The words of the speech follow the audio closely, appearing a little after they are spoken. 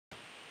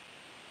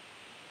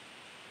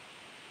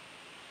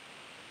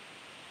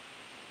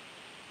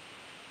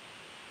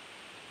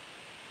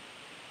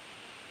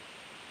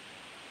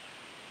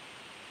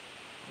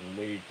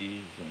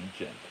Ladies and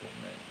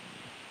gentlemen,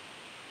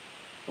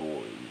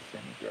 boys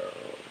and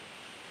girls,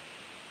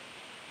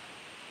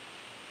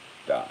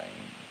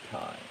 dying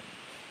times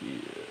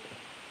here.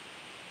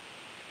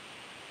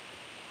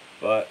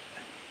 But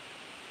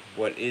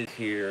what is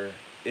here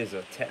is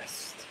a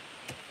test.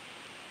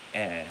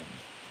 And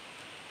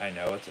I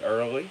know it's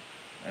early,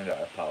 and I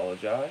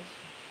apologize,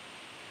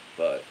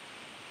 but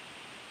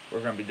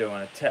we're going to be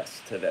doing a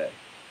test today.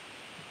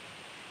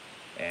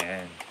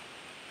 And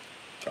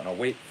gonna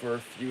wait for a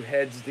few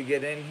heads to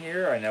get in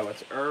here. I know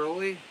it's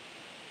early,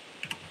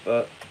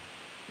 but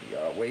you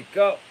gotta wake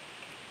up.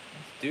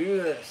 Let's do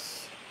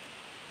this.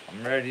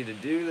 I'm ready to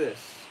do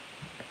this.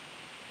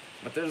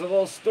 But there's a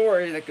little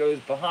story that goes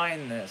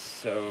behind this.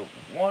 So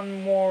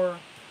one more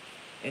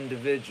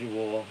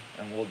individual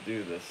and we'll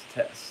do this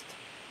test.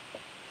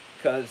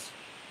 Because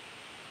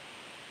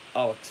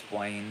I'll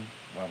explain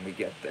when we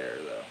get there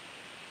though.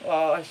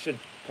 Well, I should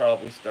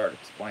probably start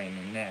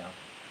explaining now.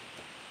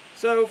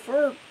 So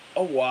for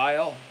a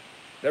while,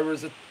 there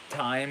was a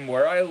time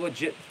where I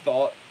legit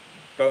thought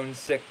Bone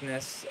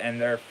Sickness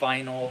and their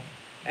final,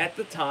 at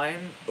the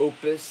time,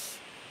 opus,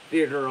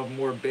 Theater of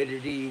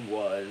Morbidity,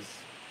 was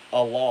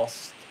a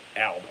lost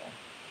album.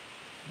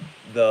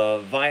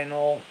 The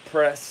vinyl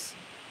press,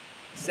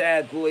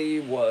 sadly,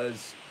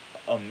 was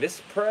a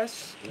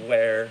mispress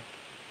where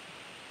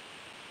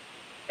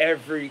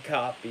every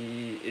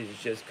copy is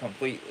just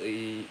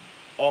completely,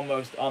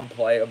 almost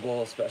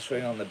unplayable,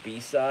 especially on the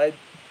B-side.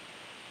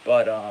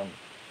 But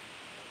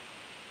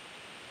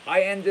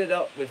I ended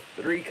up with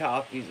 3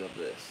 copies of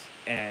this,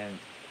 and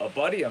a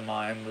buddy of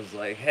mine was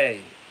like, hey,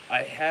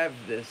 I have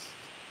this,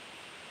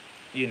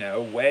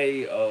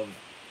 way of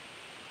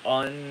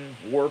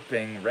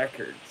unwarping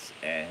records,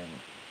 and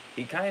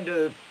he kind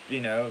of,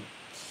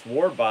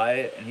 swore by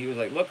it, and he was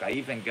like, look, I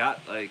even got,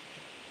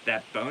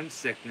 that Bone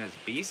Sickness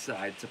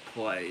B-side to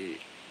play.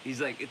 He's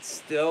like, it's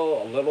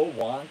still a little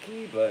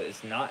wonky, but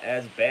it's not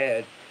as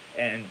bad,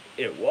 and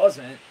it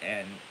wasn't,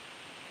 and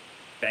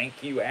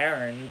thank you,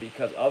 Aaron,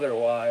 because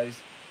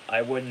otherwise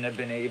I wouldn't have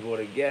been able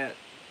to get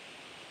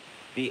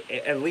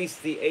at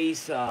least the A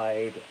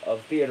side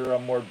of Theater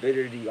of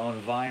Morbidity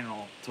on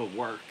vinyl to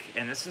work.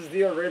 And this is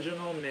the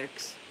original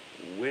mix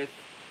with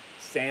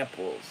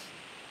samples.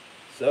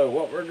 So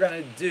what we're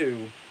gonna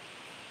do,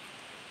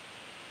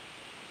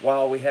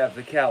 while we have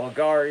the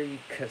Caligari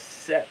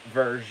cassette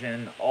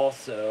version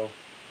also,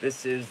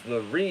 this is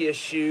the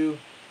reissue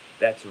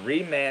that's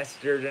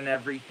remastered and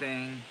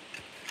everything,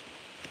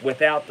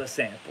 without the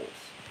samples.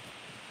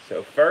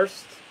 So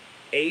first,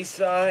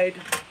 A-side,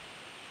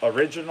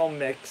 original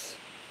mix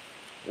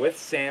with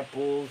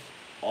samples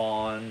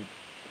on,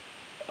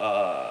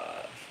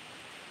 I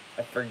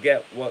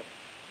forget what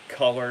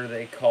color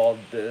they called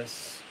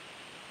this.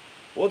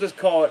 We'll just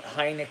call it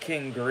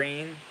Heineken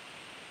Green.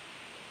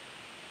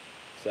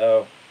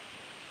 So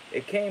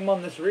it came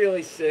on this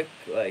really sick,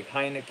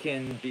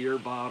 Heineken beer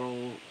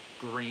bottle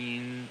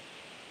green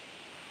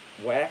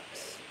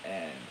wax,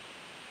 and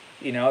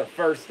at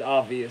first,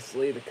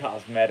 obviously, the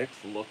cosmetics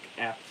look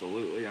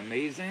absolutely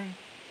amazing.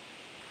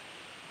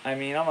 I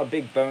mean, I'm a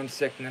big Bone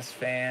Sickness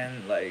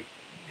fan.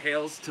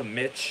 Hails to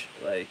Mitch.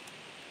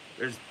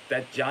 There's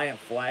that giant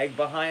flag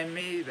behind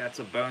me. That's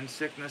a Bone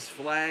Sickness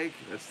flag.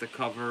 That's the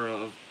cover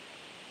of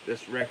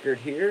this record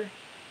here.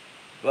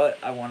 But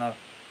I want to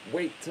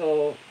wait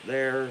till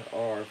there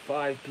are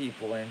 5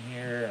 people in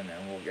here, and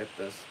then we'll get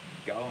this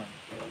going.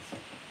 Because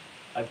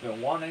I've been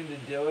wanting to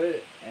do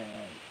it,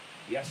 and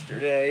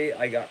yesterday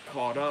I got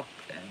caught up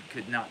and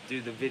could not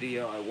do the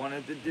video I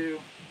wanted to do,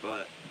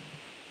 but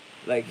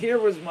here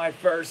was my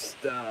first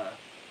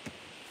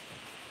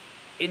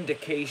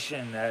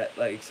indication that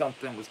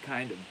something was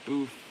kind of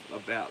boof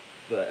about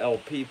the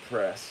LP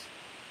press.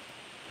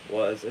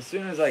 Was as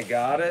soon as I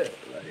got it,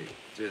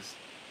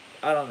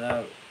 I don't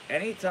know,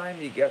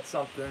 anytime you get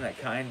something that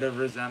kind of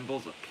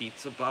resembles a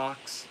pizza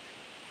box,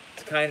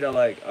 it's kind of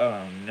like,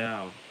 oh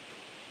no,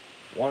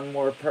 one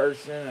more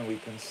person and we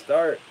can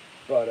start.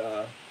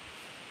 But,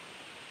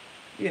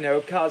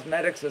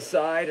 cosmetics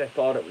aside, I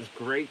thought it was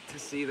great to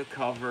see the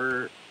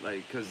cover,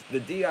 because the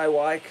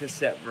DIY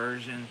cassette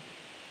version,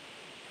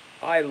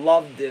 I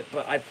loved it,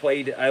 but I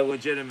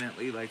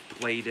legitimately,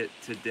 played it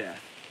to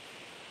death.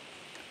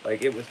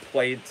 It was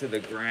played to the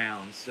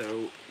ground.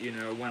 So,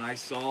 when I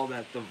saw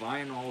that the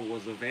vinyl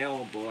was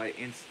available, I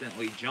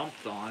instantly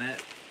jumped on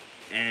it,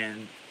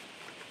 and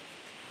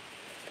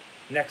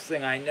next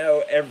thing I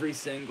know, every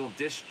single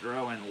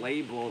distro and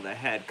label that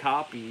had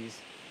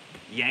copies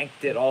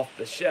yanked it off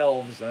the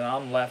shelves, and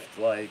I'm left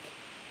what?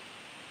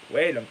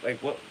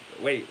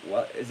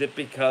 Is it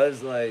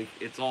because,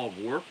 it's all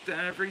warped and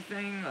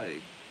everything?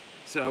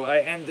 So I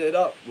ended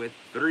up with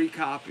 3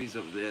 copies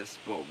of this,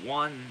 but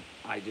one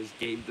I just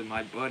gave to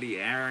my buddy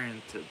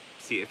Aaron to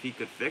see if he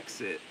could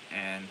fix it,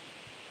 and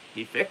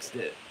he fixed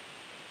it.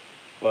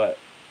 But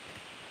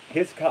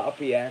his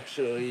copy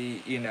actually,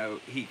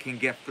 he can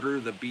get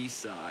through the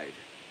B-side.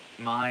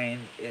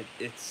 Mine,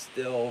 it's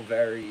still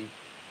very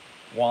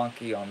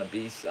wonky on the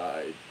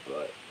B-side,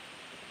 but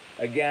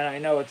again, I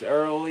know it's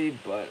early,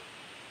 but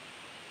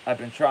I've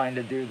been trying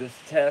to do this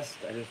test.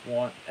 I just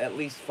want at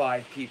least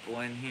 5 people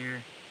in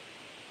here,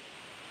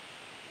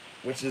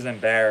 which is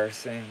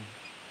embarrassing,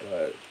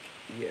 but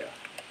yeah,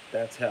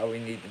 that's how we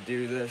need to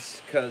do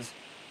this, because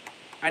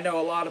I know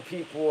a lot of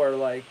people are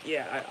like,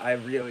 yeah, I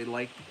really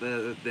like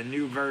the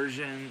new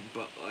version,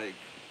 but like,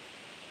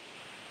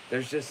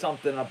 there's just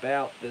something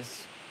about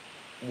this,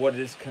 what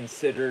is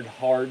considered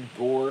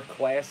hardcore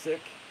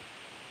classic,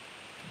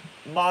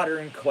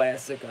 modern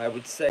classic, I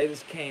would say.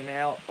 This came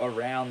out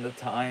around the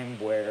time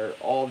where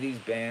all these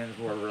bands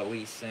were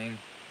releasing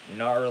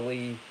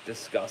gnarly,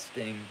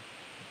 disgusting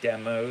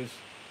demos,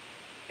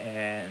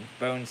 and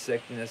Bone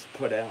Sickness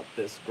put out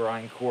this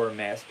grindcore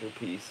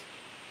masterpiece.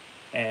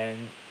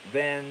 And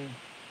then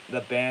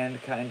the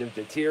band kind of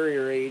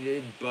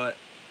deteriorated, but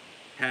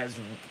has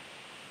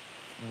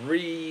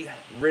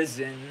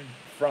risen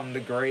from the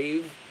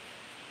grave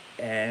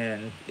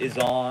and is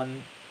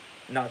on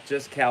not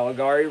just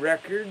Caligari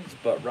Records,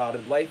 but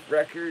Rotted Life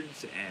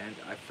Records, and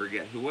I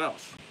forget who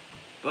else.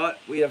 But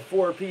we have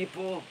 4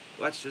 people.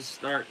 Let's just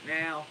start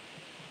now.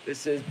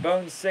 This is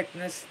Bone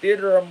Sickness,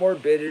 Theater of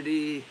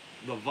Morbidity,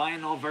 the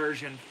vinyl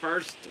version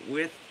first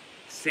with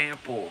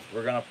samples.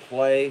 We're going to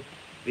play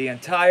the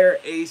entire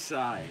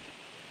A-side.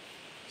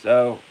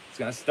 So it's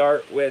going to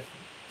start with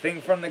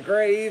Thing from the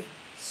Grave,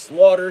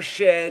 Slaughter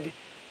Shed,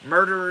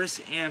 Murderous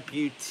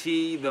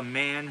Amputee, The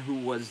Man Who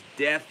Was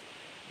Death,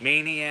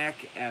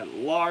 Maniac at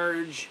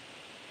Large,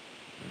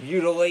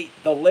 Mutilate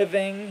the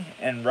Living,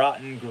 and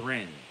Rotten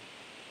Grin.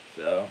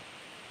 So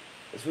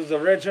this was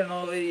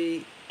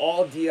originally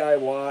all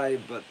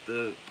DIY, but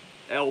the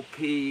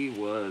LP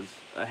was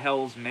a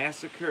Hell's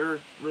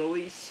Massacre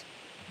release.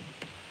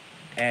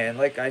 And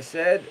like I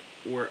said,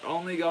 we're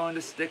only going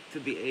to stick to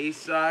the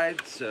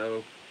A-side,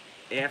 so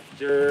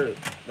after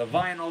the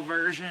vinyl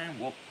version,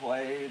 we'll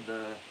play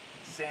the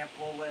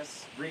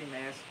sample-less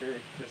remastered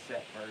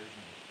cassette version.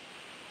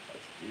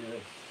 Let's do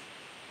this.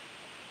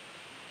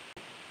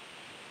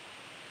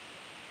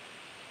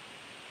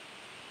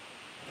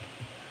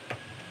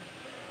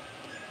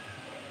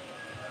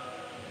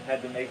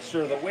 Had to make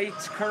sure the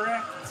weight's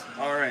correct.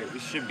 Alright, we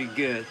should be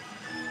good.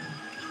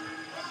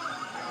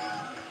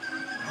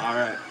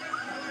 Alright.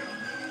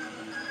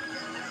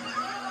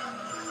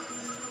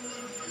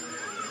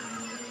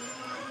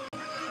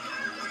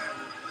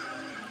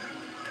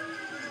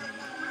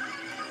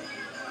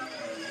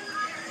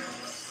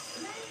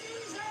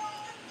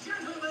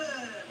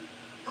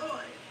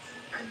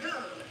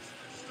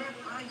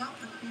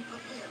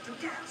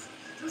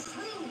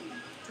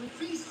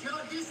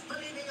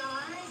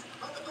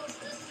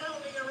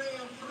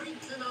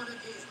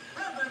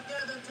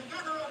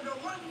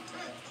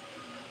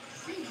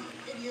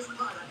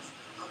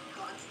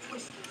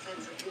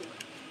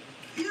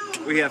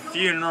 We have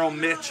Funeral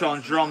Mitch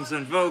on drums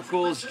and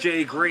vocals,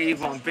 Jay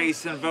Grave on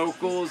bass and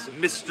vocals,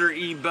 Mr.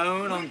 E.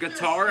 Bone on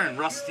guitar, and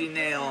Rusty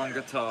Nail on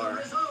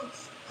guitar.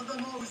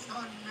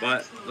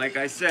 But, like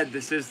I said,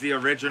 this is the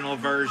original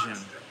version.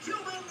 So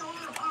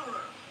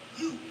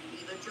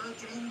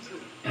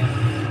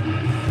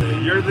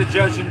you're the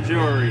judge and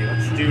jury.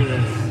 Let's do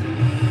this.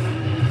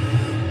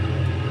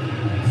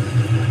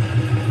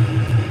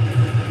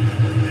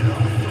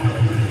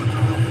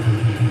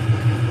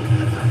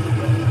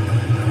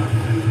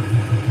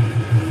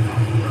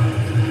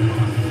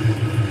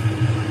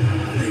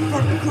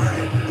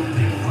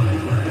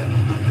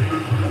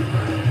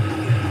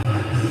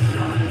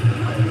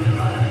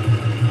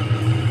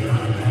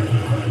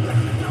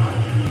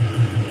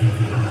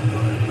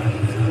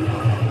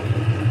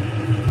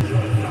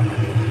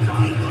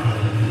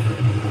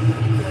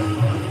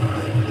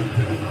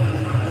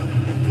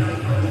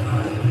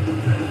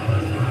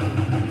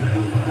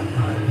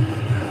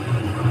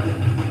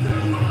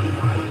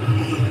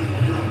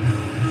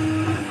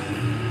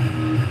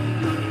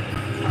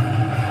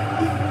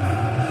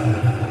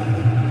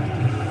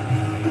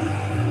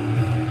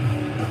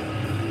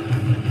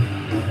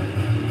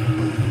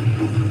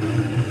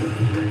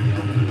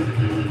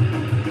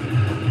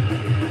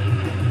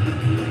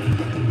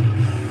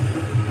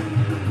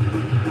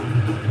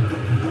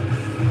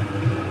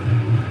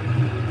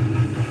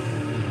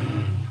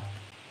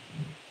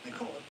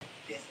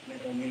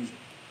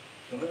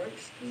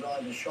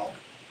 Shock,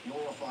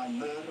 glorifying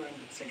murder and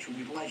sexual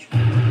mutilation.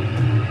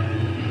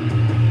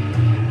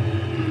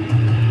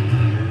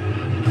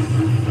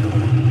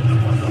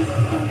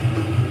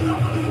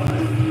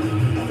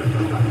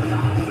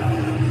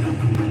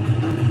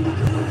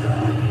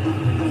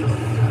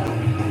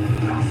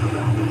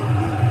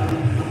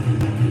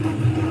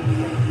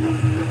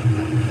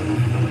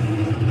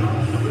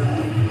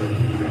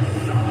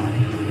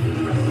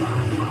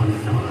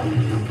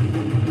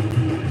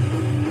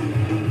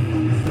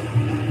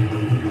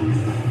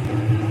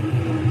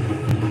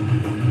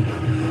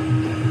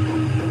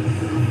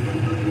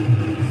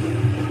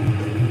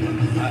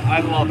 I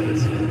love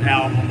this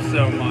album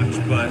so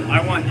much, but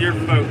I want your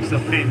folks'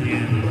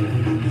 opinion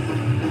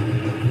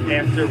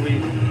after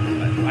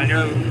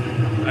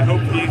I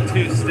hope you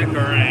two stick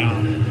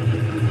around.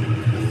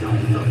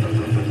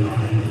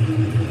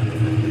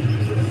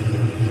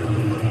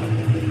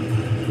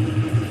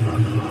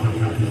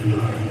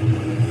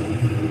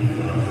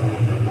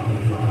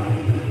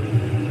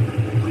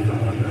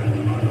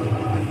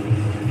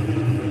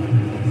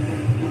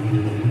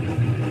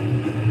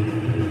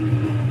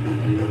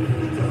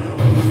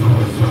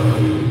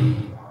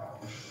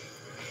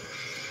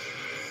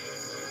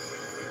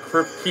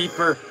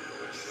 keeper.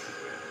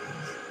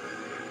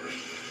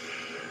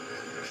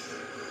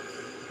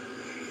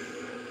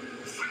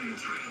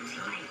 Sometimes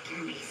life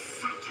can be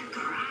such a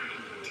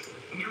grind.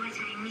 Know what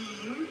I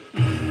mean?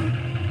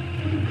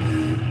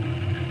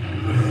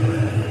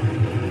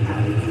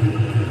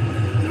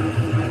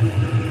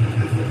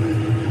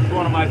 It's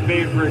one of my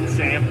favorite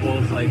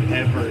samples, like,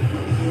 ever.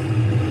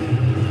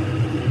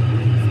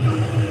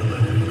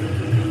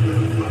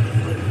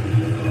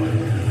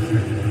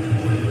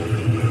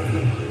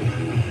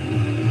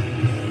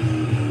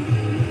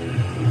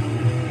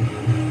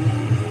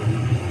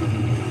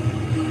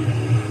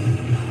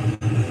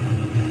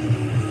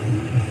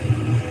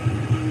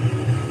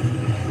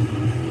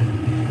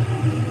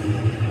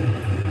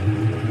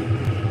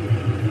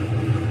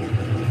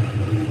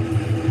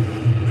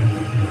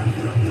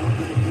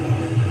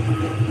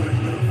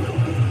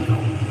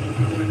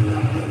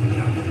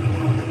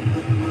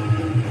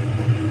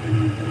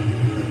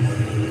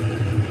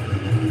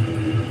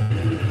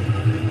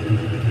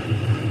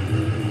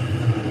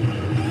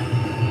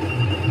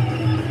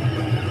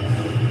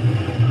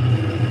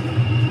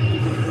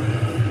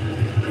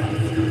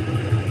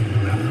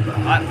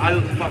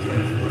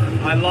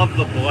 I love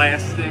the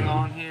blasting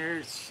on here.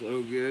 It's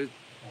so good.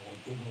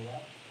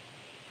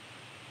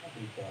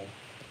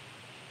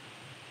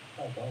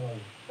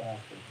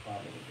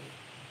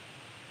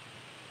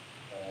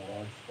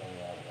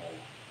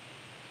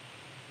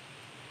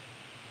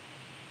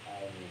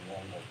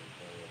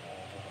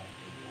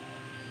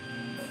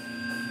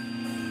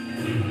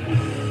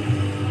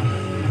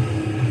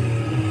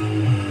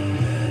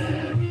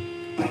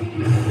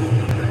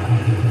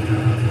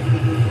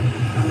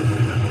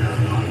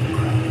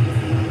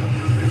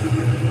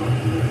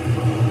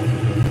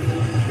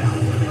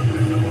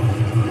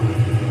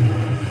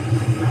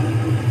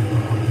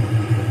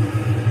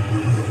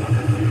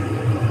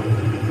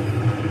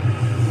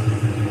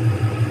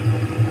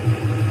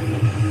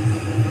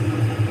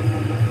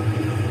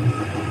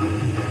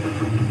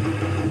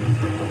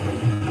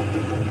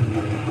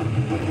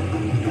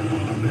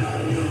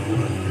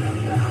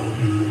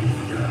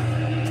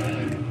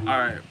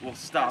 Alright, we'll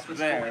stop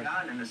there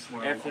after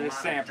the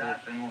sample.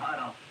 And a lot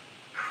of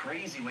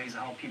crazy ways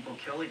how people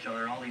kill each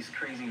other, all these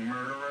crazy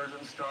murderers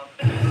and stuff.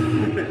 But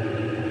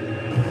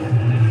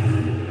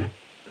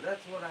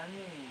that's what I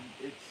mean.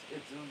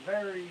 It's a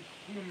very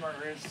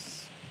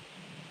humorous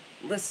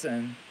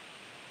listen,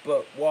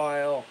 but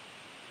while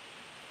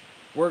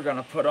we're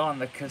gonna put on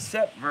the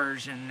cassette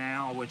version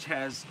now, which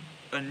has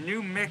a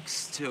new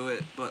mix to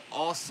it, but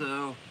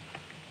also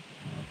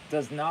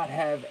does not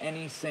have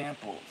any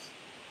samples.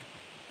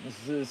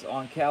 This is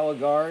on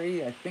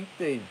Caligari. I think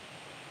they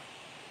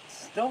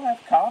still have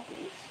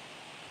copies.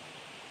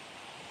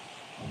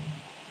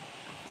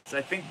 So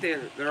I think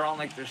they're on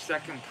like their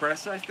second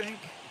press, I think.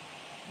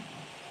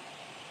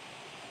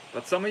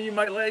 But some of you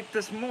might like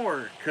this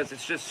more because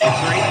it's just straight to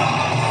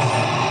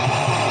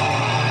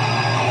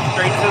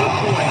the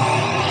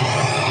point.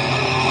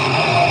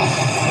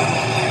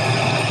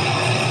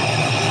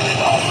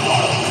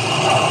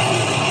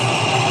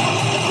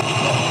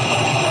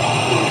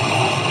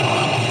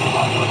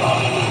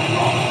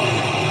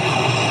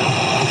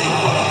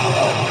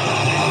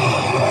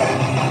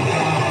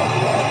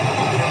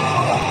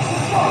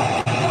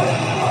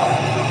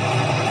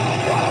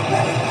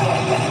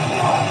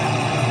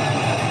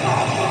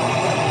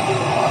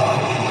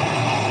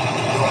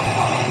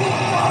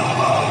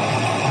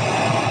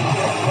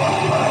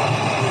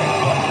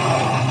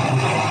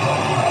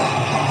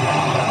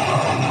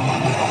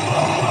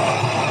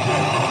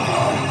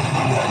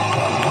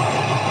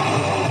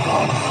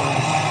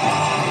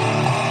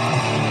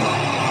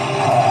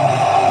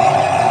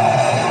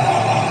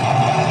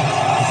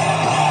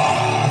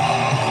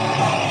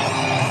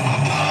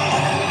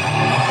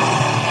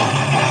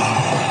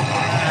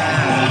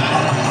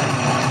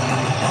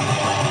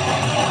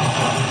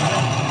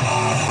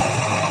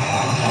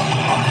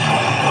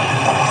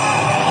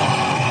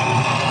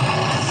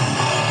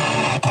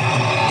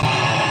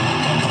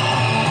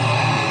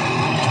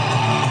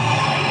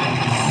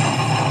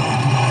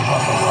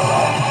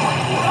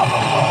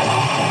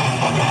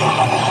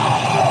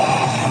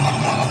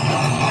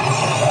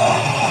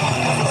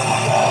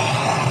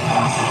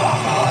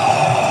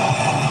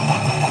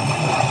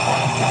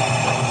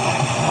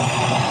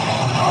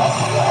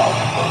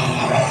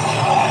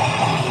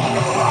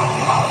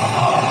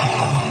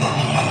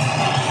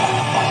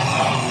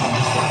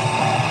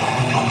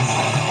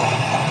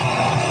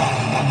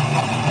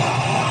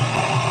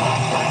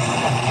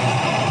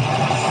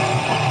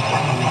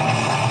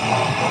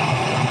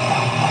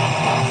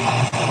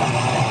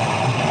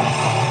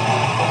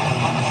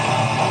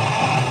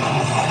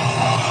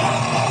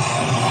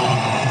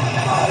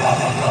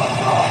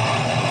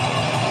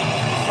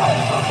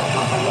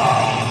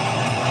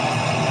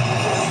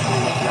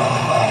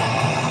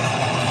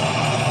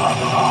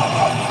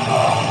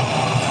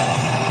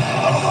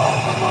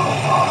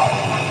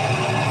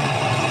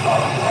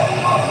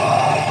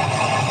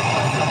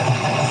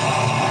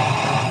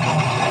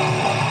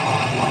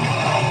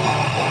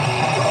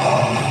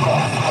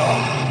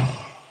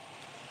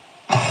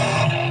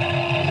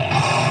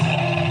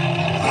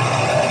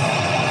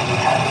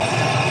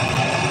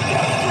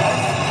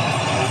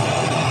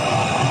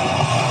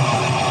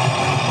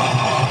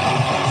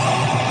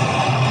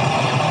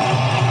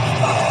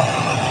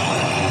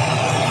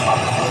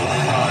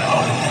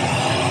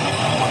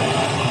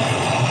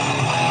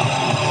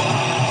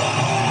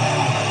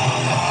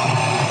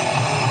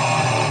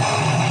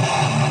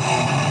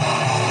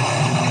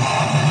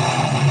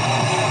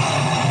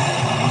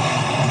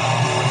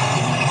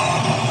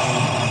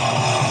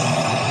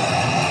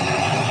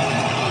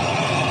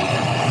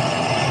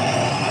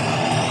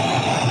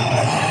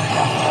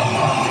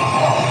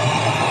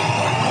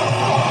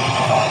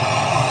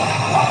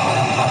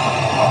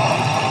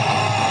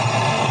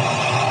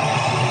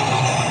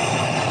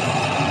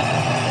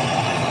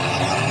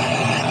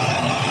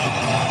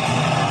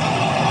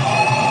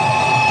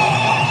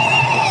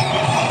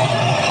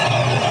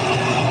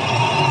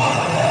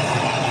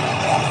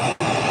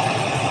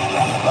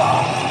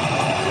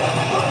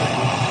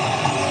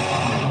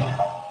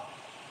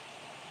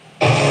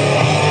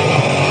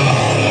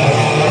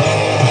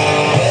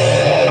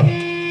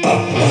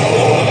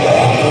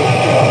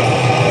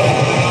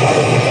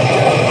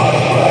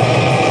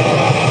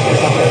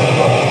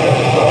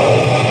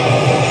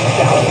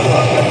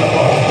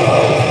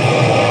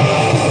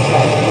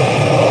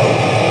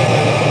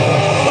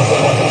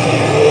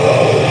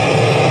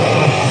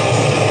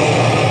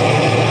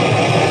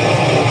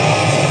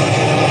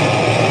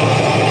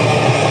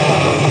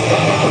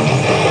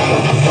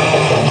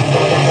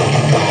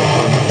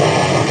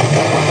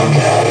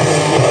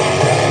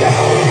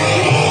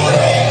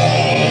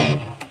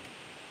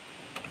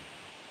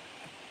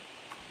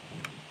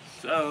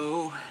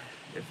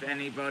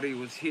 everybody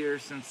was here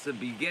since the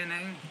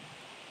beginning,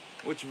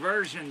 which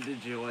version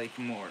did you like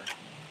more?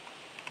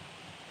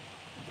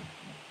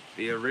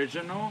 The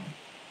original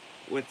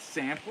with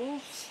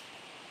samples,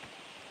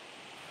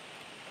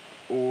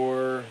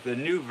 or the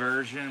new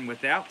version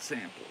without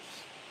samples?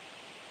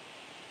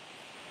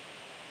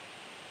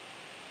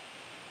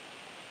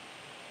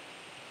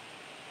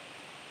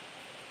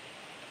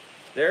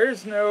 There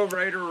is no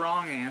right or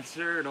wrong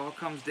answer. It all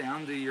comes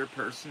down to your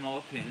personal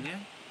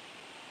opinion.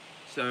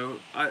 So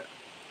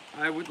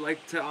I would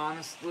like to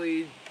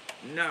honestly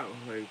know,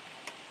 like,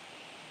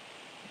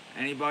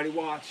 anybody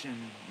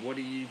watching, what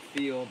do you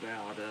feel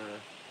about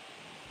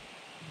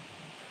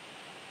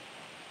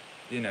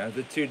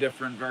the two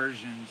different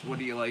versions? What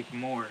do you like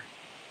more?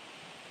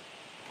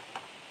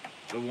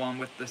 The one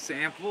with the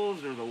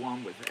samples or the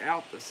one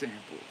without the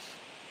samples?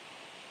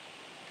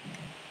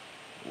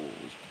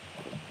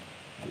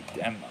 The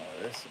demo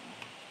of this one.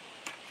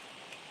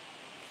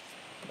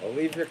 Well,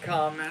 leave your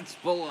comments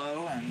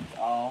below and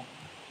I'll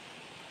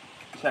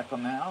check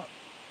them out.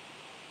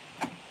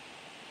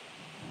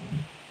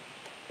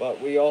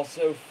 But we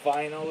also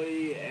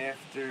finally,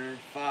 after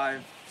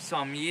 5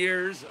 some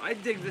years, I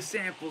dig the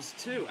samples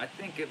too. I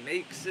think it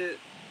makes it,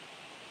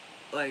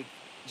 like,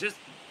 just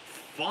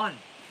fun.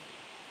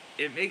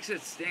 It makes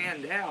it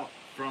stand out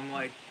from,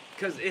 like,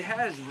 because it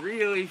has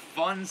really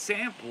fun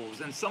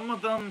samples, and some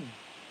of them,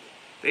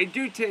 they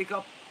do take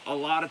up a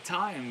lot of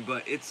time,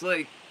 but it's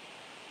like,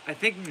 I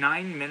think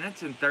 9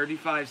 minutes and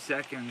 35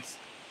 seconds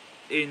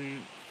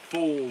in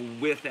full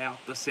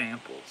without the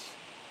samples.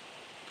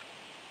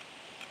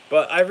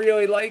 But I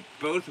really like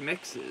both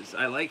mixes.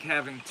 I like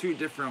having 2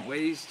 different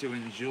ways to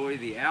enjoy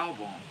the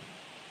album.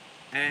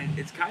 And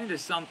it's kind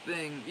of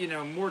something,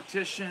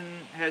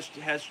 Mortician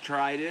has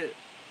tried it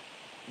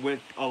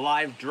with a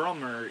live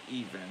drummer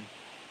even.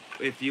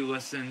 If you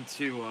listen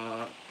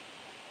to,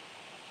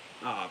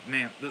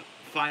 the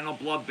Final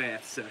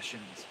Bloodbath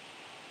sessions.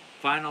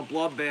 Final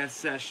Bloodbath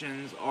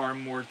sessions are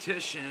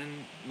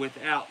Mortician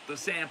without the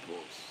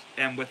samples.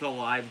 And with a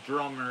live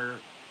drummer,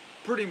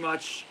 pretty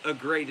much a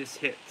greatest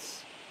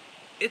hits.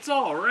 It's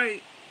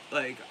alright,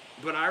 like,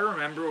 but I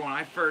remember when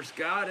I first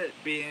got it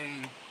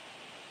being,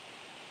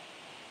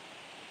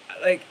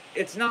 like,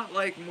 it's not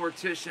like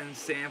Mortician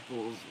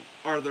samples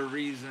are the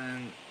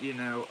reason,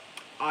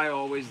 I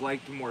always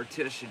liked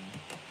Mortician.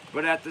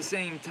 But at the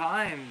same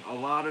time, a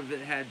lot of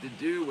it had to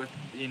do with,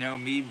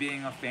 me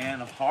being a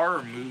fan of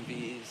horror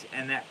movies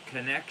and that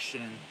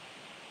connection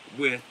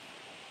with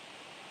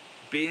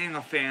being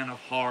a fan of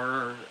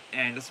horror,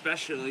 and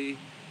especially,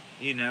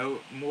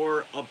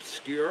 more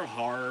obscure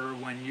horror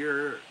when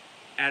you're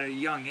at a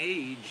young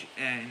age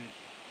and,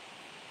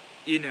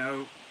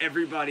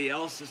 everybody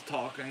else is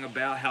talking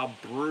about how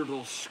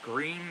brutal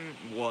Scream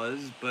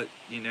was, but,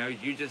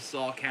 you just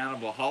saw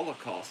Cannibal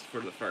Holocaust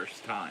for the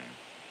first time.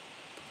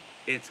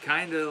 It's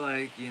kind of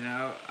like,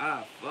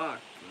 fuck,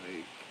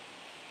 like,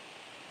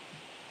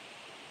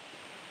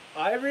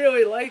 I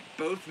really like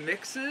both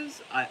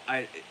mixes.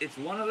 It's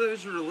one of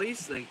those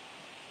releases, like,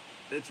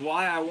 that's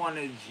why I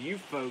wanted you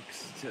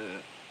folks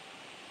to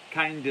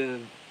kind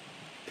of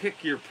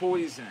pick your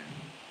poison.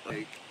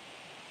 Like,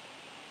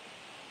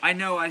 I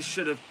know I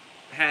should have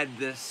had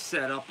this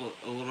set up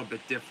a little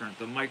bit different.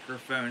 The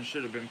microphone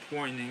should have been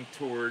pointing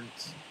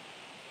towards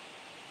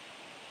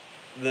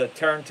the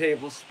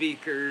turntable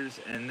speakers,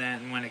 and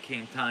then when it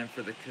came time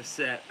for the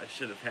cassette, I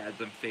should have had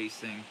them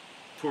facing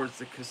towards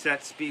the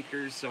cassette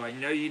speakers, so I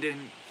know you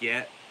didn't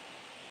get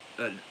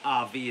an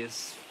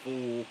obvious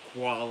full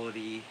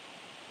quality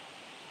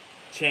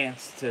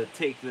chance to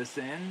take this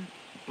in,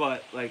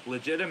 but, like,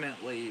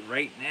 legitimately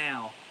right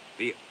now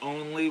the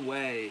only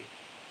way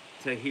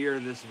to hear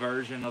this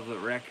version of the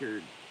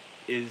record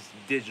is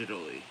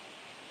digitally,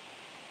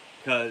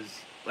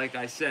 because, like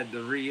I said,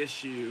 the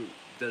reissue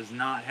does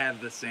not have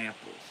the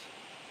samples.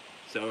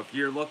 So if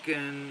you're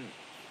looking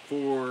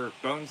for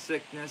Bone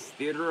Sickness,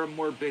 Theater of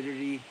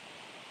Morbidity,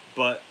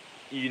 but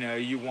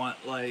you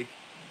want, like,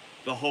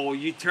 the whole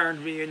 "You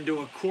Turned Me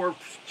Into a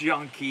Corpse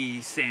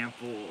Junkie"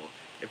 sample,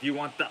 if you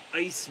want the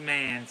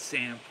Iceman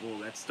sample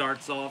that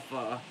starts off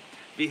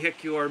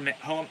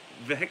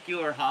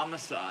vehicular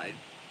homicide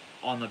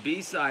on the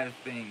B-side of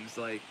things,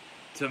 like,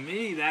 to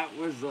me that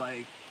was,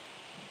 like,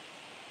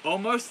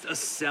 almost a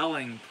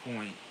selling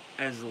point,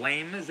 as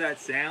lame as that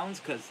sounds,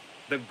 because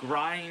the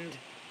grind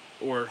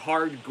or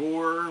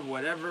hardcore,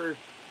 whatever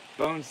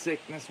Bone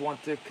Sickness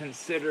want to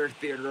consider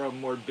Theater of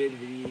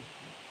Morbidity,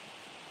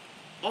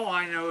 all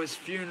I know is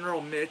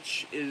Funeral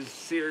Mitch is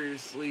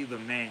seriously the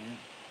man.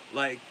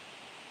 Like,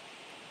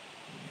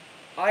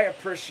 I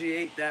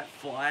appreciate that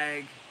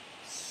flag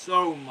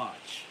so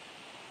much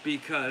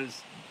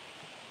because,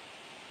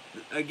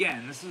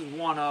 again, this is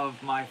one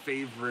of my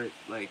favorite,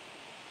 like,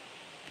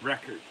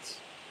 records.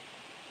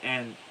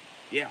 And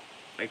yeah,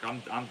 like,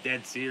 I'm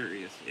dead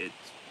serious.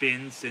 It's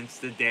been since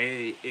the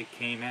day it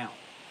came out.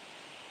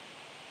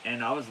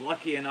 And I was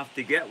lucky enough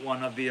to get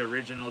one of the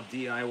original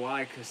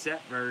DIY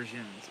cassette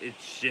versions.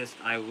 It's just,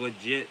 I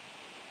legit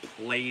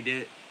played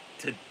it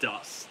to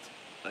dust.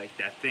 Like,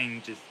 that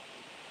thing just,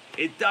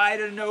 it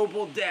died a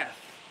noble death.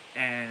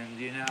 And,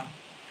 you know,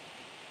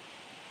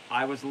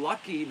 I was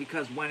lucky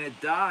because when it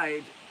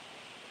died,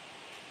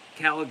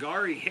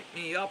 Caligari hit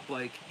me up,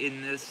 like,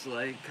 in this,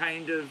 like,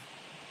 kind of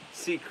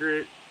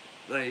secret,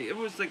 like, it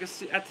was like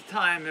at the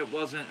time it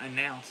wasn't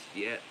announced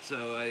yet,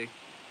 so, like,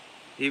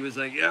 he was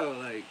like, yo,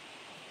 like,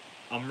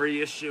 I'm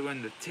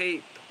reissuing the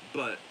tape,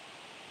 but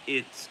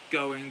it's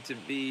going to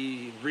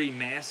be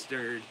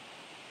remastered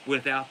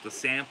without the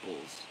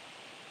samples.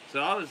 So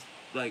I was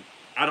like,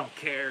 I don't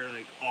care,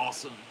 like,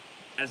 awesome,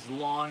 as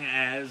long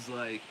as,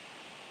 like,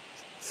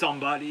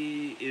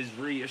 somebody is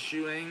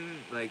reissuing,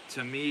 like,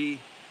 to me,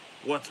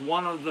 what's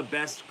one of the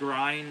best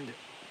grind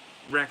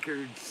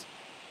records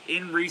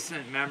in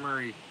recent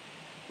memory,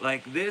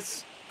 like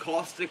this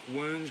Caustic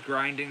Wounds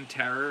Grinding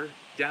Terror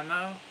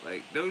demo,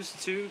 like those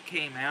two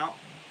came out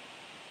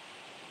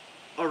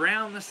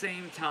around the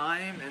same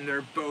time and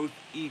they're both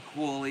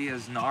equally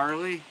as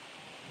gnarly.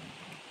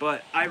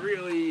 But I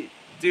really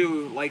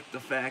do like the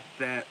fact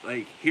that,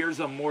 like, here's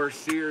a more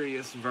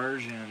serious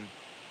version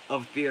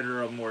of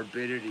Theater of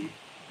Morbidity.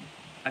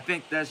 I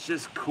think that's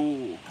just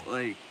cool,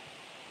 like.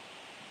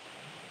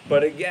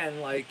 But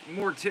again, like,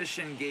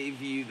 Mortician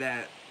gave you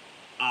that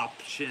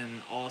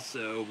option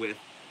also with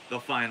the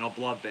final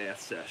Bloodbath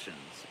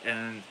sessions.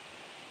 And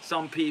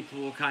some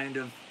people kind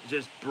of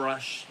just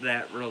brush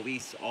that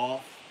release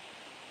off.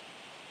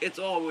 It's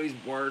always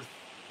worth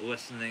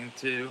listening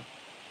to.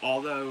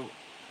 Although,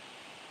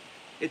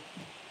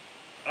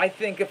 I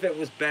think if it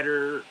was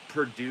better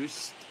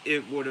produced,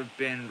 it would have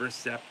been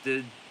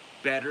recepted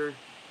better.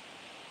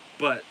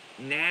 But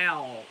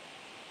now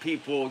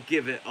people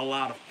give it a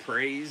lot of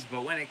praise,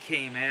 but when it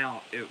came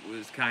out, it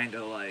was kind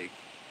of like,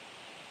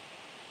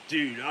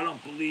 dude, I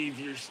don't believe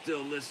you're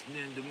still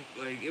listening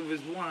to, like, it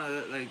was one of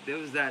the, like, there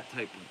was that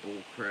type of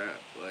bull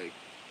crap. Like,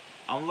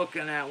 I'm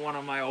looking at one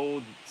of my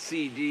old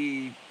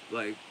CD,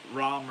 like,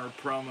 ROM or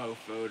promo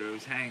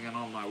photos hanging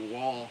on my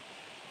wall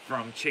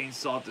from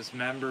Chainsaw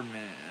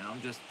Dismemberment, and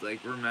I'm just, like,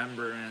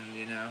 remembering,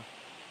 you know,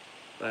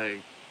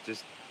 like,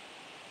 just,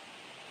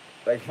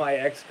 like, my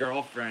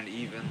ex-girlfriend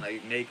even,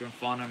 like, making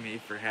fun of me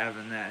for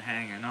having that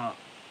hanging up.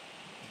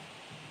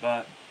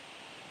 But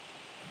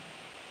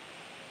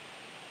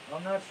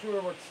I'm not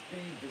sure what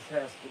speed this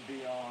has to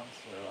be on,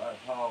 so I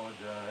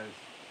apologize.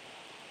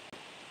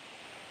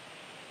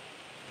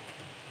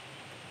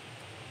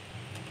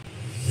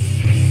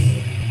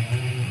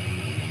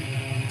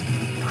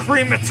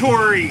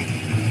 Crematory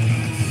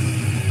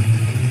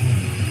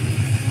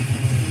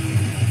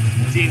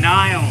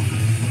Denial.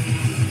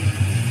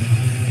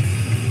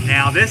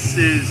 Now this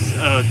is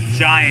a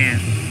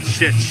giant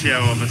shit show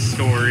of a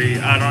story.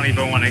 I don't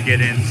even want to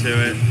get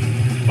into it.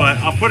 But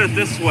I'll put it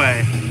this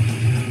way.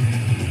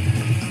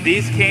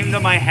 These came to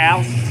my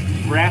house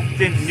wrapped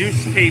in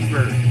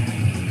newspaper.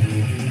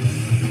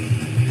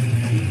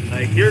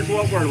 Like, here's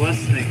what we're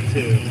listening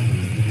to.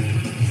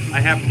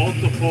 I have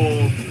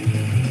multiple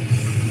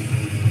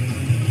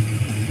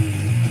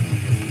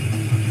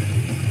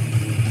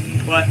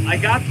but I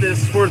got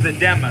this for the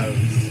demos,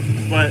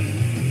 but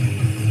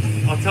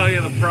I'll tell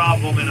you the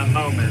problem in a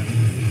moment.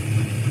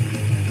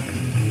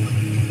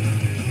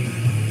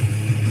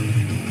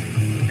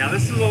 Now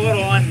this is a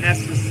little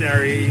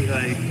unnecessary,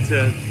 like,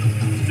 to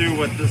do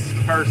what this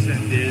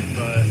person did,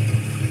 but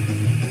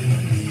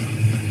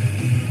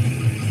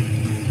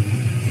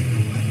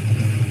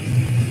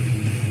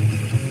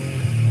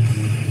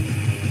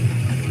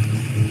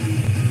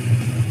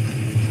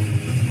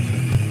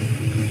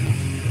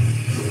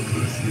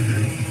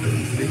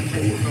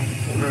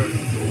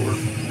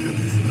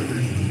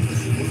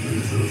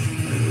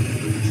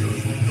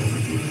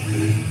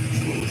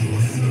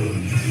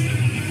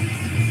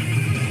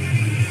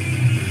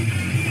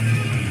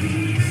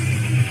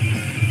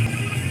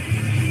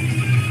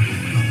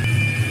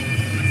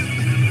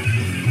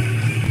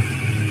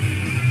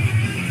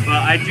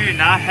I do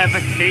not have a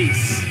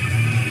case.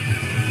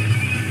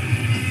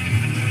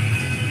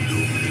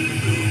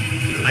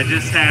 I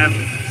just have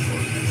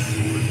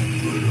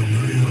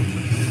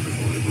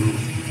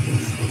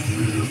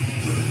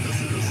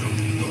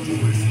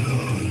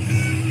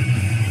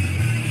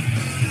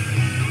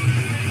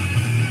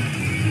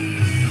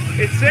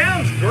it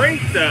sounds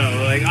great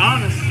though, like,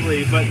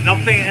 honestly, but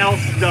nothing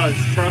else does,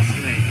 trust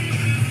me.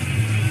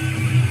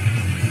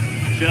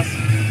 Just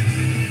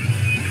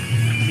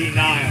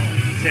Denial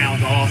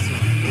sounds awesome.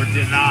 Or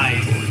Denied.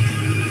 I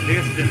think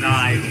it's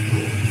Denied.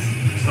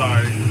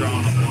 Sorry,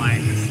 drawing a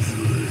blank.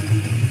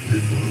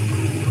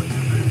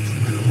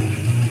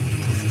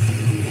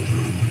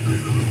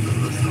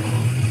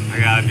 I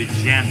gotta be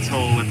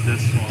gentle with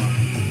this one.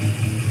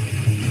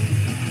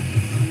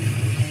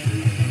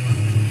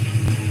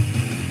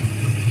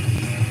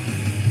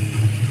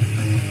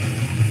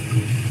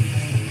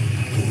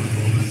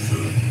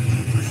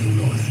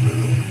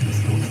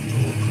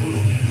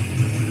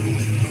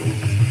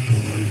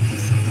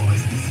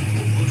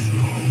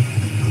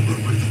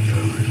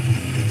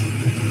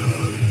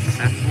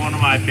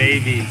 My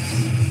babies.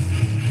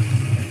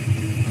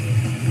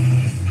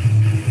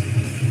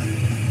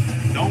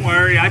 Don't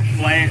worry, I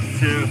play it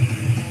too.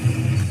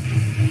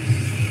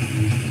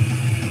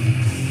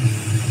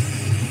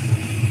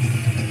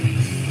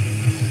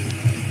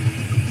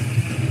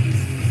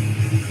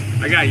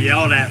 I got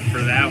yelled at for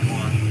that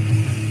one.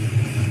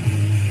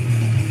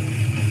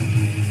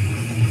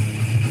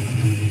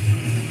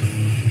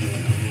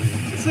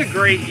 It's a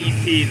great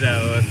EP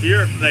though. If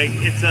you're like,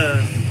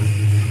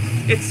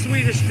 it's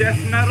Swedish death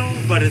metal,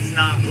 but it's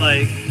not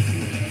like,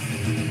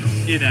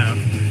 you know,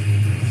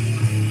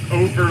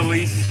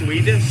 overly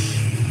Swedish.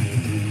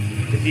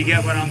 If you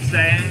get what I'm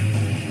saying.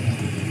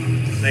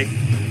 Like,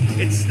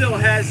 it still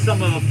has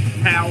some of the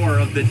power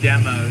of the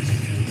demos.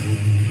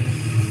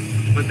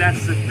 But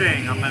that's the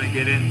thing I'm gonna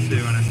get into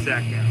in a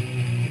second.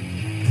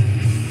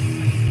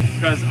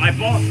 Because I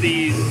bought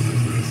these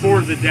for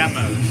the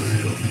demos.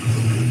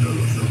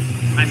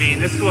 I mean,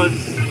 this was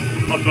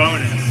a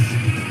bonus.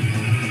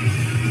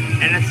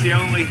 And it's the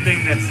only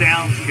thing that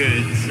sounds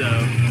good, so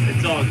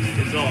it's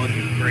all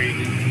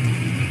gravy.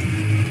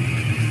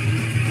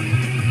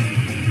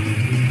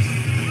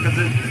 Because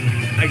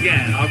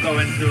again, I'll go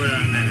into it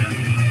in a minute.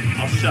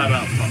 I'll shut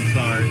up, I'm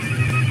sorry.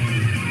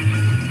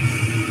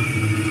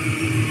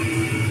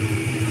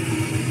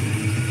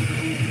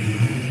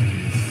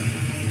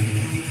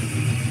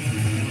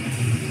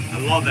 I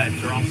love that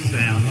drum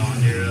sound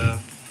on here though.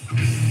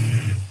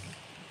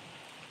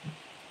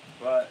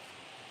 But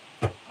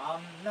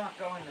I'm not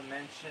going to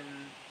mention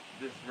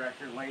this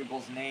record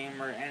label's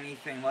name or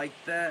anything like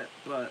that,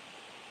 but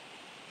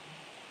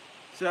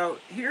so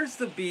here's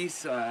the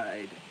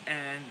B-side,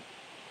 and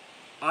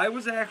I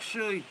was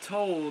actually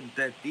told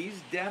that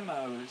these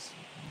demos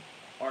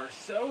are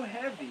so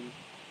heavy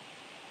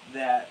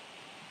that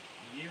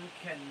you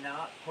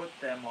cannot put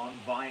them on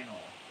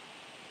vinyl.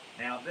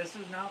 Now, this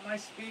is not my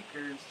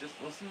speakers, just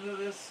listen to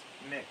this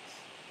mix.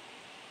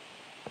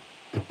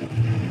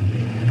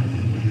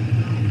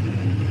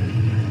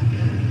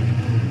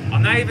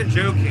 I'm not even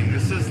joking,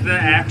 this is the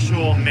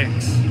actual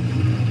mix.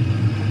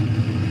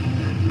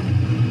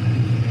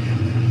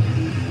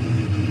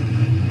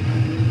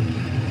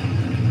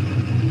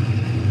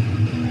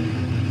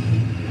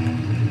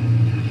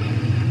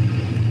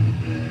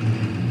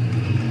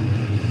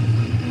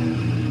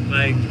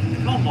 Like,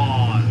 come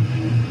on.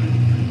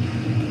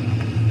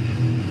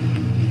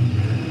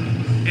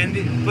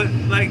 And but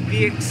like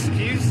the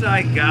excuse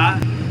I got,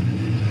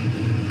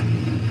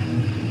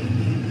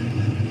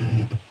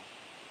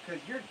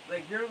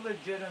 because you're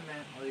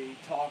legitimately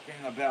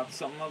talking about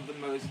some of the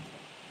most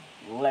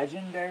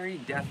legendary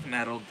death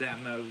metal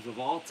demos of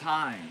all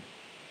time,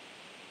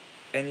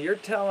 and you're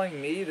telling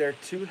me they're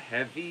too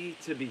heavy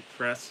to be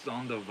pressed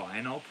onto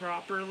vinyl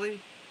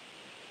properly?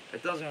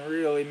 It doesn't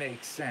really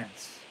make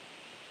sense.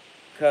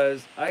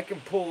 Because I can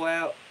pull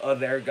out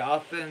their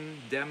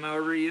Gotham demo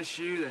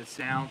reissue that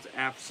sounds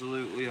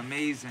absolutely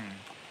amazing.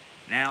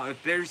 Now,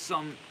 if there's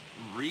some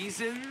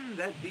reason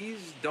that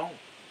these don't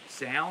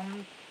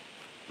sound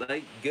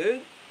like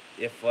good,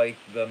 if like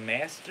the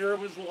master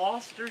was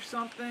lost or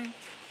something,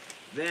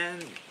 then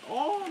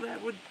all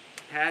that would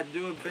had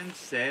to have been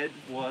said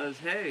was,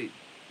 hey,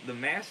 the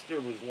master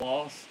was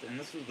lost and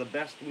this was the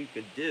best we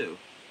could do.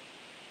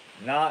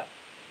 Not,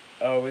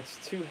 oh, it's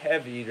too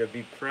heavy to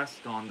be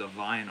pressed onto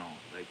vinyl.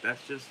 Like,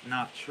 that's just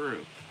not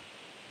true.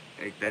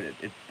 Like,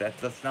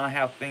 that's not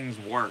how things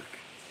work.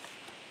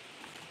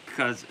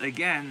 Because,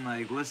 again,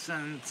 like,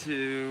 listen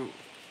to,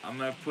 I'm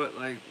going to put,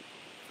 like,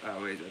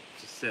 oh, wait, it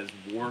just says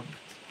warped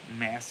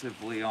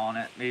massively on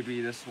it.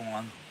 Maybe this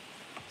one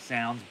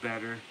sounds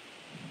better.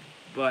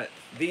 But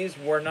these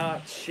were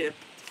not shipped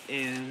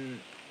in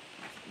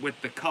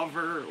with the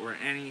cover or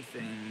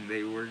anything.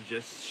 They were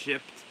just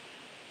shipped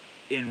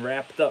in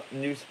wrapped up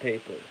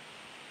newspaper.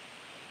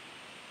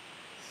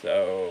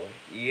 So,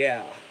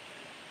 yeah.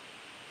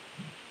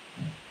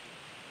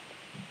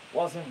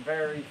 Wasn't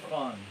very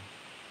fun.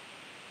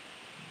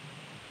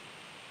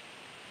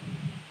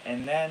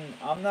 And then,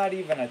 I'm not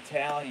even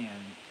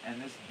Italian,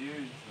 and this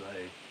dude's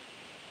like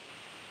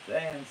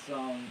saying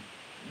some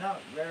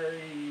not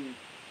very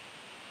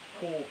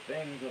cool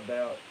things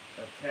about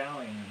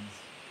Italians.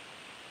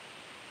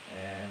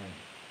 And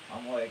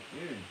I'm like,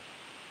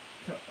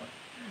 dude,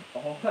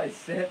 all I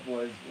said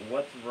was,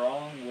 what's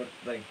wrong with,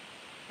 like,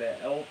 the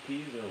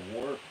LPs are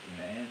warped,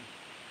 man.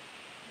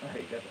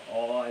 Like, that's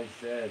all I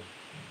said.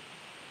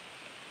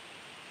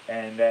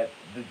 And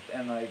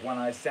and like, when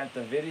I sent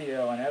the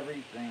video and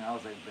everything, I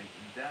was like the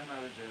demos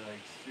are,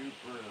 like,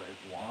 super, like,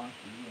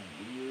 wonky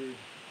and weird.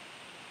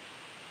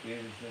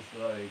 It was just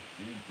like,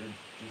 dude, they're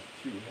just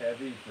too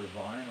heavy for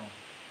vinyl.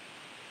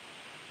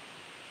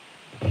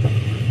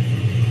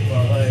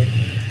 But, like,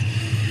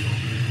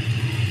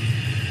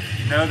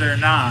 no, they're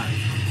not.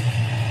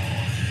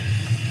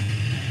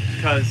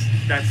 Because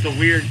that's the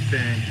weird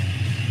thing.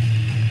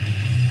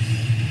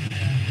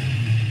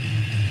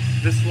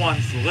 This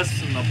one's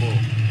listenable.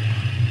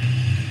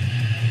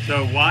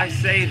 So why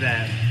say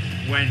that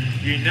when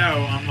you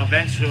know I'm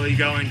eventually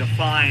going to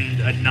find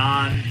a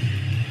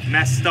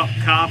non-messed up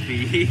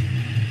copy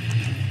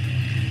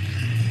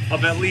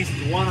of at least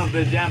one of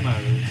the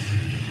demos?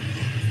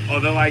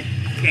 Although I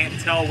can't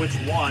tell which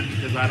one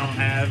because I don't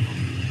have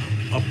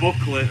a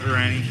booklet or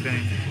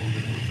anything.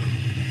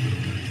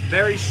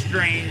 Very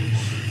strange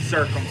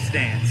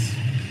circumstance.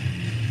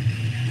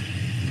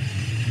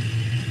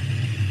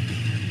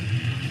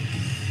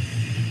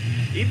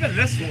 even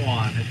this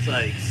one, it's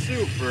like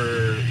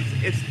super.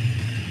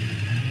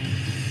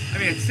 I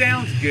mean, it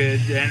sounds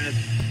good,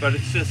 but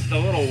it's just a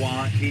little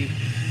wonky.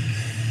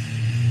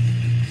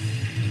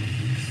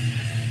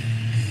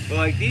 But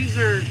like, these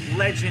are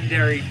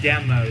legendary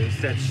demos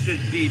that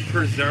should be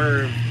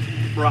preserved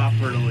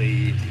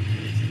properly.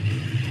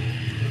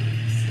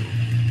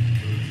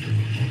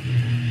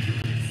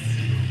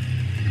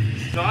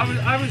 So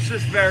I was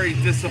just very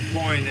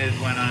disappointed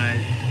when I,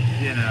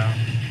 you know,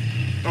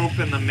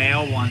 opened the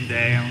mail one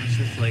day and was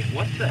just like,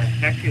 what the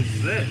heck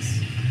is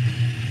this?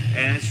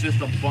 And it's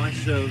just a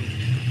bunch of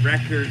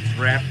records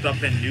wrapped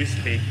up in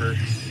newspapers.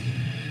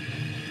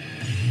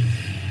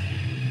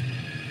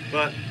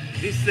 But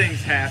these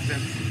things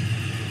happen.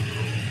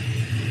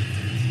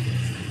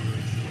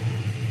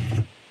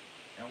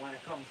 And when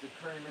it comes to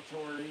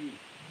crematory,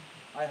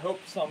 I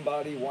hope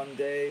somebody one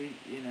day,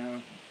 you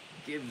know,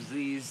 gives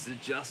these the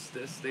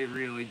justice they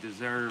really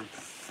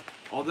deserve.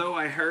 Although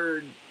I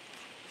heard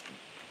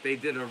they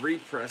did a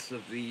repress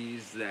of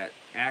these that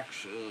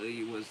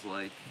actually was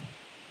like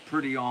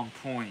pretty on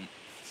point.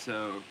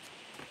 So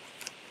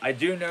I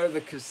do know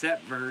the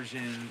cassette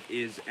version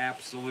is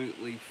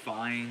absolutely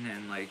fine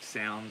and like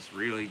sounds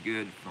really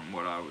good from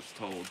what I was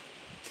told.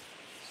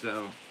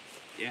 So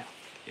yeah,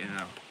 you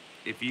know,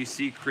 if you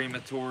see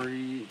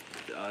crematory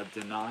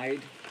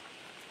denied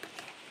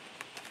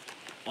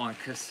on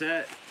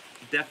cassette,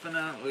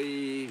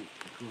 definitely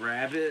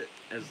grab it,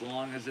 as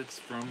long as it's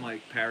from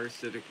like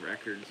Parasitic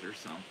Records or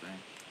something.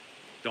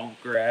 Don't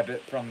grab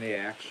it from the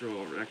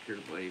actual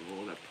record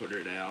label that put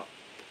it out.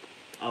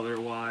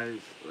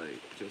 Otherwise, like,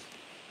 just,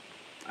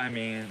 I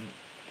mean,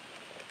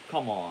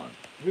 come on,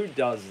 who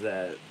does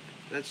that?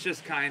 That's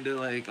just kind of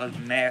like a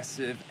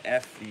massive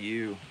F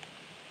you.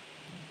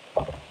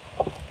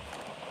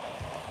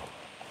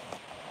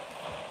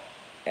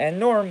 And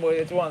normally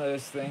it's one of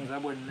those things I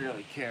wouldn't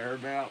really care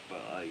about,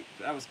 but like,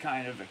 that was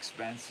kind of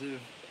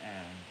expensive,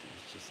 and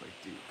it's just like,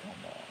 dude, come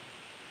on.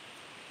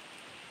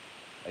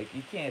 Like,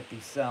 you can't be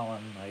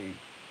selling, like,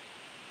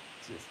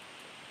 just,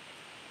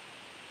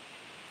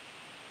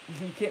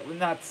 you can't,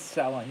 not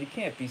selling, you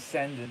can't be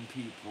sending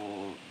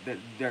people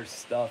their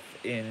stuff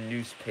in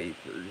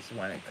newspapers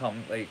when it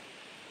comes, like,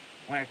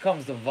 when it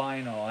comes to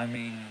vinyl. I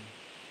mean,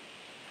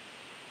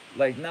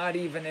 like, not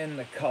even in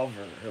the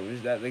cover. It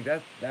was that, like,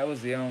 that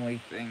was the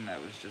only thing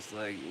that was just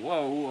like,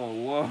 whoa, whoa,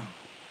 whoa.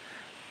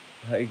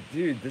 Like,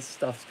 dude, this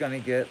stuff's gonna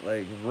get,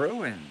 like,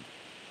 ruined.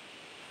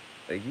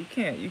 Like, you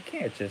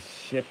can't just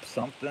ship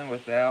something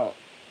without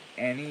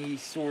any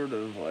sort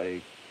of,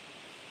 like,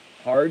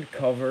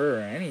 hardcover or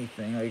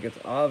anything. Like, it's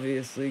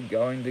obviously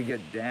going to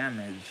get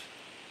damaged.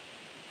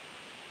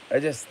 I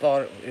just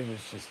thought it was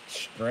just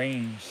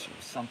strange. It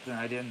was something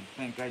I didn't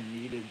think I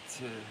needed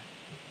to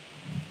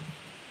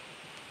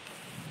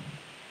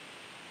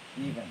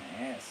even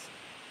ask.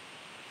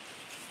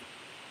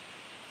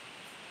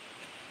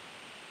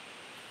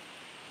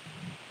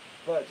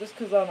 But just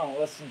because I don't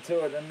listen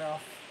to it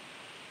enough.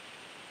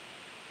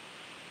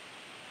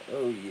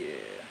 Oh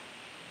yeah.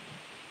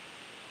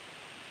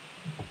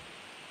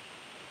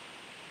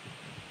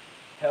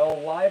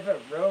 Hell, Live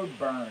at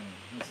Roadburn.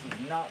 This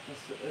is not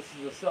this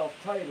is a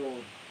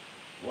self-titled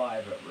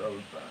Live at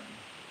Roadburn.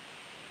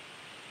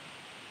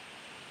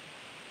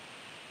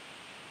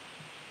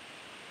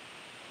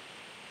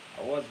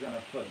 I was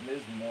gonna put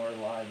Mizmore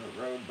Live at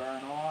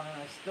Roadburn on,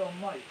 and I still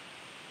might,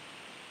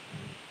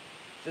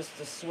 just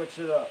to switch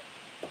it up.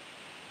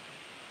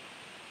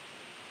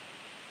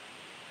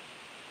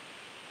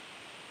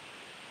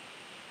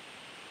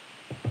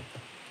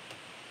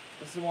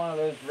 This is one of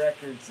those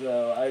records,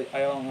 though. I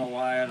don't know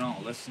why I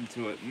don't listen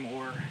to it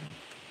more.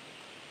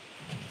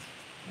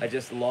 I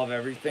just love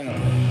everything.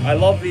 I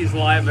love these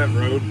Live at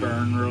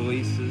Roadburn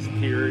releases,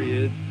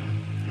 period.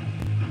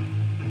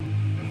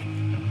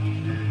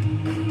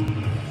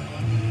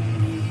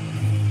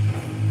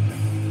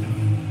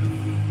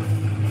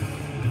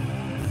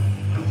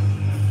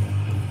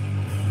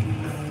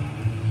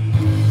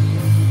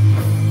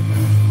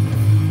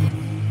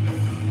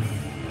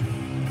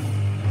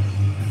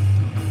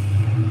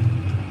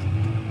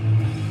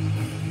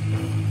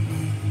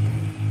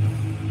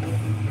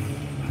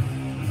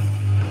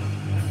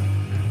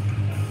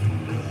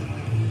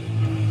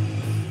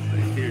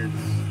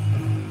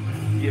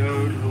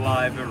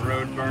 Live at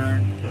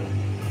Roadburn.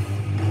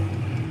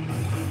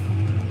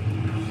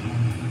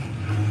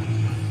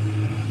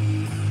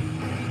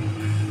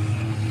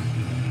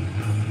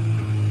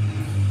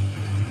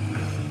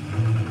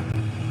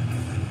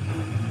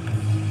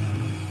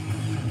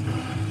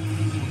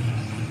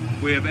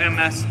 We have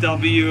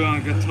MSW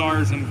on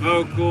guitars and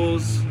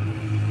vocals,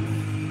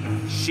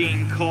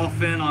 Sheen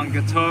Coffin on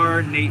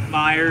guitar, Nate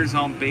Myers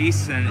on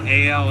bass, and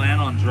ALN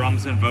on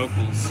drums and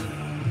vocals.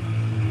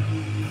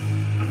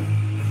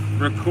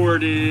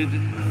 Recorded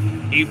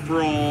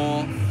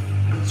April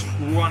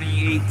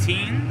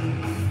 2018.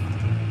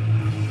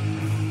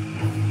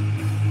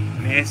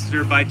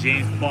 Mastered by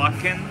James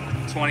Plotkin,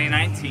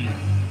 2019.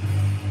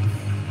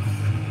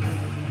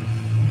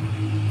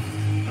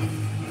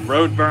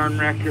 Roadburn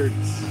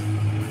Records.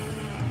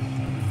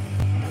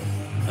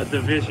 a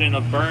division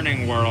of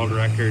Burning World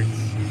Records.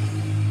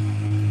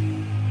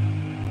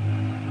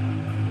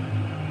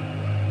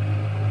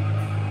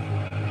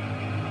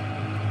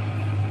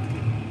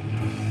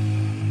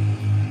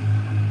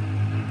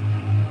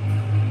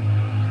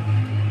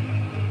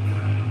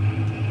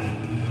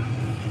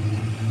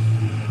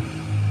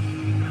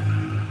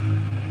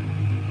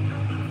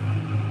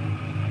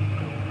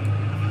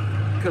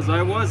 Because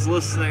I was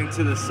listening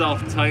to the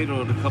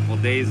self-titled a couple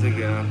days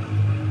ago,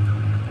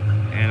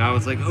 and I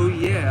was like, oh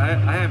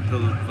yeah, I have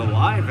the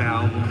live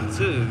album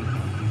too.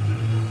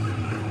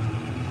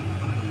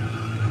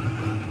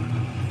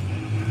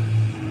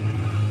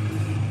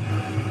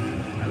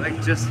 I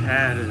like just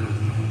had it in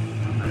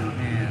my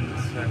hand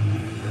a second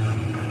ago.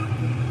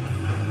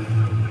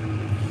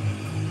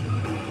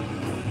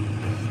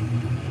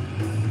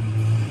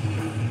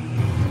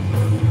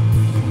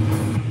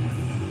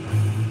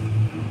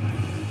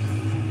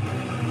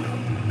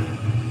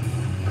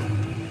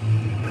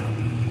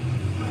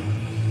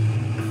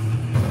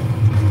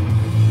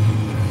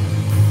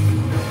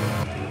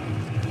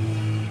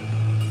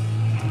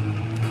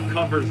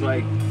 Cover's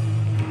like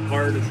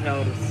hard as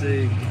hell to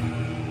see.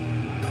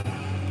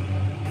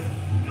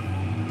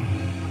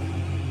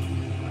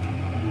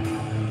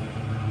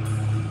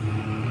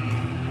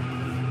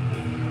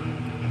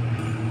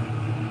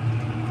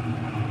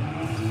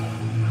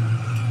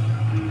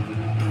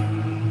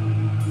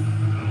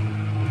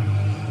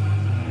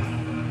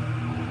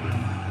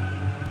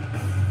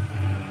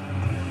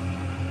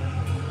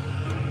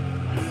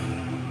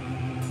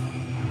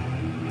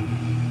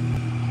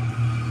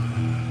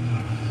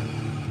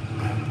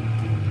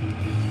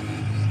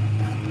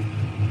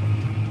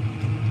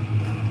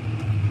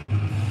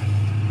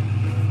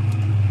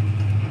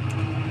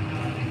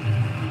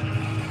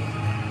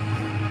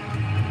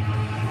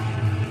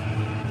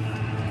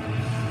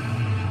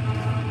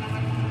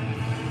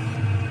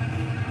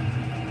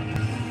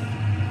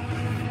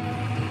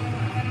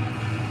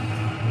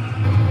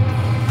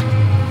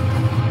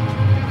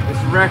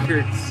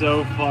 Record's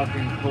so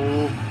fucking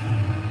cool.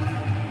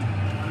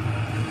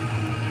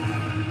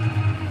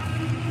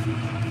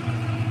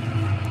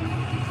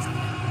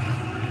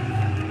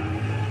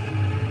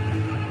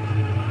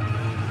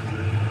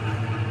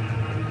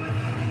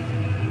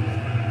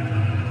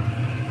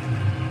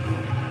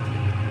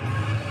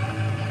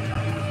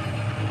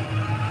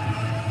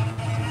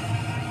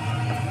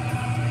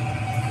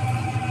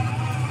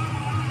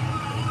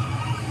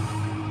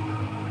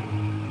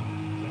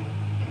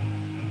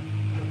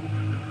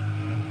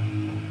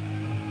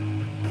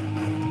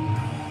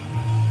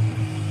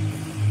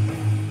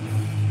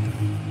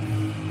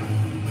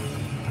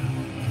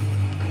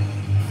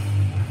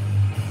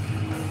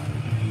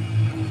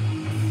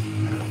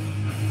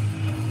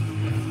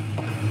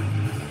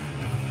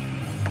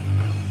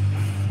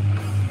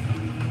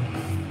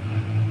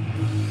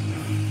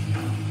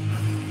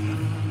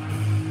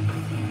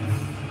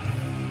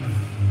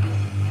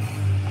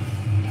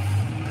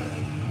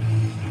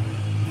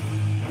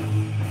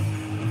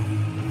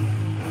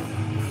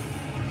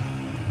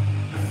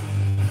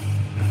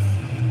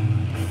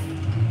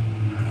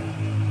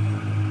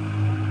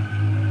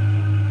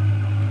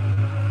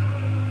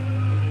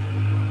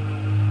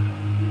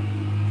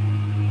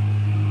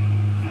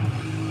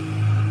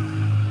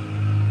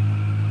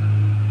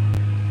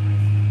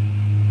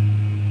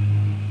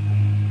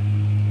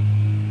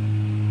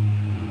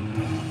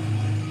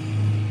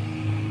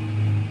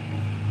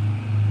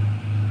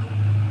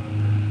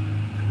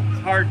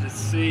 Hard to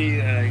see.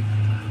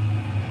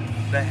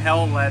 The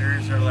hell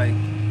letters are like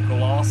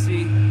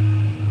glossy.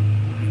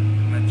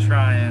 I'm gonna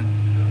try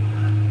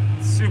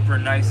and super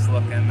nice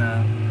looking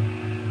though.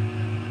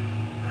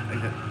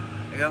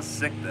 Look how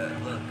sick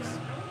that looks.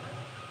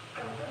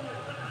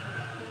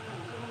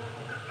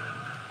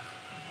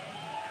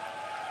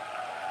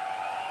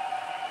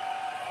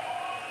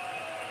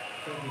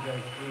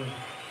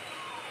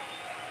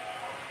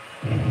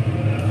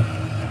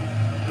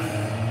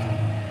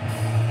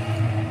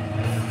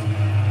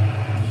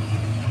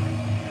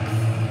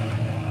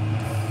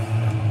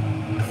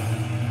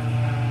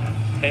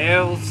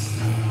 Hails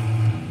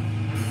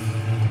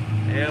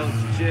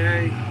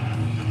Jay,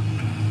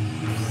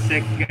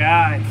 sick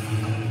guy.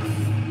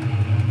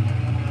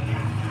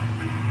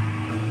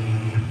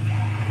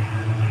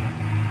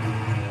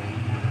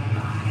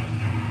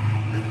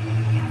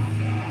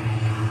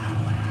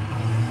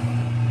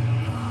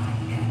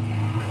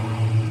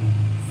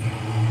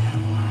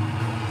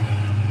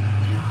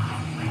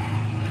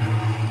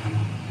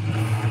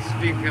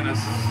 Speaking of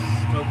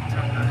smoke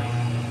time.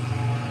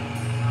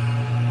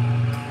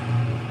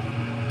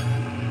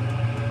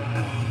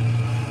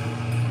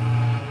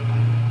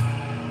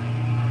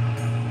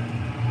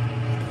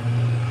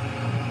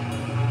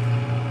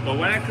 But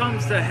when it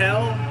comes to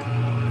hell,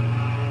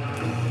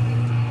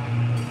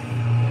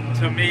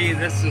 to me,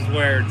 this is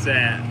where it's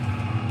at.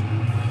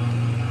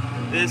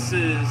 This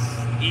is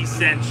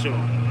essential.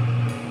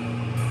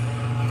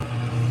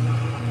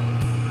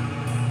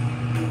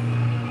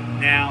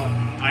 Now,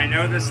 I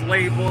know this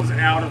label's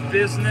out of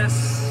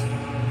business,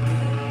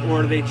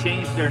 or they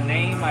changed their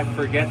name. I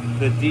forget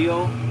the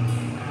deal.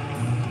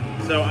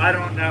 So I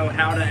don't know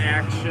how to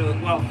actually,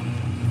 well,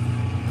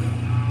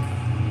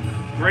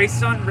 Grey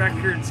Sun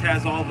Records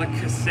has all the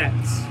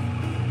cassettes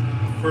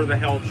for the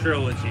Hell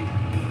trilogy.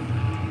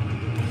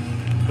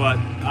 But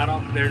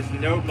there's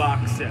no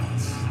box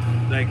sets.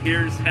 Like,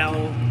 here's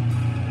Hell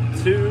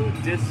 2,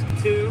 Disc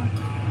 2.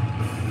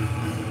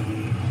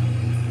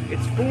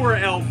 It's 4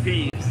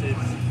 LPs.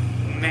 It's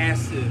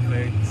massive.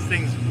 Like, this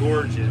thing's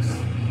gorgeous.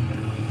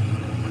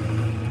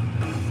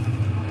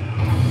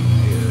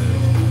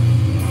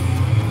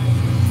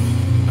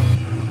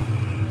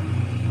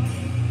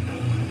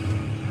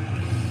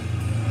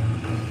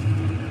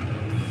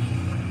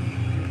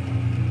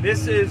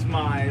 This is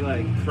my,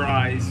 like,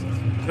 prized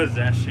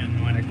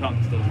possession when it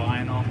comes to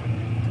vinyl.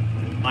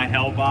 My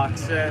Hell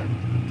box set,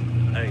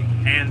 like,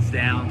 hands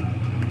down.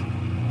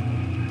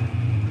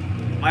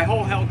 My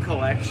whole Hell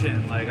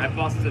collection, like, I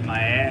busted my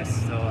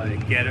ass to,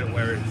 like, get it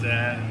where it's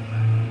at.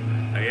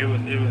 Like, it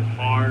was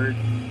hard.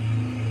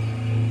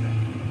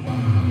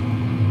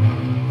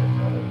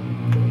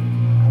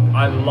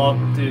 I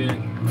loved it.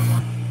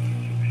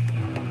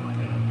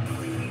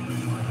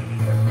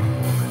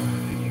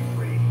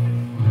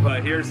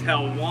 But here's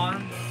Hell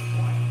 1.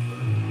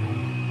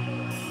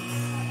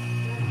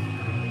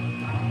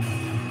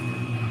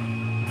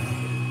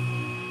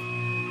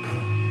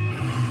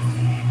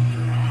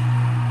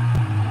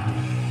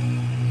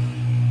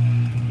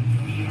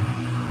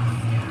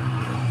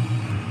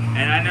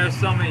 And I know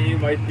some of you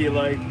might be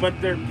like, but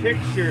they're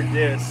picture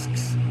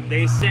discs.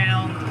 They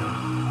sound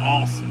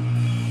awesome.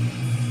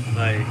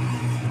 Like,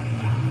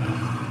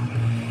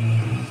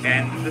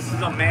 and this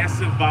is a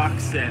massive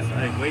box set.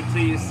 Like, wait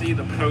till you see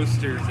the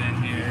posters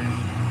in here.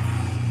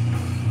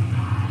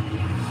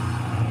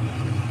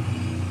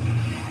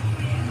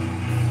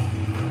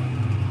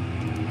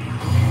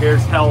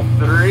 Here's Hell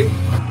 3.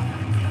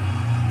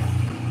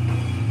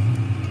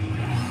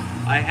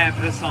 I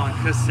have this on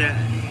cassette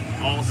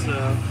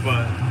also,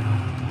 but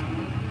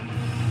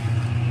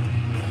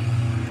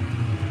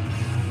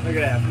look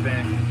at that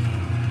thing.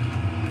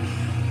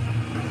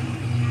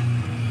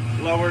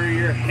 Lower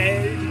your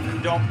head,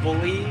 don't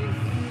believe.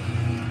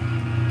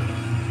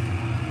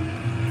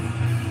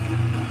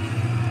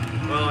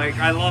 Well, like,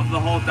 I love the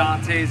whole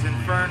Dante's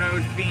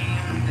Inferno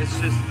theme. It's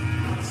just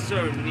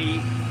so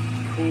neat,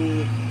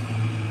 cool.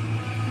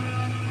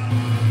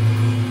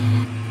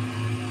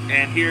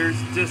 And here's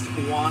disc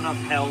 1 of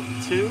Hell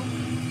 2.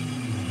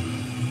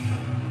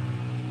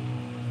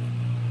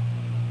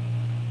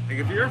 Like,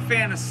 if you're a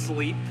fan of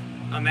Sleep,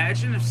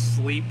 imagine if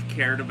Sleep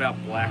cared about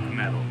black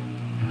metal.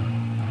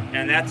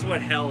 And that's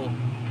what Hell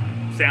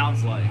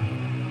sounds like.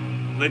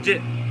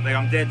 Legit. Like,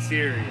 I'm dead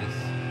serious.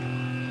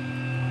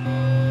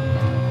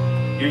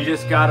 You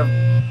just gotta,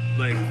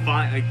 like,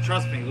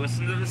 trust me,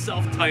 listen to the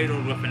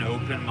self-titled with an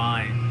open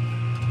mind.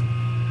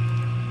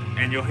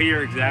 And you'll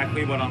hear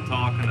exactly what I'm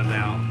talking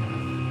about.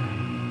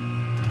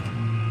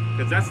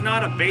 Because that's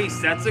not a bass,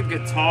 that's a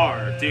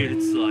guitar. Dude,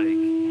 it's, like,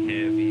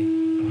 heavy.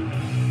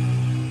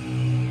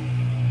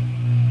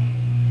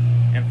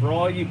 And for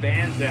all you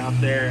bands out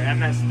there,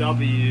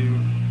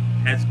 MSW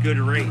has good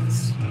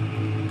rates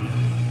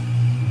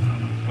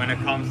when it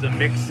comes to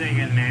mixing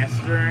and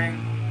mastering.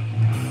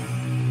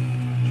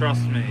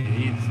 Trust me,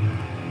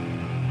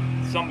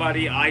 he's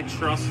somebody I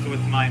trust with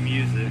my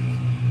music.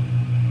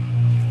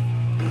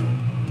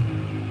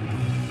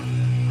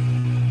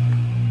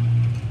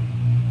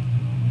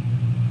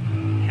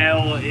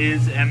 Hell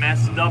is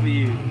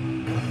MSW.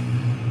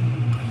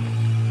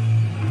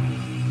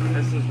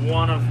 This is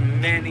one of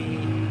many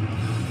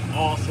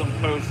awesome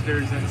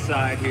posters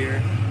inside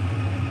here.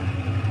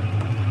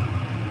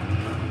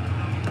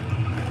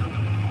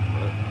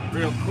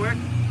 Real quick.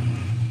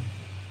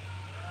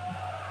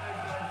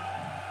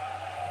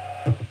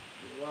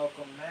 You're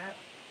welcome, Matt.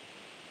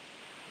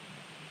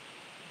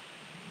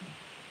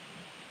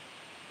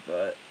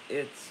 But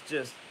it's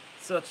just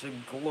such a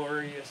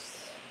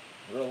glorious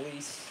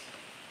release.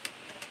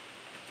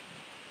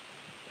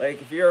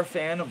 Like, if you're a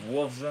fan of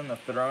Wolves in the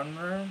Throne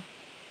Room,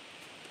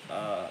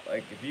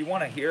 like, if you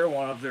want to hear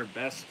one of their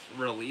best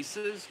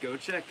releases, go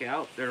check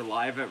out their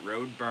Live at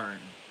Roadburn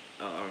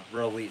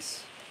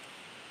release.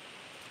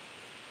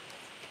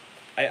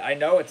 I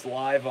know it's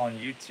live on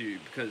YouTube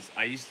because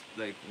I used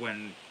to, like,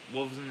 when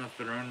Wolves in the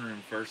Throne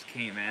Room first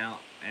came out,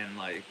 and,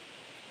 like,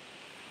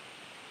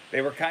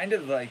 they were kind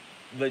of, like,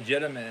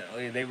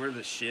 legitimately, they were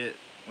the shit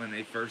when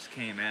they first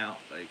came out.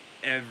 Like,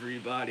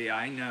 everybody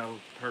I know,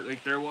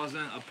 like, there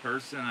wasn't a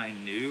person I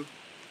knew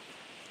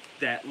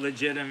that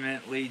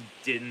legitimately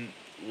didn't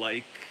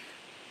like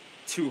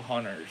Two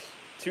Hunters.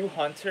 Two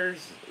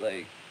Hunters,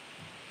 like,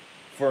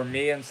 for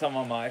me and some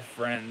of my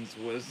friends,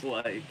 was,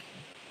 like,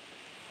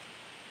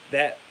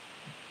 that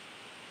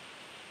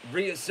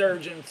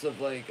resurgence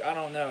of, like, I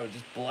don't know,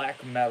 just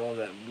black metal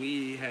that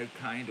we had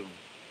kind of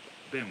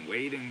been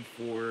waiting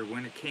for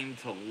when it came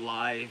to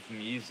live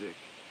music.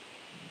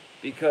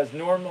 Because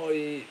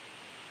normally,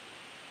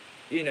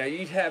 you know,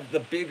 you'd have the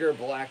bigger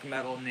black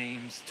metal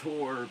names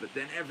tour, but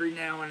then every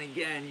now and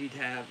again you'd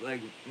have,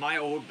 like, my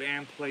old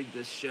band played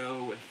this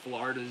show with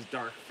Florida's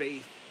Dark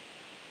Faith,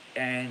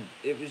 and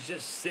it was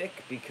just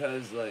sick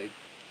because, like,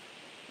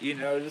 you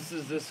know, this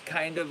is this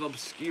kind of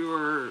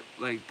obscure,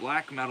 like,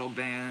 black metal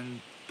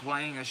band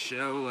playing a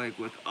show, like,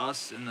 with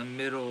us in the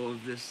middle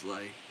of this,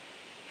 like,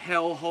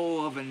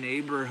 hellhole of a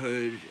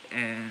neighborhood,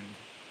 and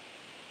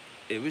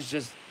it was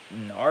just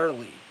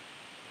gnarly.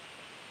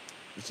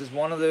 It's just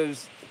one of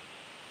those,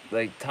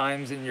 like,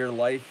 times in your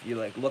life you,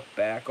 like, look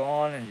back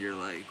on and you're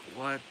like,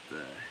 what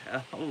the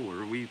hell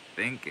were we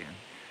thinking?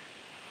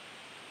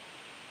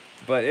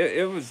 But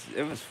it was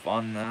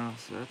fun though,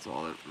 so that's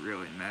all that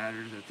really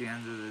matters at the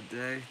end of the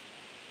day.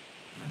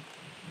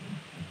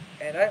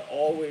 And I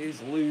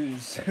always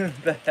lose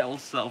the Hell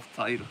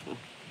self-title.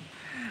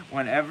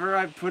 Whenever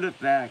I put it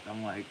back,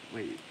 I'm like,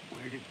 wait,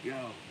 where'd it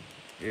go?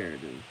 Here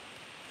it is.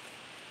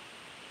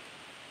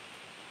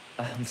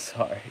 I'm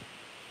sorry.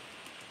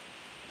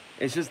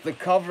 It's just the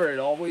cover, it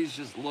always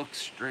just looks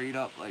straight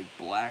up like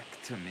black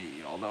to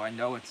me, although I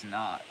know it's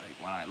not.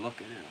 Like, when I look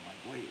at it, I'm like,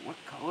 wait, what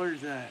color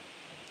is that?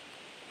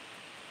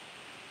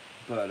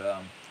 But,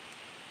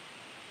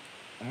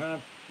 I'm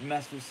gonna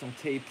mess with some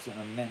tapes in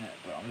a minute,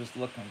 but I'm just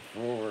looking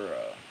for,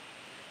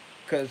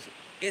 because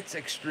it's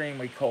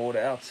extremely cold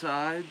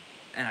outside,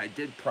 and I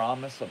did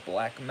promise a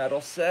black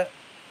metal set,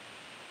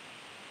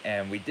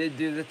 and we did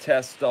do the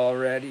test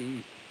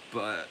already,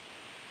 but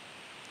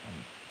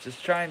I'm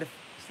just trying to,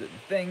 the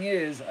thing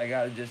is, I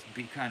gotta just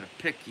be kind of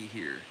picky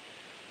here,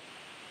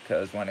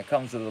 because when it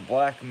comes to the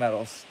black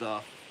metal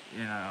stuff,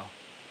 you know,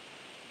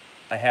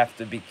 I have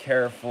to be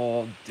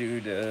careful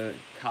due to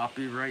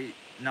copyright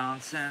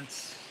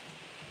nonsense.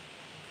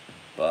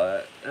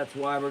 But that's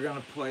why we're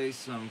gonna play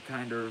some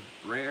kind of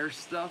rare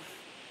stuff.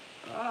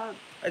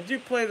 I do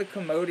play the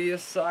Commodious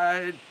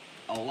side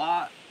a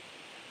lot.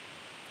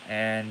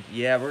 And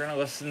yeah, we're gonna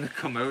listen to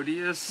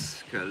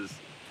Commodious because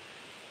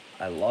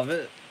I love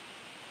it.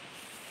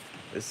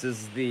 This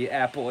is the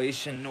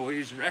Appalachian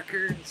Noise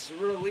Records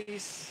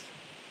release.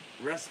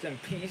 Rest in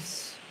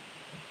peace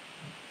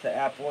to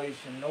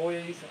Appalachian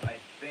Noise. I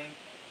think,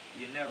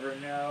 you never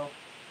know.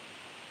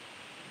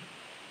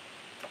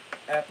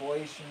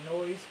 Appalachian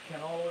Noise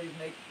can always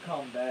make a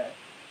comeback.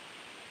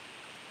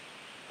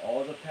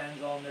 All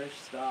depends on their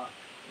stock.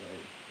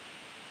 Right?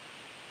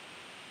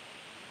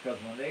 Because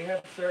when they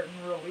have certain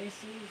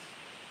releases,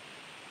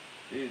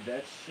 dude,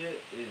 that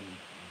shit is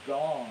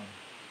gone.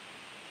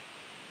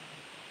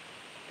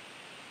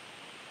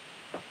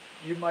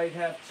 You might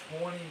have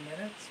 20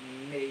 minutes,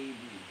 maybe.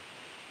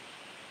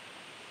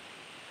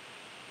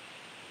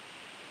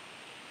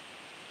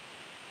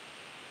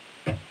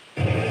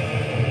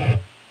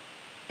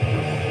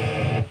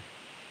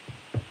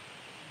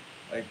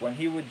 Like, when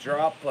he would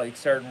drop, like,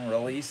 certain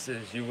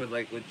releases, you would,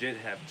 like, legit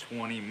have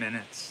 20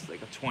 minutes,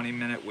 like a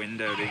 20-minute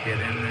window to get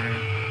in there.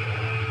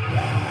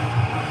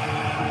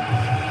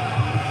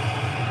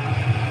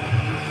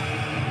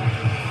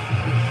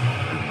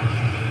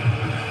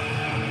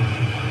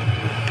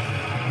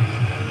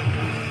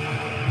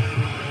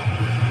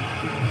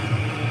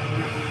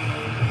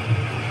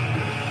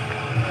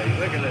 Like,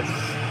 look at this.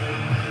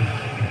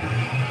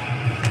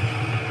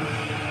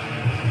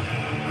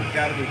 You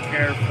gotta be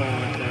careful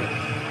with it.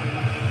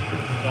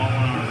 Don't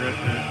want to rip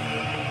it.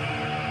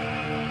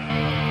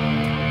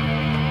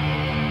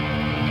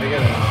 Look at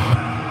this.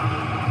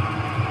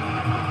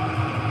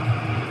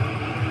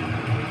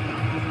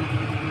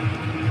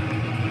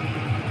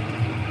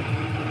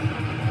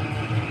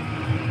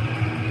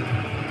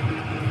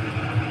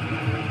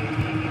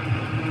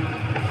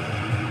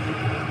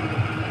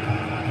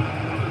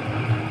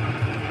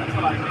 That's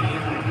what I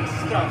mean. Like, this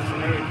stuff's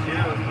no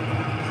joke.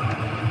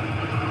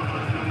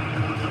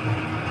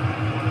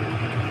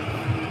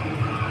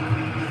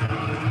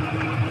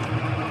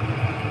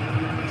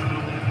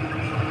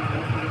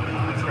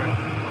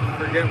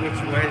 Forget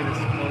which way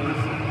this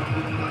goes.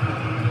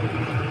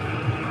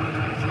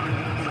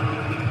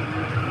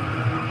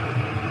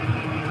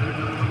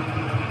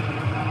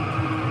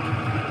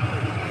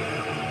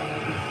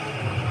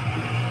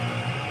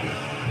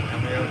 And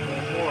we have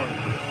one more.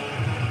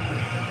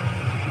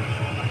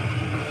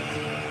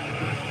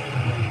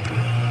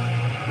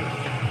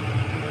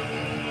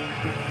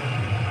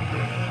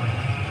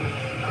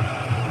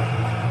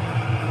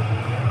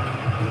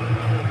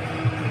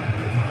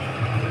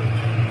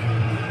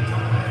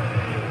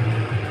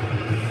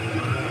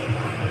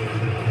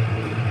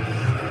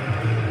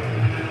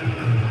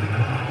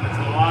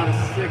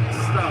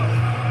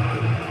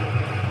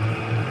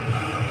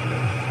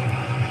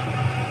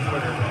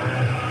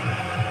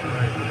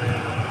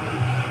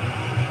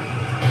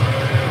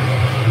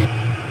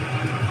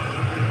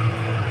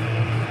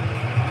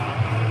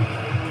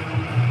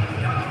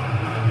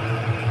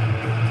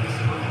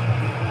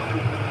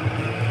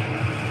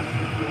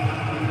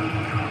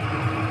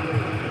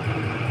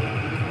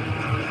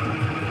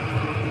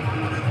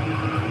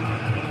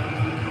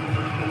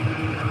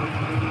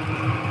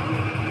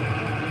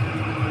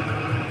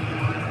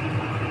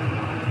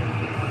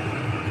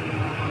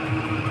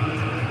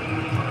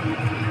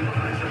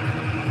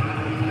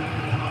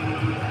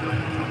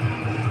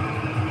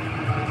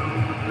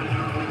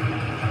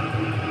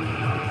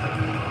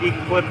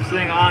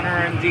 Eclipsing Honor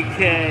and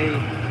Decay,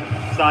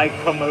 side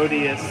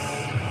Commodious.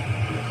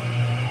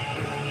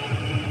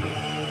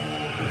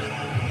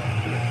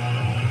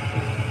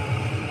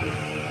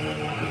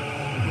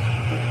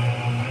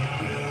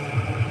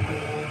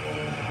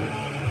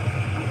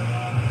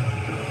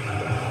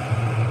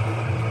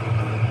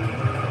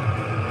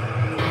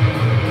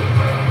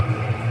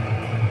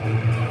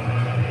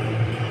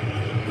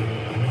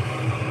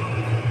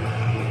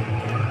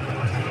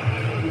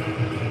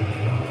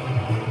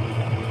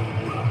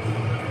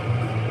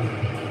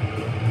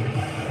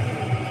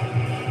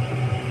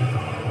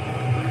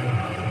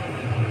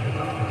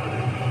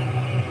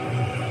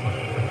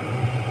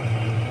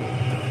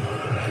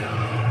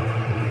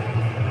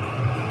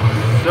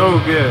 So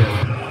good.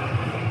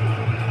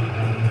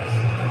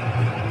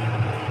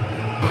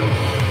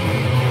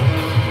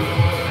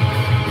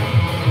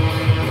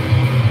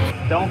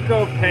 Don't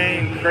go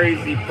paying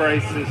crazy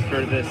prices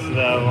for this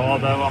though,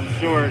 although I'm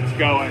sure it's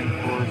going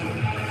for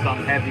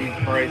some heavy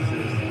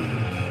prices.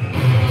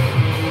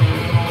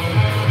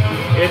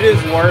 It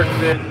is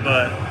worth it,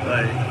 but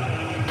like,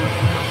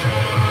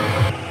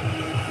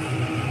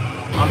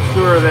 I'm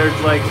sure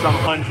there's like some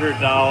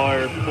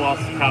 $100 plus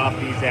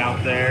copies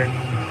out there.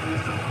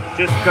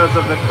 Just because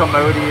of the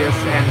Commodious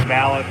and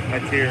Valak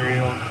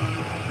material.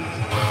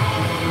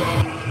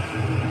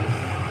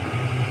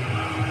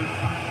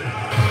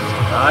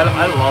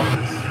 I love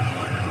this.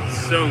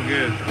 It's so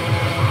good.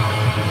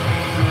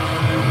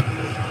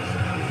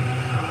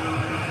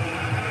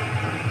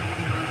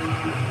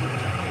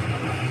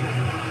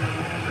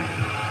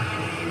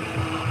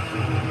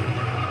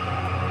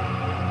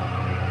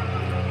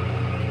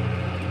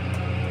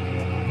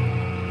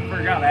 I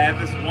forgot I have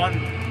this one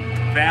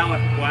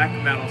Valak black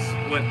metal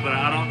split, but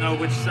I don't know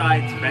which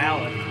side's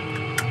Valak.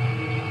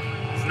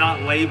 It's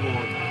not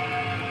labeled.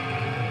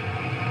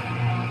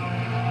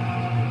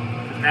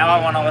 Now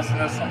I want to listen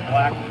to some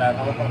black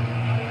metal.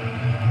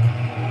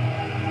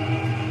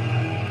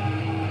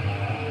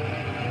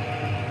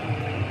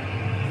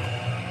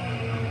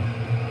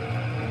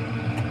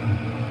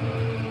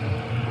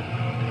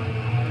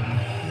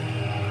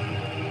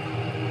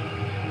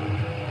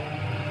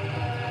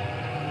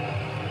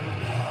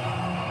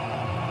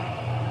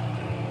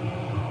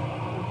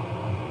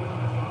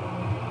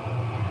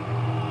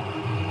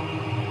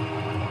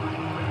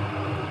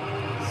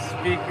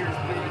 Speakers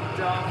being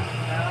dumb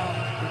now.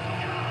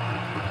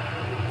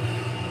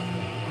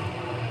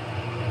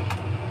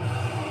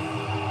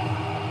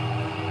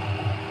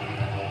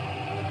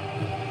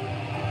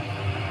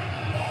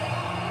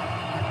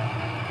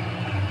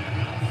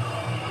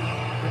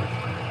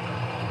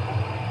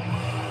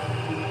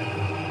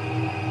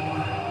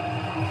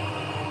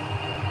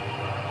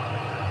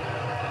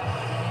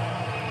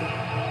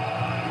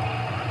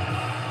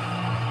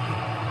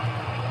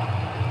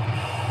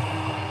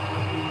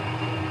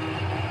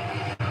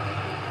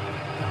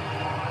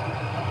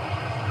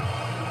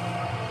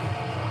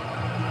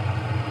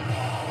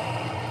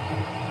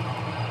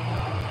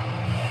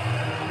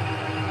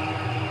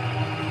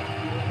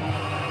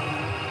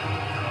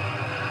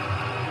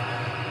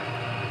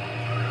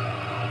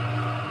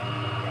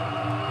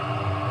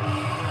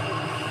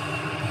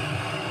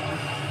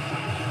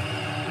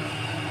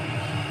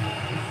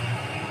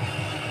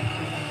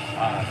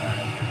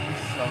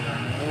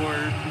 Southern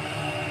Lord.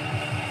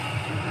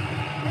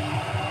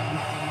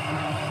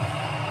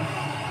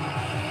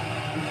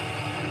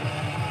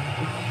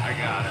 I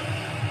got it.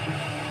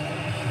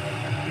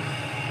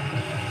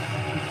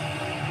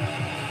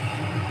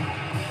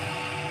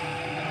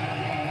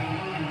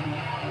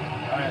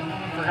 I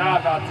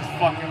forgot about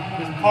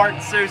this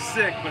part's so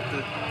sick with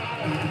the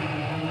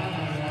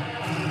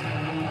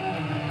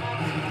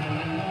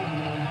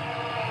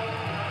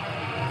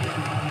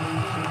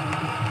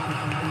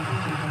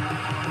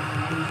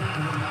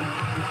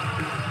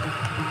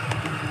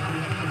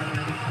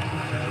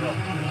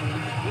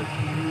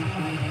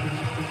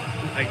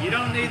like, you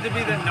don't need to be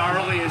the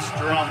gnarliest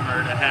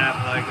drummer to have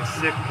like a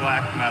sick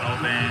black metal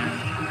band.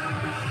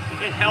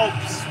 It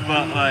helps,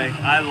 but like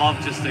I love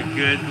just a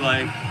good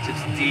like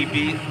just D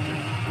beat.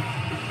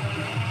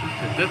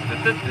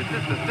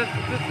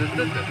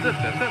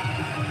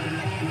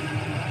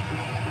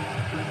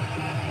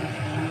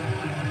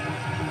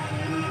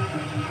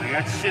 Like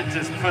that shit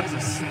just puts a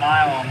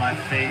smile on my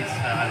face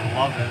and I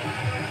love it.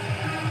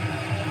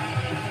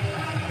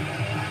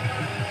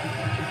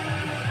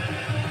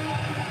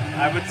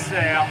 I would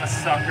say I'm a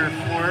sucker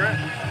for it.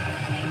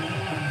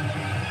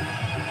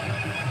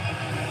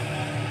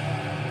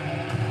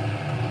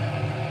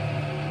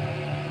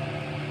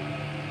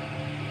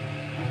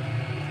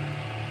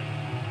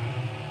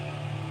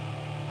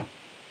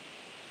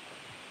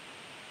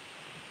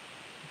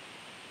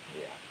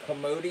 Yeah,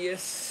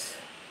 Commodious,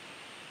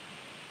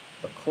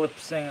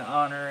 Eclipsing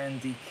Honor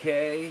and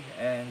Decay,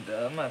 and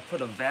I'm gonna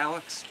put a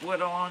Valak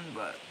split on,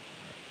 but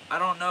I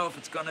don't know if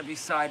it's gonna be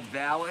side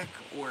Valak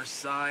or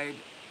side.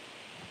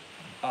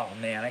 Oh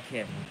man, I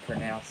can't even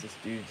pronounce this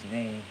dude's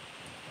name.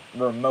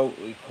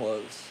 Remotely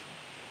close.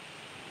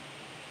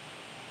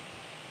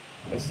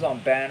 This is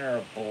on Banner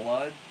of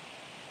Blood.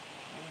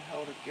 What the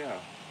hell did it go?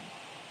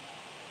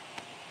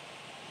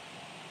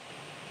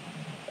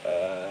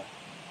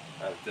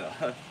 I've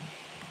done.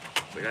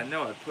 Like, I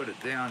know I put it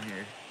down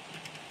here.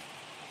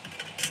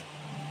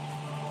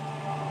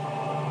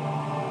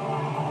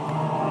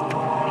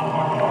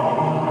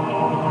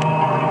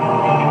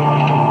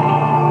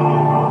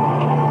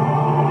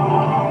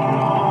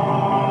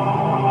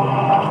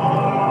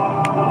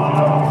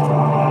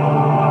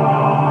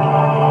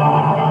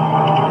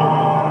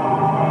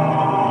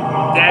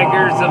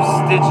 Daggers of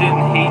Stygian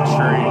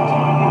Hatred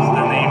is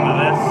the name of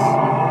this.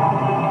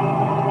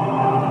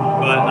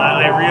 But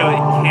I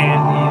really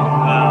can't eat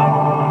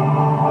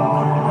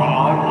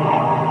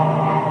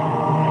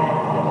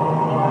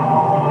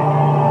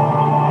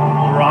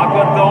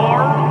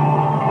Rogador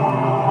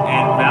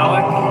and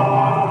Valak.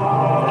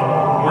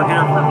 We're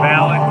here for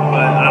Valak,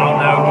 but I don't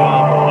know who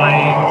I'm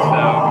playing,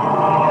 so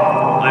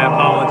I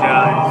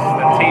apologize.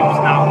 The tape's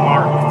not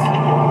marked.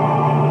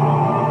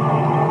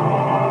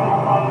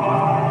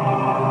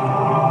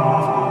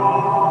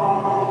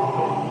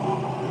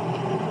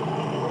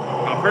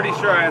 I'm pretty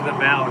sure I have the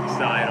Valak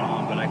side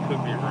on, but I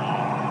could be wrong.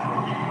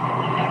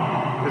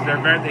 Because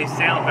they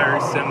sound very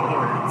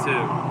similar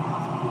too.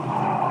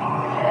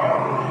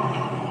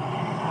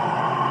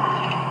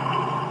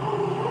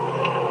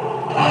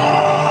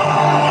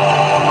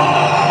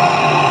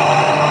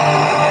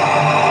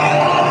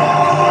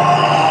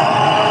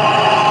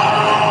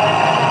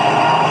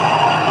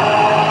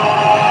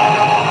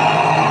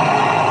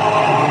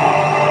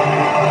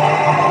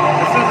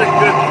 This is a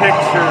good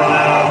picture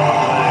though.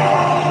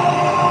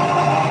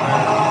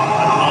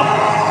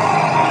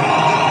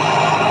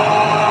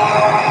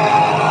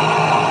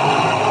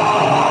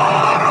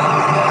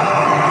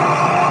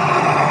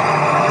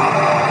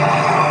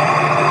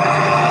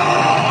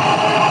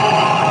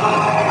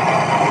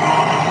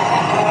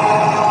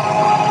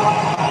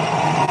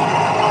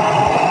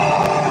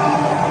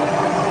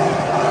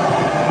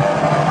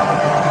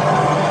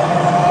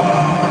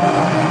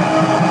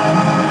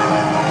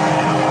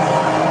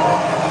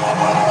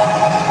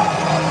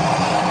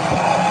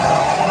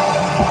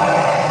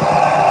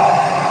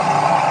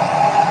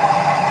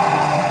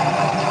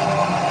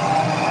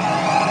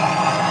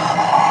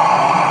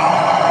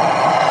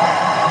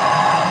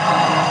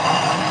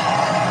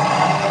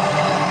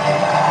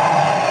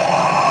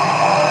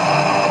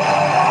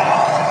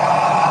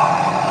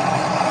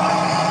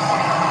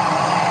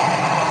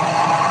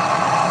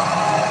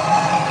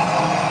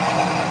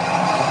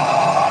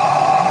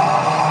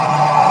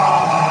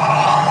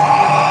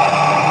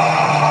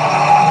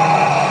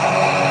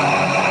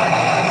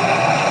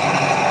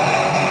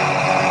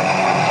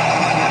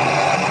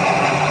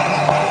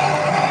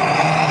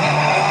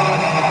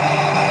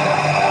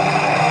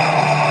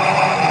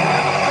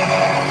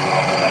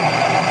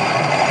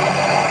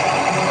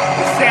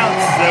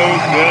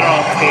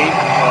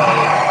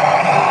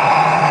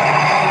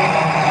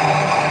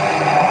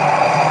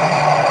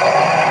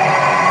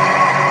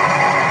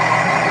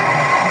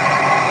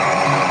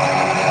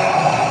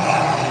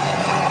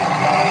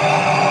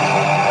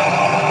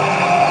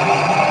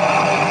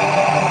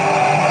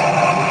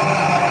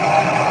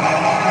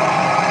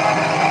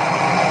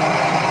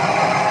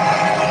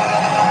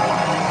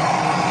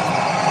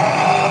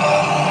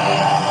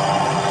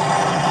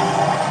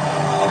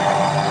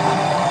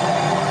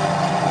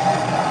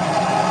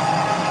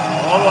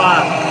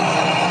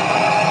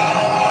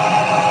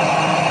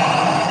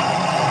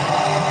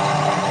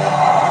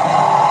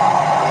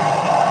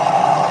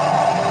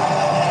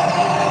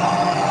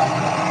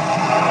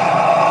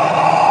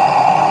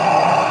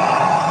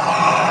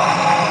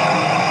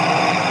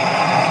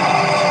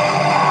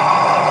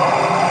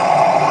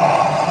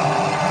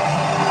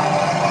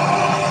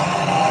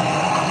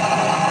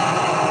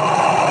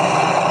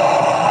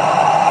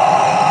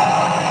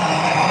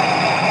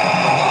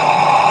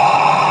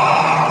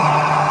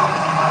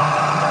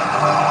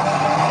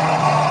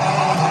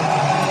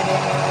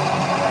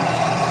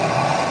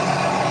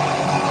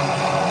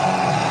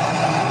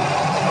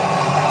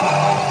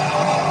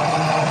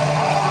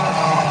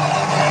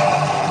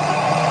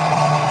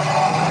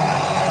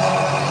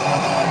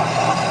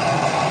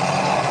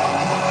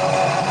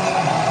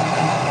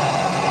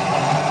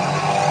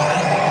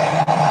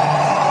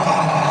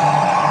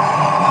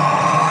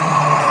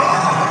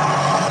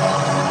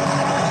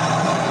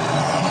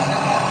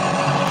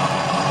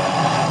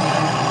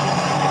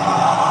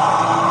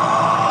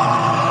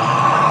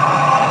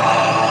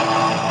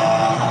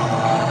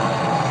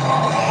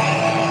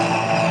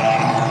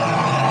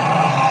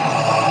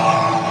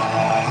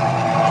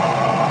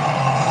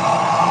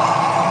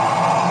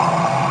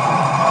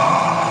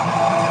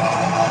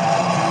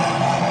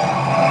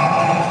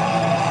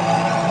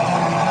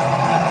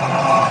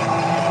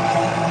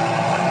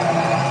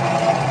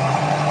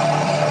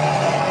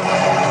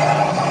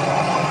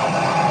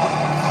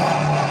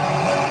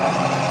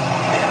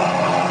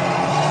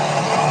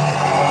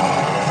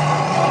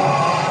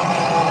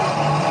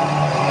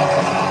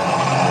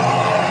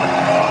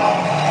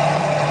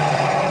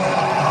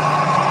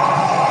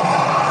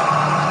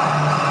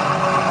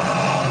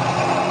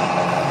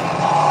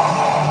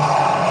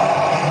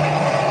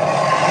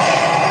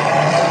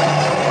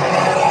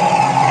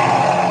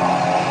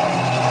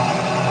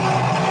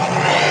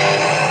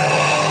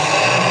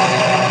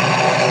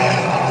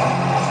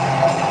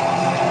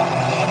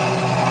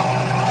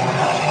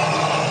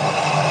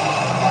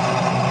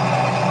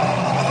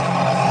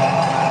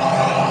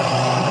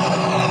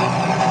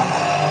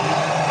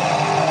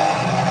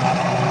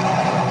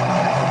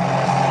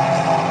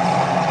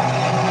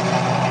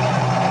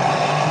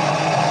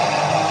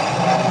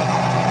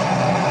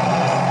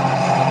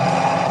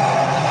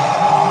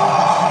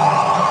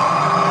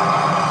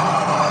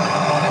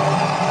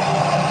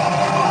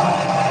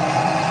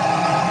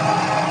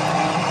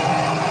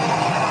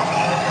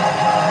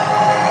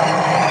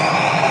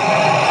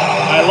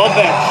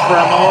 love that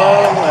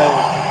tremolo,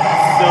 like,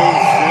 so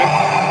sick.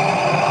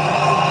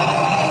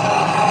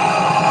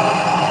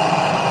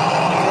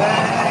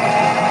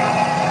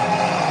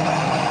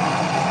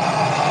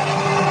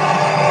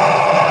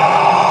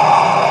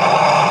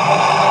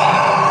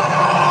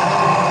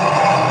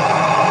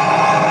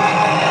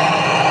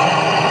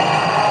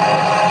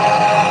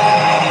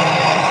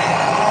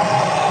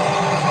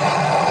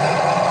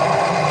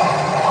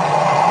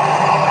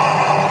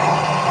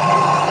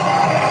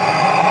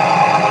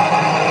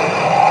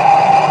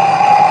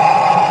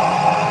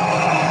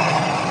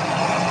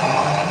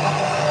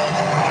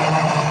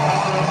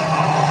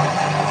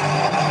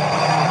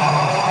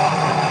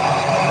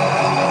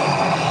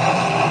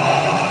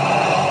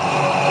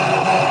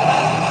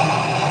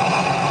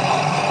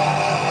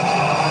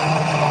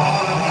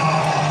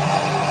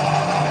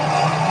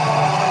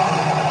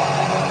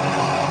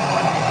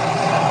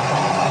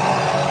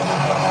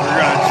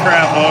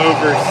 Travel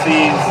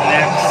overseas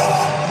next.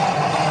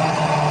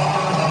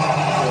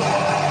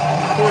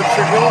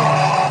 Portugal.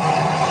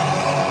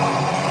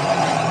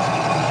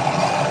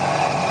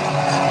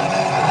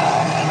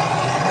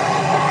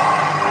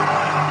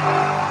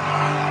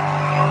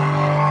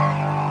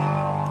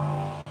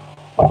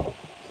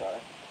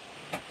 Sorry.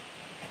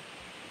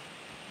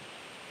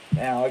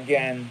 Now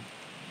again,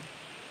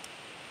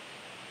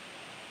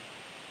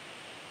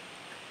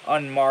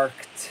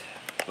 unmarked,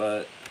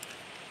 but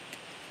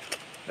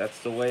that's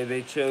the way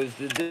they chose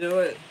to do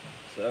it,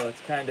 so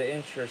it's kind of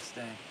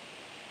interesting.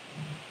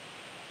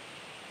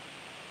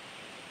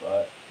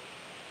 But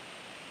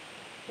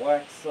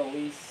Wax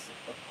Elise,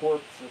 a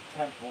corpse, a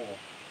temple.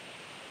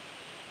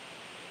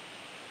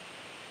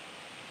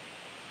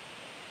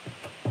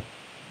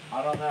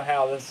 I don't know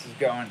how this is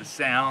going to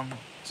sound,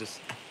 just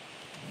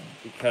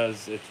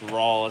because it's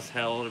raw as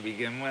hell to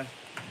begin with,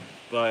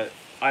 but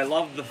I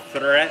love the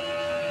threat.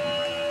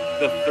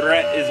 The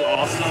threat is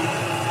awesome.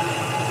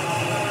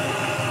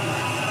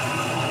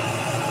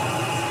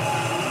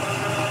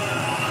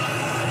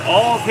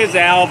 All of his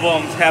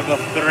albums have a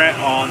threat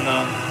on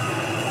them.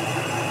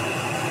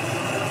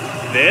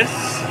 This?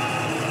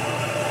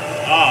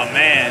 Oh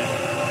man,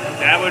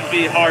 that would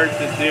be hard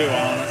to do,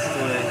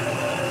 honestly.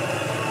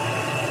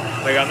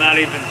 Like, I'm not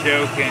even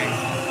joking.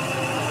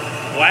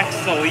 Wax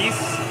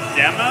Elise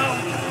demo?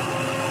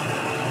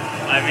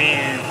 I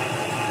mean,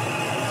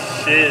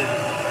 shit.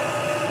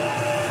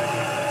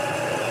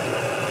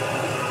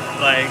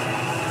 Like,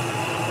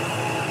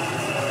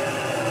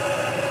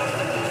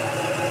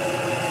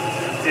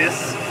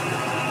 disc.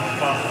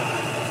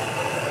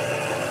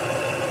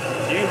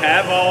 Do you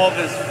have all of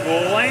his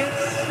full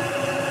lengths?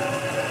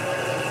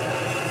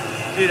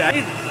 Dude,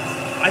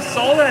 I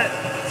saw that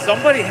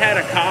somebody had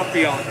a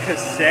copy on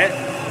cassette.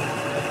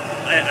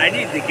 I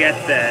need to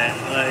get that,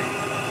 like,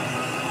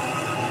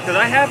 because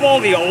I have all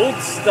the old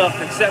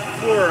stuff except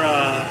for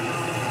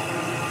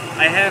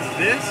I have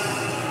this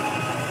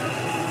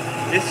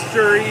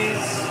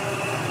Mysteries.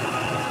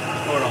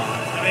 Hold on,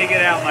 let me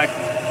get out my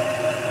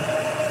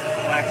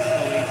Wax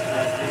Elise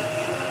record.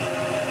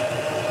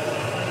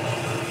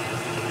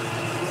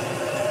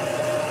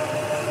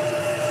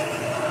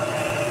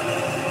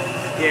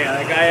 Yeah,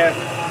 like I have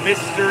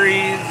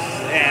Mysteries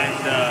and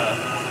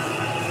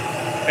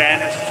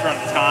Vanished from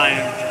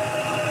Time,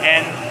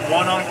 and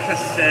one on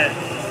cassette,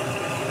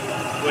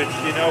 which,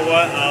 you know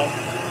what, I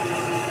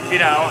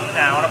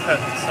want to put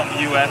some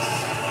US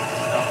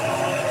stuff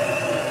on.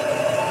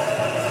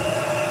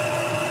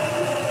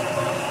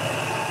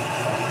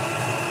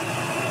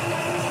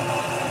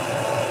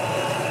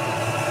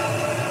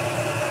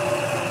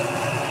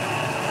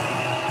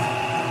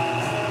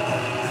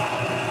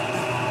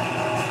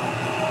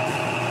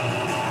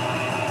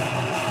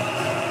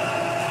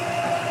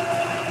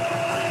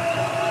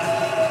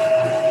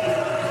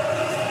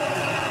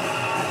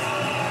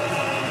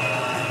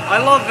 I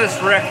love this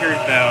record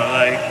though,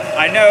 like,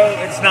 I know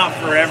it's not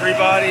for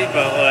everybody,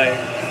 but like,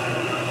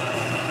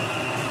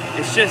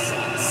 it's just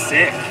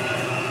sick.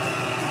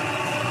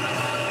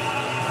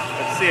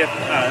 Let's see if,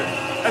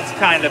 that's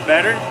kind of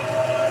better.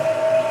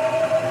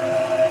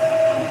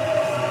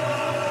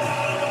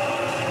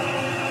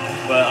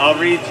 But I'll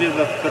read you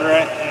the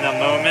threat in a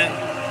moment.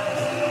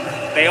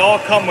 They all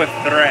come with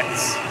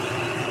threats.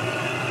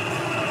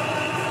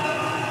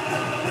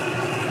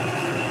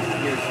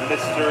 Here's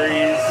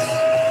Mysteries.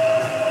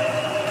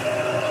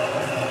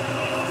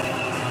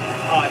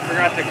 Oh, I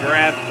forgot to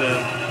grab the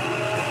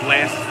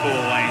last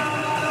full length.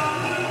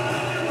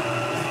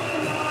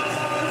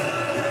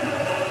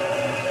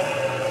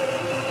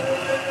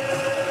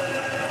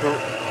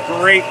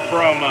 Great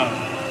promo.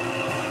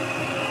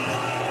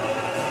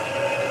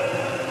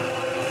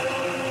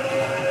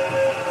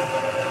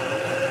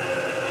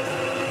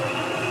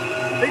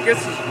 I think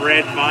this is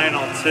red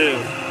vinyl too.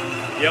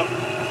 Yep.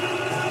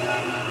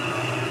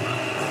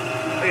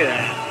 Look at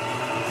that.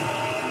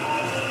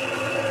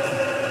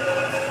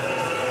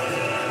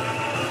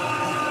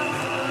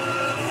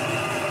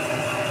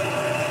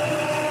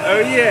 Oh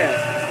yeah.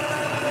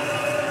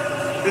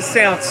 This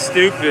sounds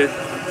stupid.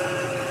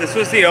 This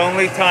was the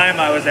only time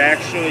I was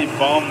actually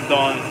bummed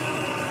on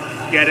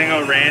getting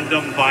a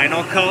random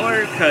vinyl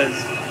color, because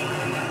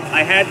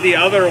I had the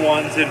other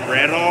ones in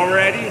red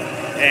already,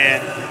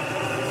 and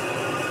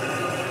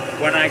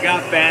when I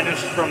got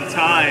banished from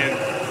time,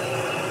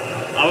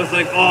 I was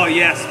like, oh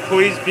yes,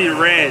 please be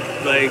red,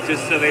 like,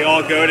 just so they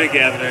all go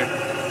together.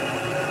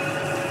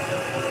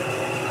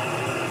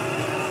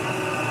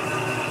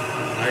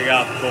 I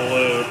got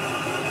blue.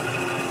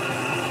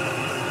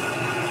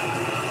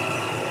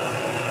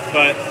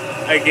 But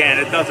again,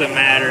 it doesn't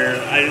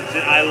matter.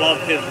 I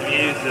love his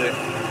music.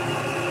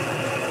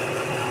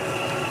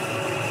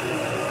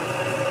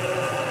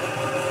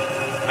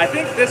 I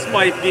think this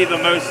might be the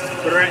most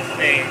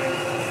threatening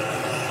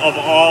of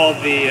all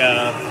the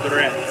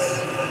threats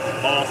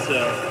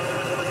also.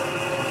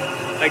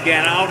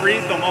 Again, I'll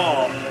read them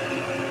all.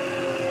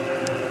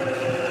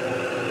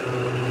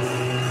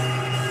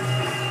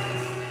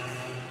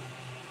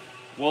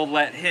 We'll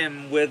let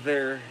him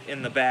wither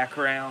in the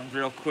background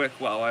real quick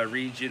while I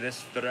read you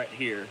this threat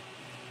here.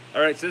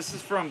 Alright, so this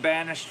is from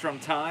Banished from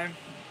Time.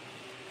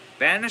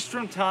 Banished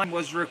from Time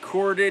was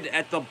recorded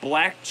at the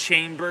Black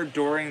Chamber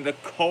during the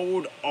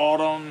cold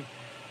autumn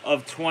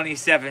of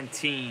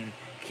 2017.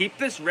 Keep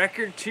this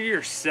record to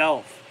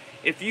yourself.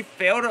 If you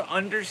fail to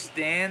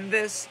understand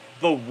this,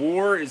 the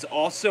war is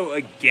also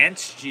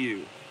against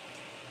you.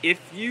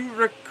 If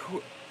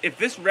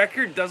this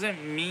record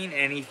doesn't mean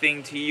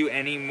anything to you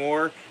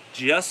anymore,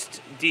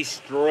 just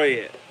destroy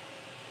it.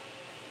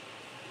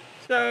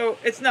 So,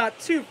 it's not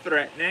too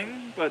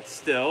threatening, but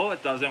still,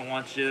 it doesn't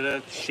want you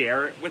to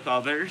share it with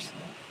others.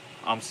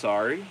 I'm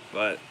sorry,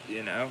 but,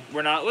 you know,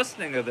 we're not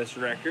listening to this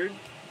record,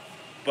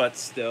 but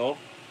still.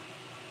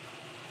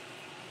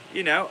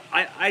 You know,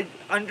 I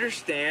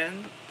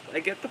understand,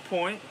 I get the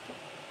point.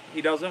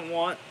 He doesn't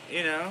want,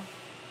 you know,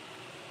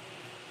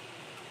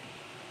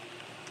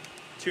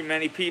 too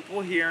many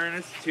people hearing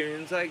his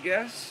tunes, I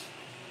guess.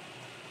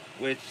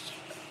 Which,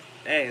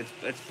 hey,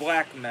 it's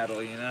black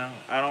metal, you know?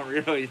 I don't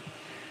really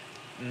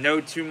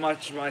know too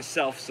much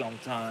myself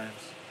sometimes.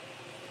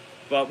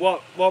 But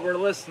what we're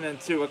listening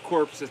to, A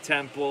Corpse of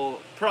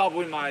Temple,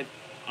 probably my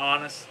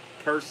honest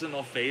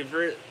personal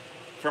favorite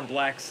from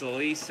Black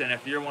Salice. And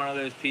if you're one of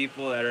those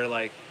people that are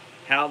like,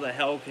 how the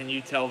hell can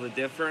you tell the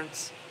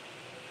difference?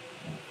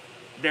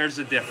 There's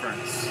a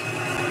difference.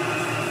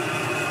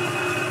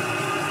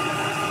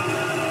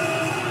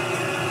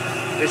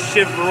 This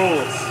shit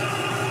rules.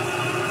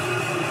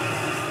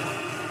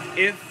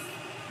 If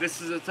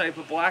this is a type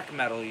of black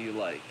metal you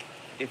like,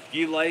 if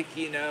you like,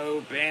 you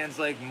know, bands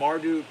like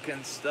Marduk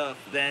and stuff,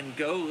 then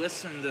go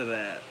listen to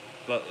that.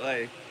 But,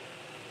 like,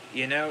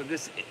 you know,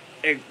 this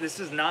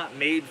is not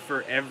made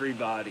for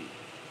everybody,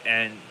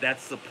 and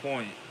that's the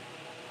point.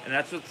 And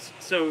that's what's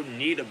so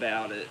neat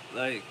about it.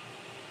 Like,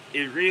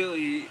 it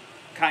really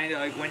kind of,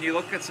 like, when you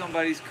look at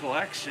somebody's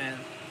collection,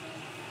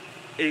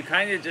 it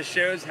kind of just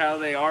shows how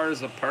they are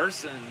as a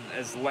person.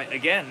 As, like,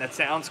 again, that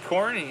sounds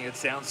corny, it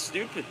sounds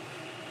stupid,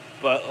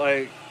 but,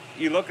 like,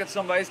 you look at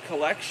somebody's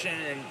collection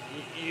and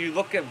you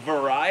look at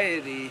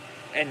variety,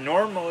 and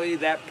normally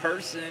that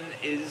person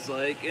is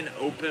like an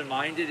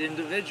open-minded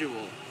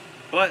individual.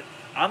 But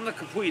I'm the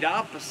complete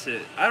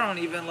opposite. I don't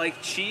even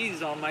like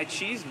cheese on my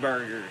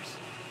cheeseburgers.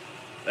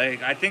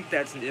 Like, I think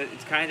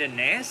it's kind of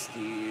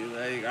nasty.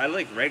 Like, I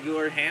like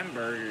regular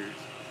hamburgers.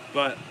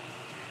 But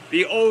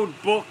the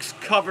old books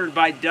covered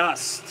by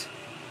dust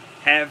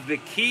have the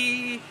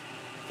key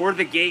for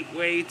the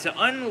gateway to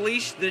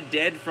unleash the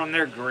dead from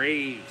their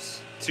graves.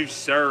 To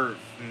serve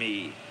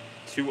me,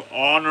 to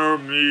honor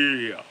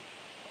me,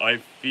 I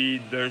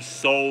feed their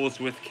souls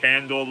with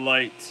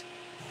candlelight.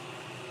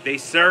 They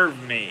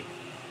serve me.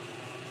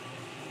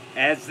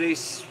 As they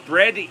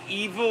spread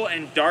evil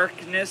and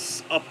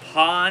darkness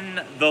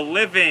upon the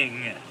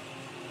living,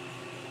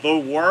 the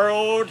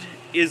world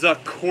is a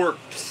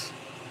corpse,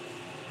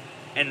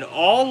 and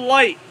all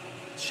light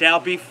shall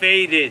be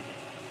faded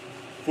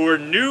for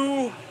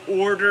new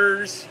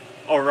order's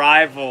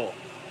arrival.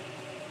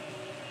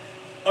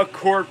 A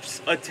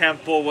Corpse, a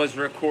Temple was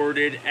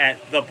recorded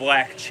at the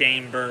Black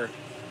Chamber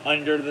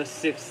under the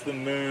 6th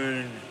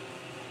moon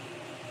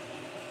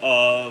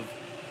of,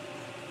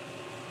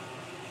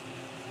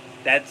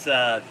 that's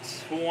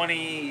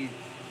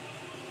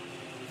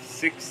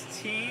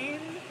 2016?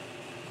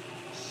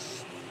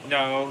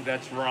 No,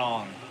 that's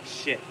wrong.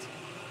 Shit.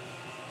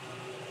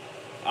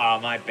 Ah,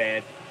 my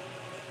bad.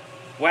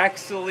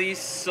 Waxley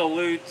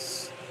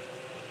salutes.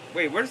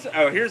 Wait,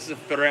 here's the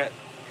threat.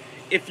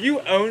 If you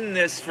own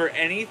this for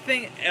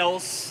anything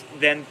else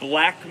than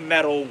black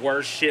metal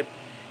worship,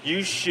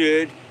 you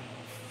should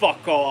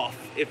fuck off.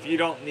 If you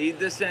don't need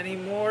this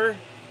anymore,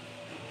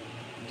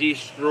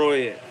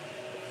 destroy it.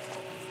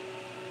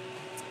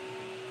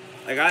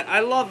 Like, I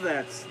love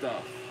that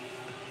stuff.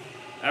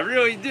 I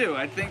really do.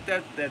 I think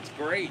that's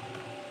great.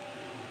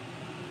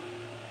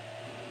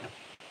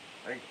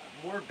 Like,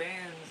 more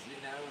bands, you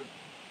know,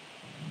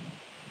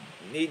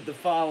 need to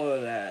follow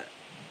that.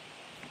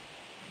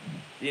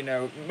 You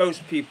know,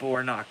 most people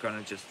are not going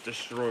to just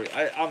destroy.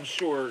 I'm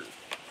sure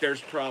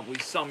there's probably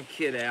some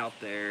kid out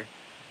there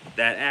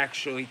that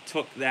actually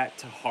took that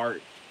to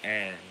heart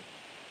and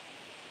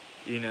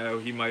You know,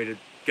 he might have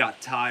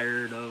got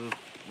tired of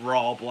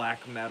raw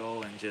black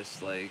metal and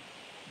just like,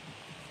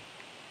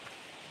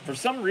 for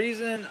some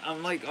reason,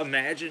 I'm like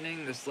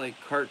imagining this like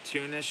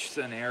cartoonish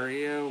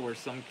scenario where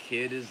some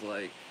kid is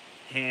like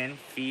hand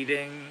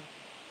feeding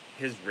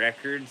his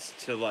records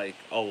to like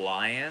a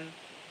lion.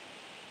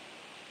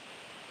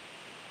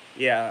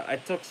 Yeah, I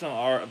took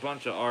a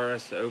bunch of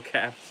RSO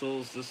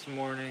capsules this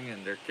morning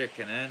and they're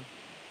kicking in.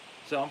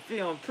 So I'm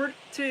feeling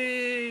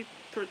pretty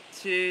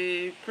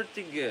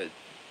good.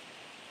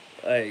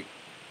 Like,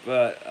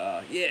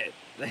 but yeah,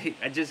 like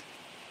I just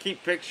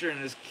keep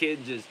picturing this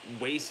kid just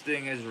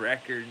wasting his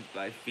records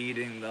by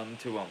feeding them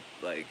to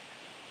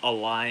a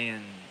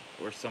lion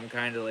or some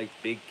kind of like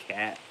big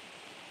cat.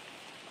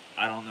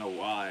 I don't know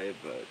why,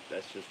 but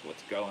that's just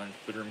what's going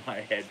through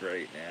my head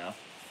right now.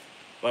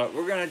 But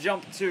we're gonna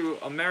jump to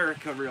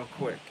America real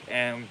quick,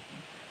 and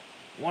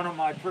one of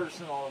my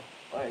personal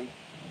like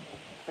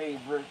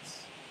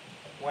favorites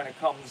when it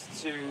comes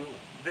to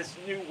this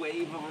new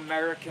wave of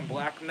American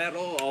black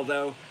metal,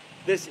 although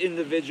this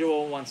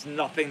individual wants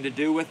nothing to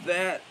do with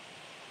that.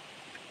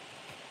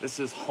 This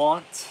is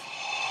Haunt,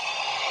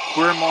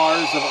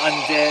 Grimoires of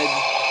Undead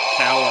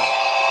Power.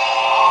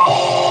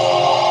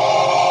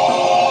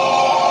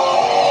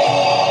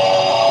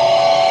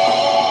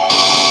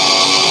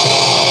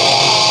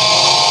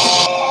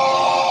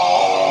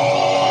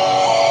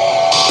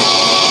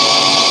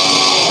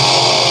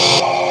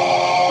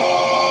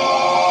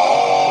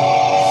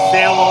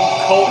 Salem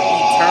Cult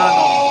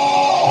Eternal.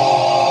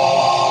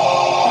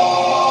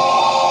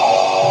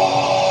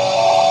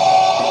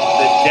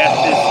 The death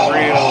is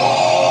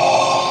real.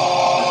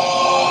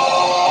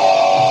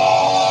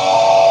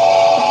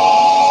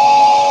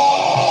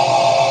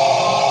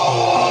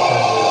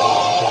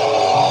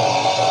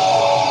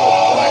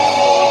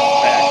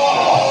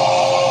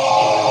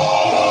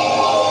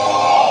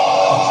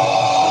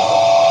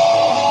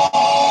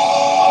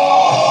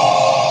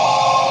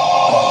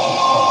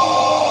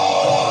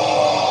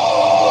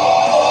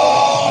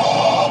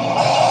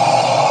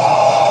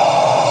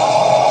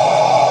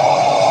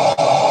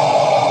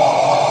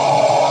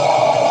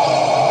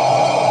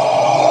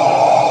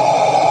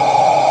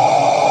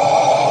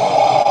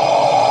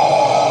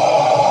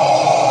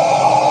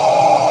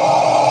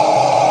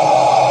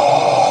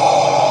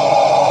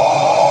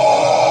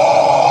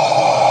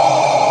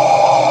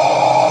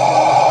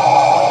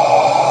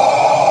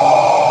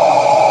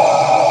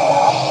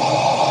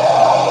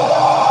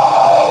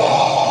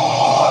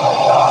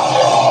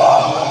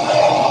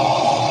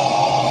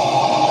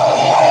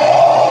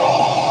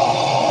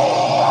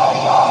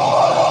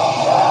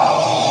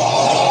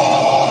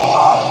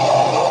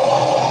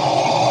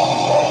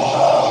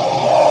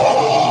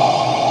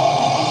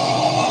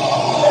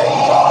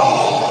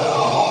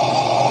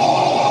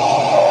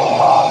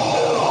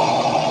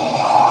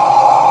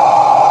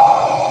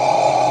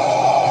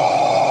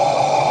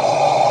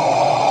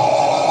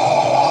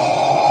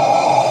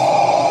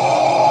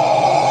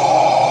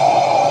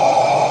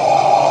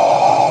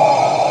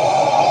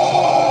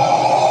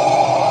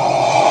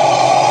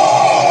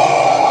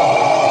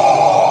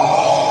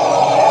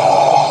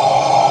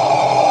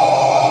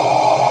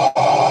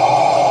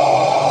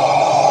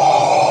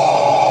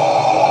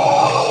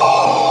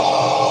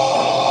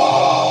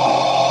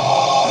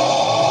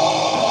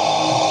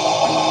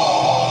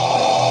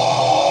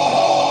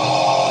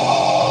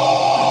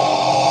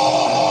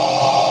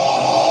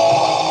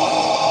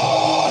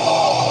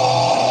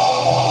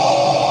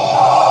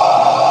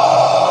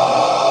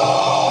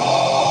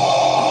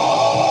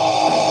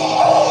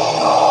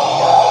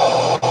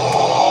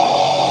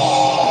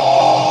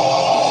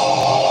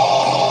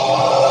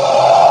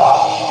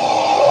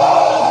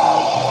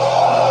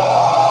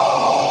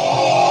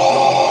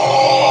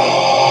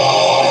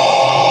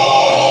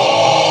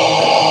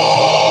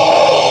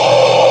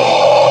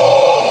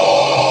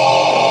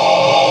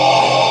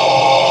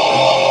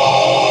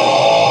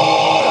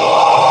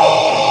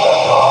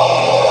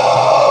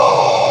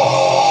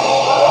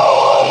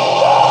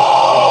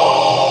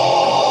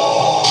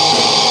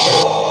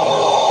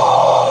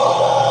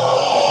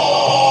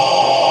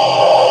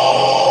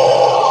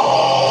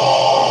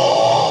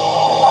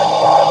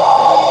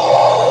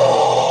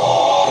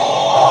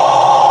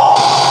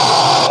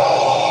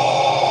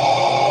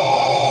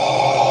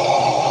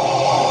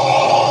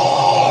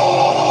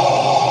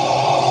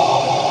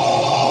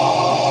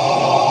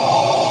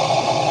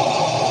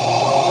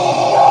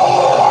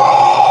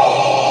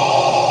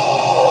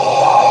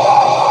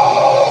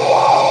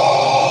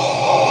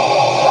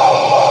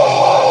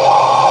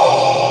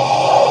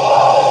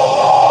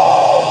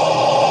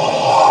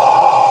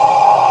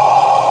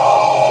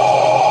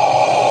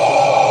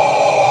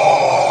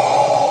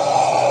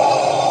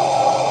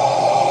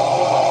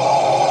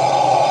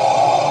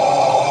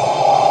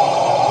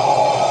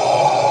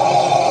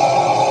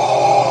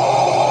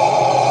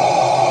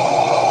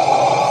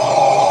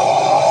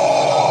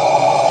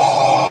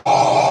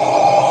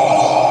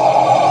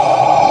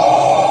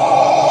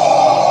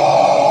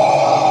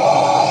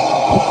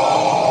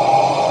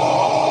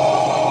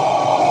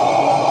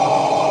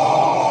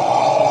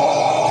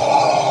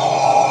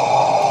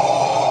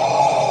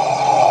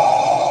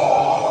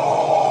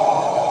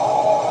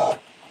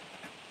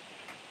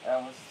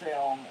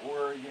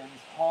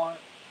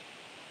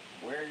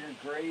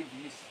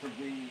 used to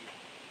be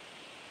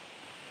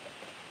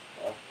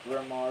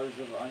Grimoires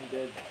of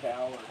Undead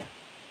Tower.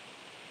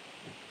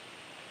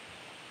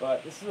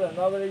 But this is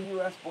another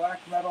US black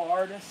metal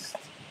artist.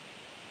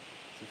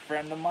 It's a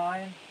friend of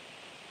mine.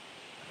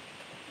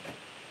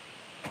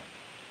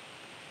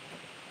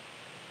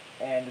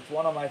 And it's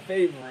one of my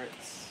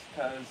favorites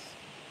because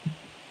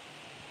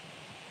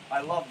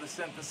I love the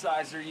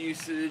synthesizer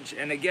usage.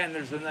 And again,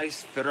 there's a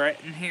nice threat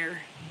in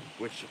here,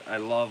 which I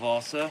love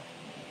also.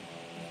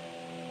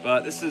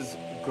 But this is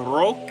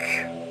Grok,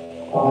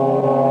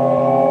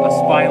 a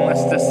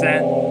Spineless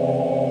Descent.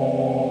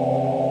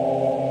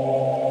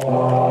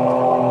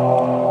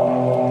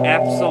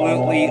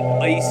 Absolutely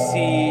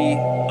icy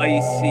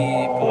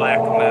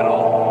black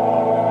metal.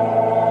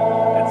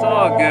 It's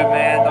all good,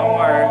 man, don't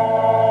worry.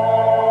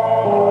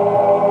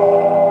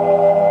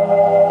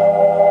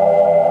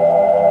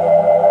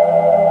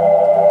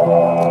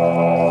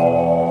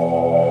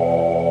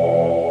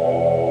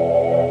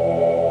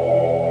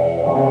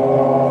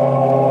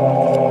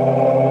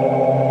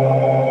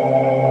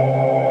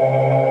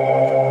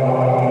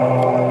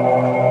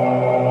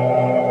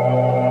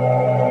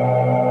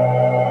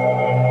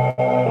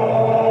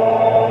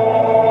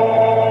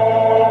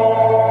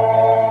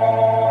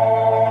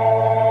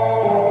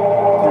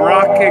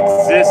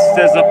 Exists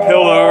as a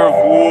pillar of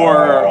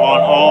war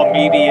on all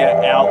media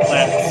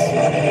outlets,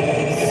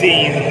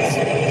 scenes,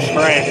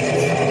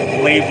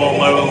 trends, label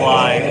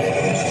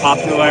lowlives,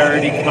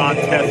 popularity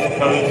contest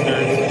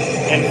posters,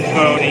 and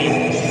phony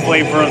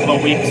flavor of the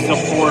week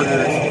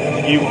supporters.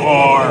 You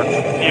are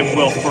and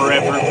will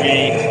forever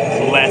be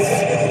less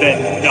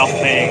than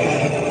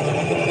nothing.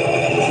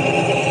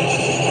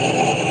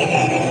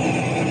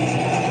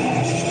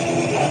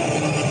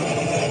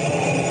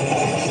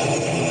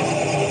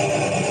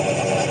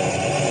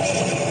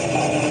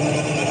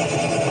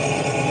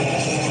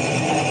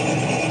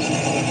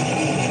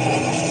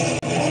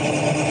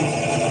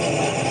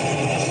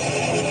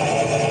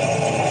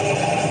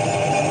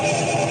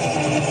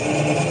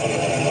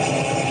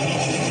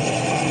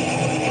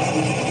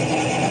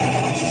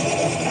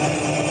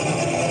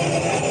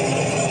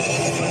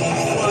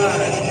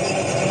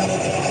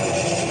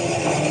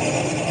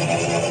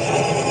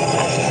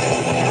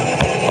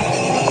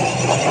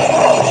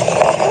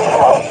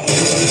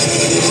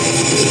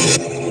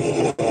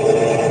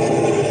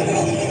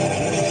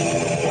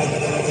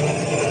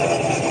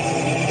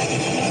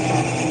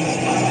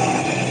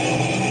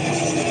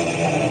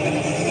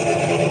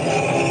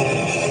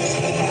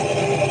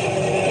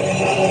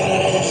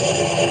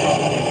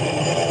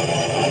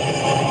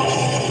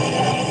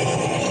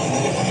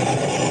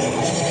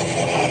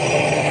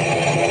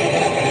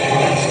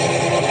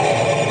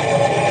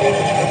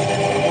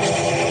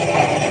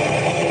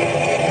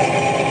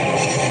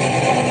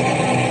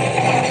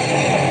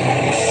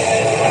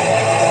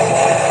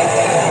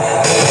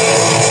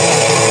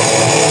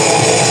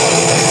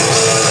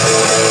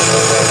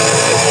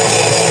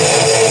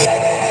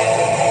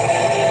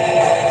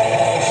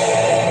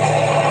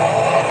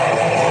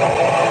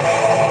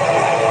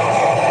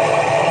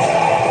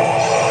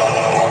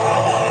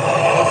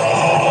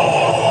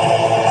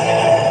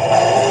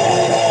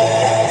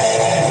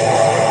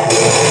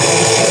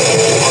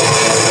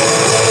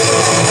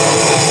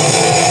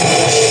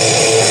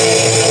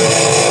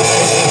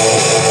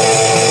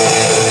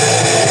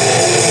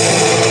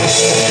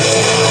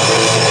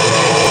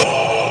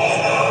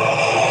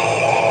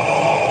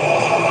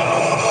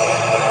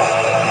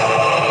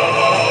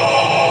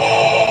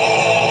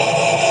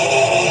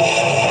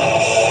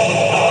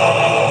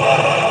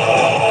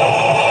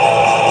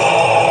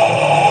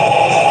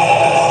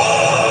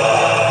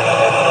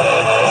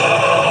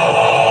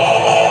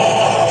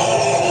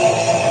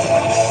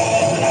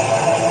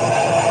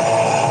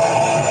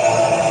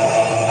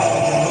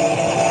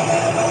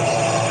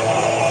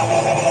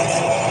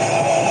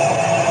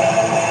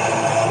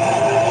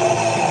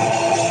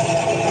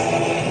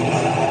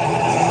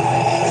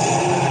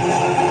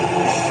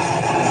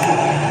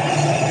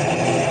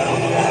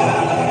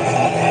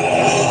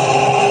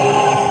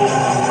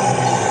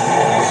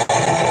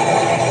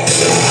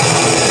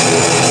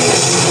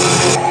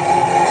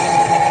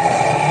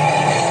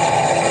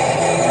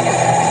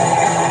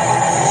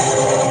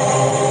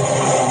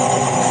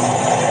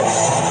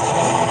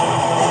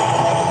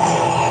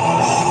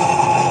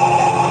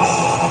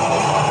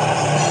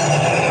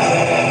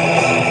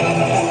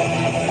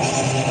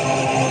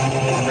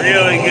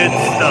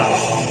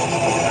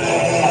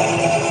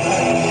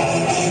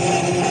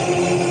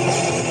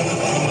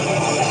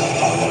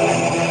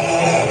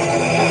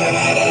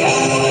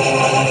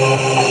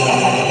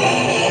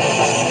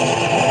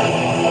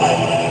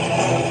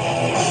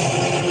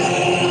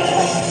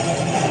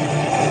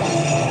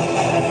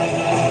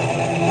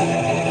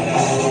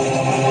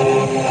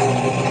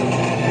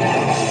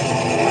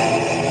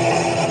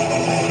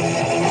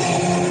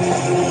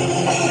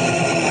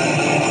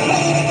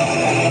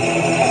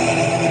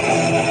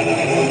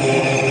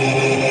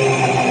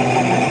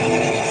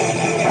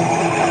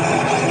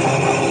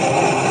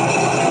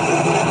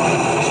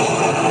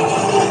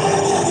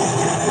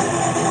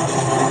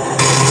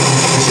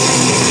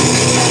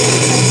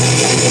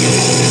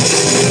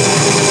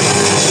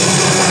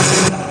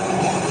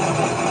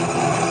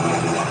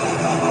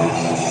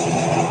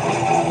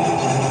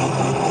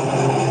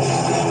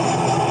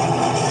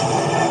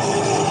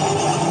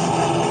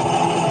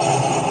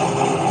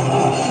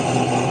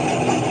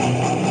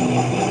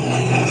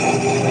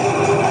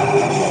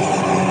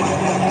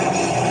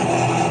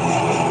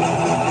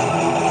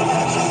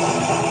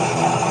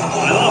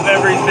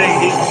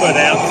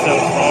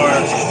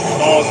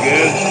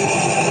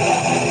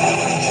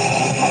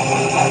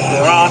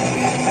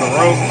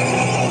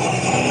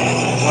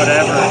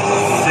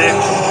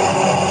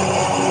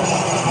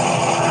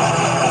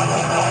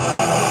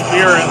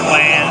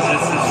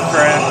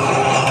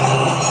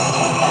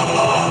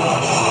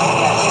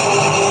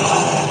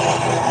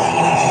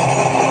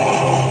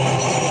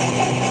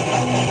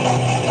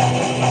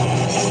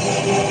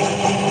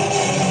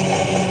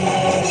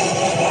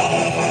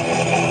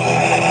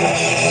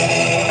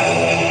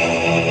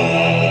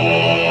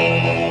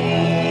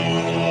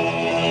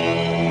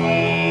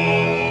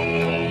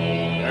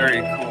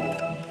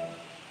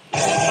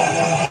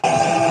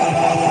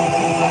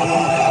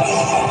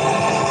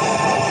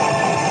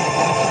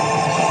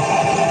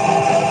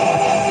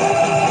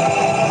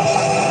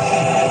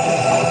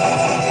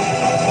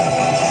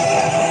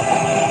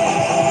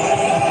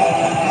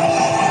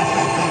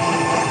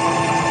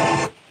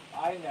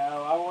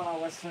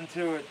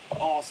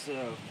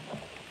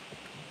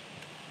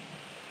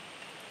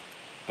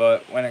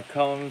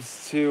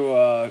 comes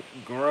to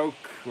Grok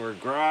or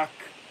Grok,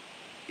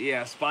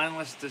 yeah,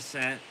 Spineless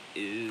Descent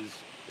is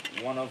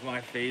one of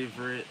my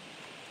favorite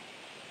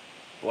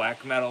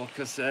black metal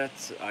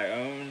cassettes I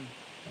own,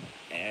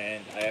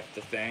 and I have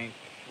to thank,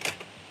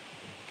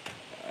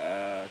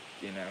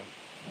 you know,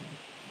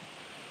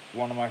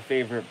 one of my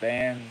favorite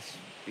bands,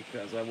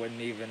 because I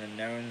wouldn't even have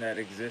known that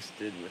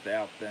existed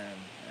without them.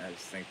 I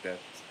just think that's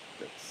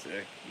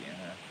sick, you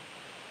know.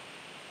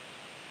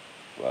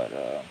 But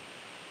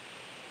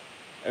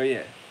oh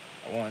yeah,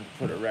 I wanted to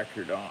put a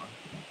record on.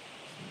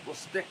 We'll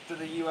stick to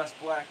the U.S.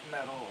 black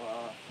metal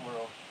for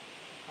a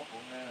couple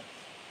minutes.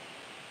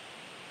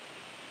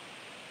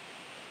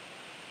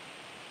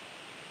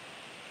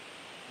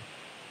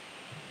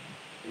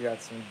 We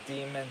got some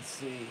Demon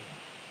C.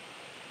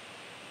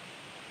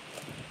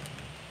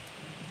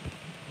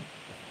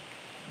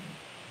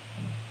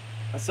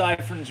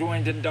 Aside from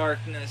Joined in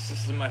Darkness,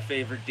 this is my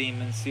favorite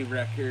Demon C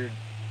record.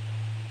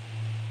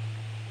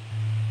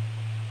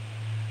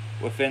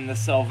 Within the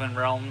Sylvan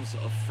Realms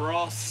of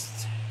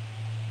Frost.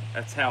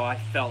 That's how I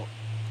felt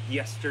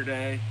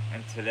yesterday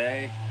and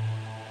today.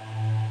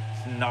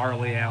 It's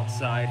gnarly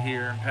outside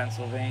here in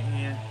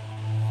Pennsylvania.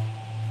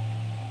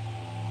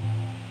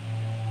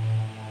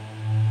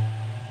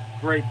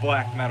 Great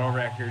black metal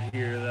record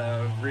here,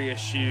 though,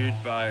 reissued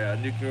by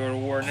Nuclear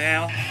War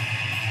Now.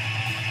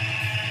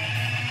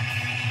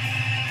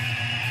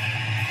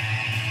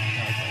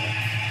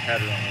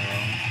 Had it on the wrong.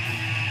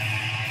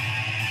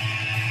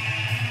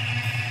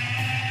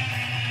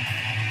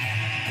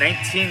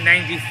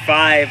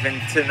 1995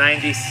 into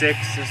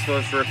 96, this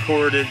was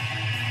recorded.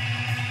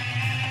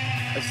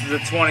 This is a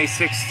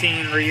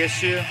 2016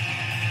 reissue.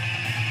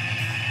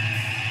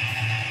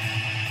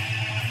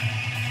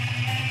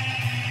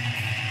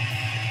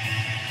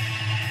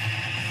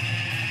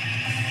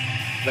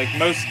 Like,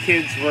 most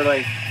kids were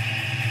like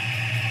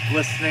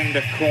listening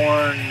to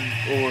Korn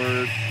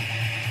or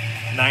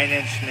 9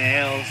 Inch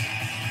Nails.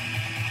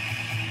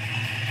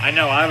 I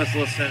know I was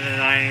listening to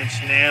 9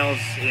 Inch Nails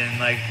in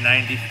like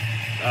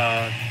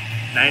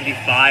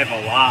 95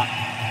 a lot.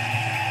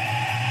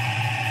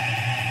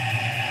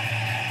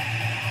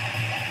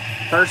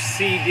 First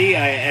CD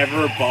I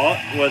ever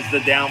bought was the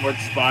Downward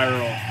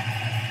Spiral.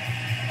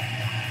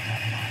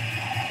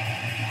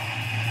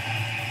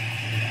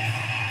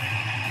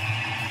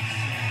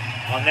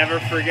 I'll never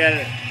forget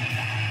it.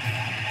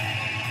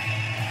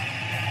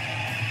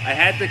 I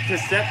had the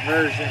cassette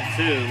version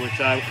too, which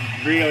I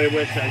really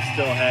wish I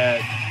still had.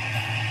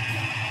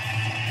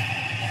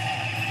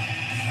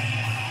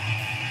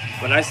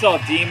 But I saw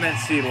Demon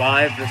C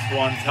live this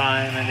one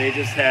time, and they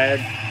just had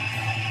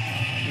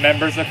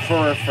members of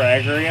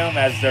Chlorofragrium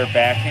as their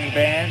backing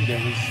band.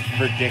 It was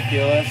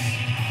ridiculous.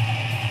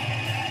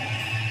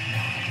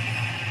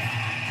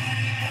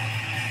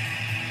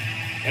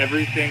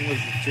 Everything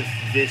was just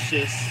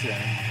vicious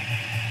and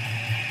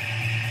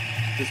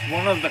just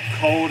one of the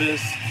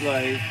coldest,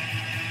 like,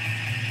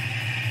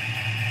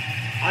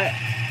 I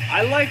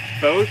liked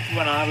both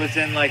when I was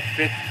in like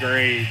 5th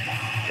grade,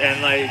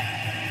 and like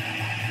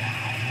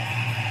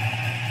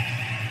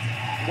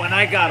when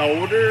I got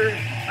older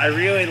I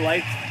really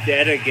liked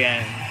Dead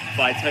Again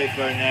by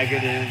Typo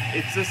Negative.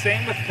 It's the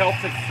same with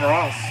Celtic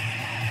Frost.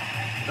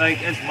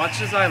 Like, as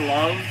much as I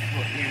love,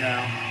 you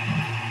know,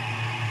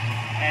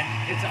 and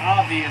it's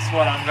obvious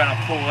what I'm gonna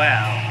pull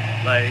out,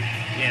 like,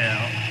 you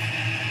know,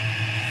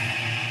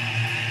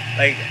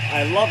 like,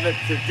 I love it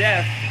to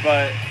death,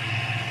 but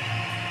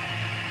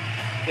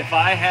if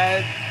I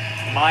had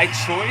my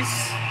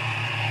choice,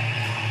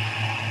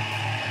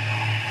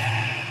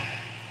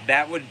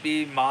 that would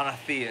be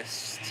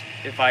Monotheist.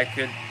 If I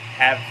could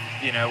have,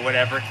 you know,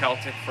 whatever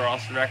Celtic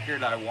Frost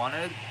record I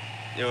wanted,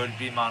 it would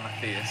be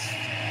Monotheist.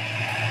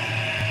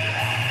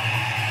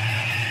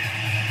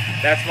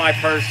 That's my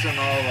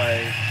personal,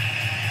 like,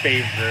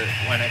 favorite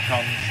when it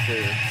comes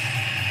to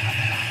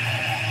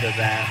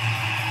that.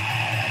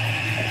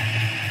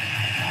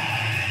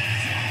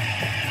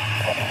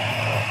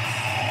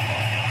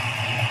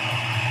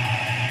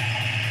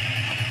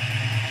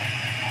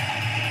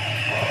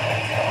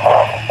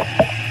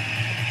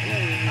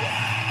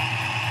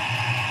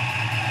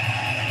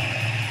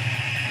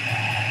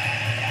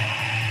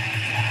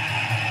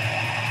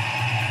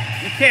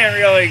 Can't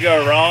really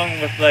go wrong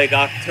with like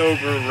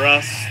October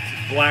Rust,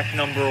 Black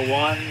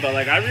 #1, but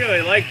like I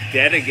really like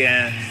Dead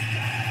Again.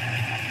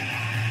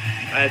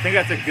 I think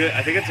it's a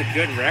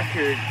good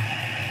record.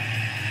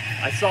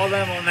 I saw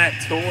them on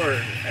that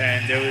tour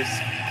and it was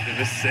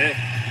sick.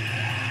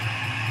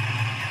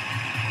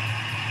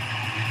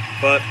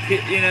 But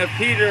you know,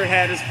 Peter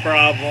had his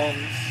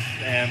problems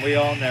and we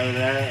all know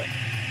that.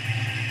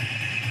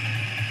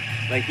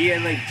 Like, he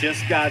had, like,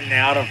 just gotten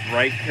out of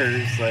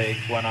Rikers, like,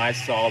 when I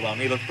saw them.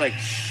 He looked like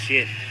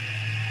shit.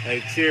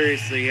 Like,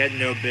 seriously, he had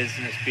no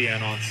business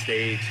being on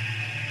stage.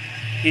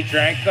 He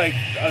drank,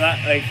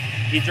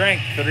 he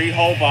drank 3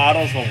 whole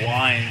bottles of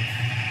wine.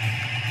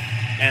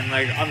 And,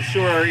 like, I'm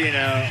sure, you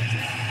know,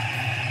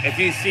 if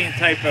you've seen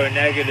Typo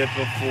Negative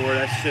before,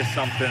 that's just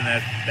something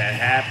that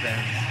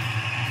happens.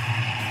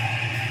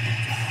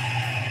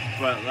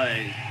 but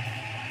like,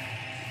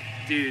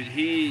 dude,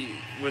 he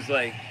was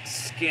like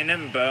skin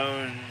and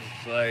bones.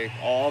 Like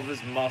all of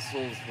his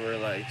muscles were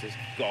like just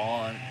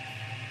gone.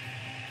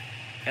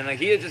 And like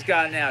he had just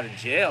gotten out of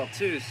jail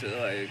too, so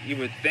like you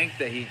would think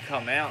that he'd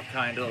come out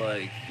kind of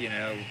like, you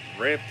know,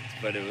 ripped,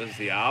 but it was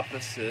the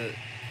opposite.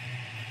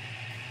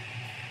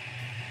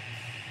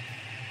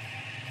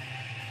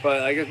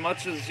 But like as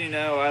much as, you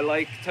know, I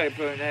like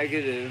Typo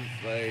Negative,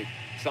 like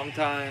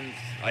sometimes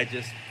I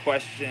just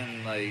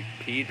question like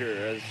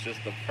Peter as just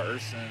a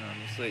person.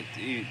 I'm just like,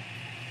 dude,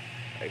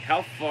 like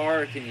how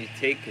far can you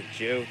take a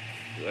joke?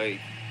 Like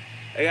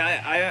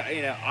I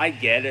you know, I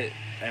get it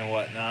and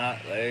whatnot.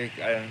 Like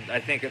I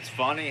think it's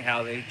funny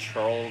how they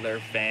troll their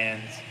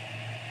fans.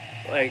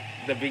 Like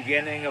the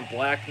beginning of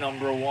Black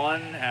Number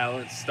One, how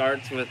it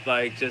starts with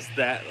like just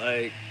that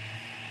like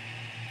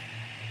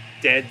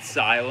dead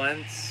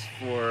silence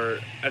for,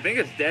 I think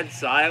it's dead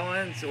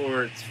silence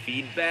or it's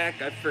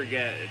feedback. I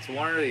forget. It's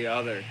one or the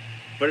other,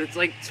 but it's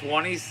like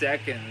 20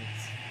 seconds.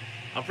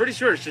 I'm pretty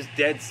sure it's just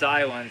dead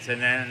silence,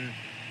 and then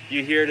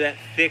you hear that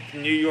thick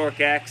New York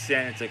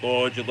accent. It's like,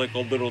 oh, just like a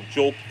little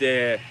joke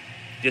there.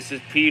 This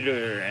is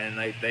Peter, and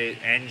like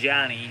and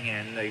Johnny,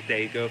 and like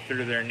they go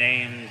through their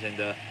names, and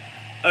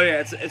oh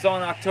yeah, it's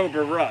on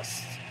October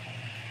Rust.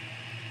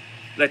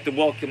 I'd like to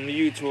welcome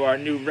you to our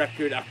new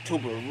record,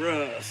 October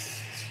Rust.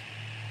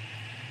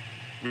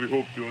 We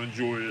hope you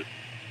enjoy it.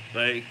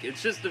 Like,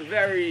 it's just a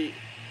very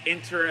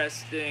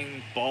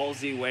interesting,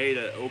 ballsy way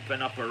to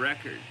open up a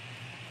record.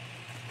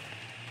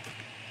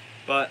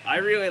 But I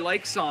really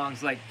like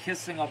songs like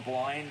Kissing a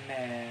Blind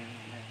Man, and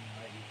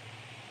like,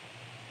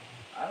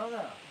 I don't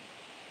know.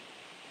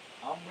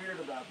 I'm weird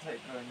about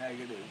Typo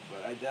Negative,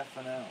 but I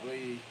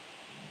definitely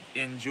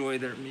enjoy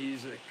their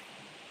music.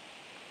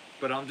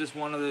 But I'm just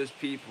one of those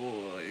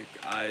people,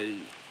 like,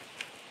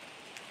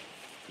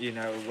 you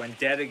know, when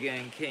Dead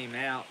Again came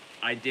out,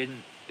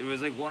 it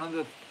was like one of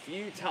the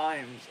few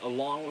times,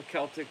 along with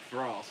Celtic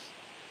Frost,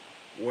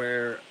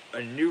 where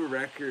a new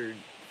record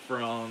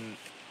from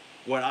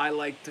what I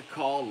like to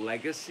call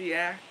legacy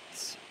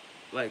acts,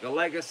 like a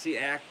legacy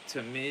act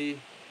to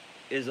me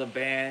is a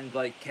band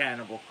like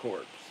Cannibal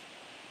Corpse.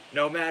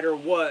 No matter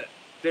what,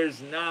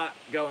 there's not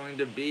going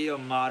to be a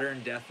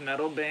modern death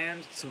metal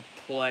band to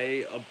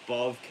play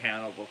above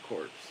Cannibal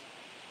Corpse.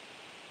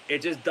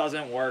 It just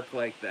doesn't work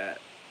like that.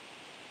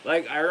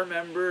 Like, I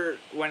remember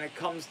when it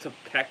comes to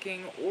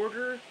pecking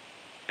order,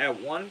 at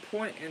one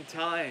point in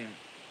time,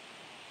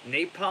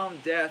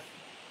 Napalm Death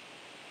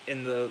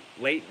in the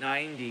late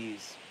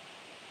 90s,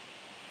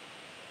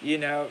 you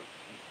know,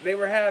 they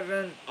were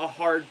having a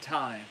hard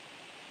time.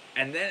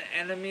 And then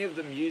Enemy of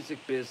the Music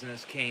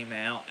Business came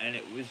out, and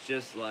it was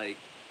just like,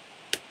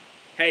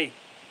 hey,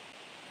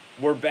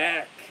 we're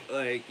back,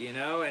 like, you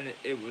know, and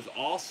it was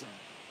awesome.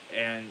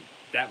 And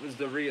that was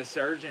the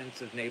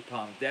resurgence of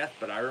Napalm Death.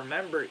 But I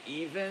remember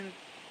even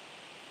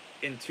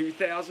in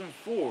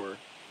 2004,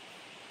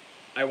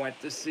 I went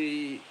to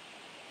see,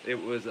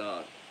 it was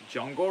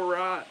Jungle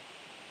Rot,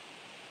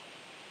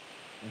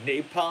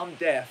 Napalm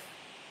Death,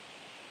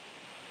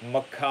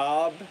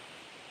 Macabre,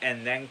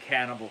 and then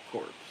Cannibal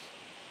Corpse.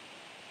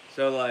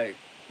 So like,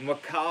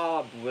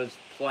 Macabre was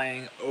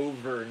playing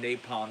over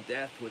Napalm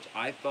Death, which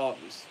I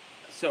thought was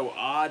so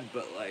odd,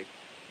 but like,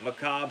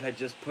 Macabre had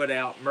just put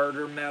out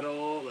murder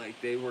metal,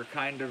 like they were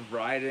kind of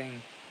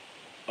riding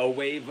a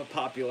wave of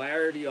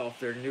popularity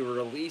off their new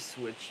release,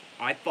 which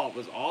I thought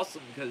was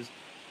awesome because,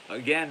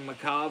 again,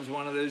 Macabre's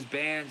one of those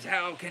bands,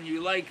 how can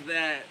you like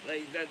that?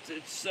 Like,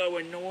 it's so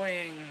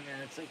annoying,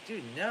 and it's like,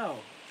 dude, no.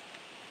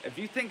 If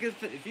you think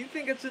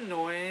it's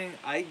annoying,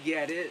 I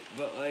get it,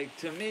 but like,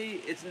 to me,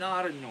 it's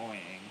not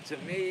annoying. To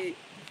me,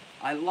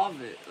 I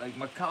love it. Like,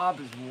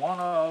 Macabre is one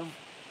of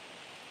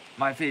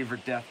my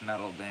favorite death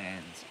metal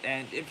bands,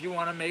 and if you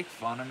want to make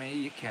fun of me,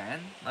 you can.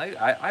 Like,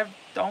 I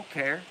don't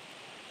care.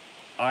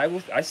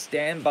 I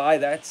stand by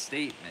that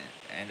statement,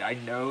 and I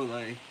know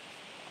like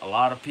a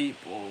lot of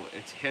people,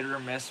 it's hit or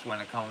miss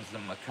when it comes to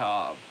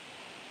Macabre,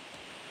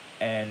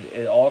 and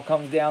it all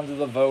comes down to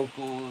the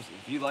vocals.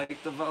 If you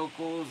like the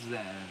vocals,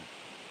 then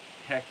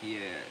heck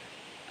yeah.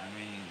 I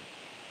mean,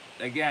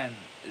 again,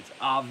 it's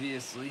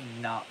obviously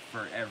not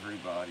for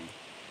everybody.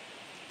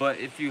 But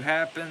if you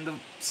happen to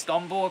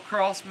stumble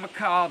across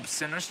Macabre,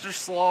 Sinister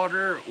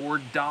Slaughter, or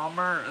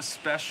Dahmer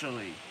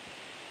especially,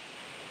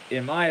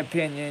 in my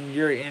opinion,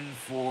 you're in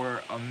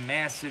for a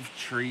massive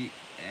treat,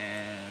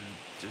 and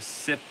just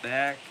sit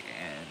back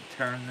and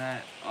turn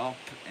that up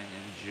and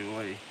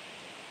enjoy,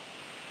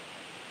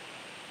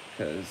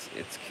 because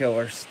it's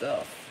killer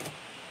stuff.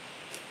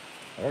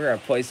 We're going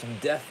to play some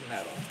death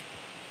metal.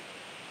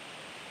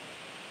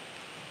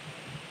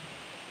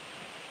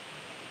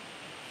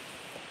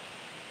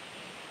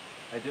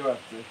 I do have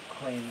to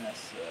clean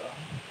this,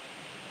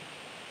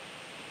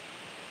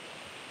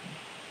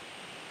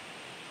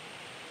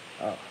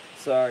 oh,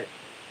 sorry.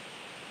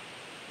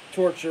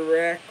 Torture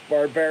Rack,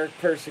 Barbaric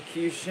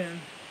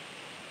Persecution.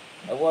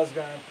 I was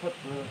going to put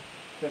the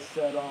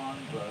cassette on,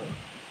 but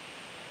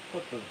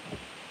put the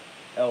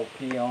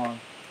LP on.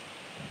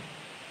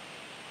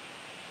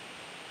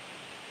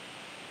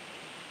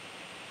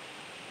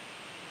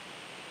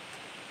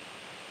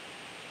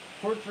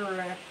 Torture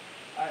Rack,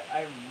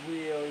 I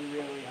really,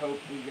 really hope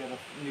we get a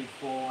new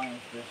full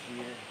length this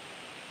year.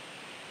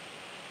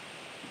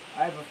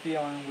 I have a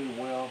feeling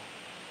we will.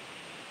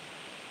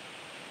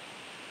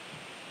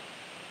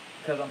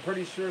 Because I'm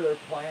pretty sure they're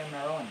playing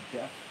Maryland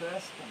Death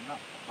Fest. I'm not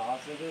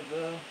positive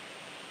though.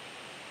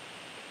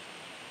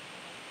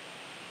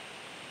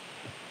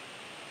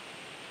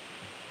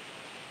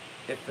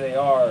 If they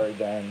are,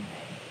 then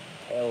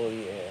hell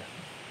yeah.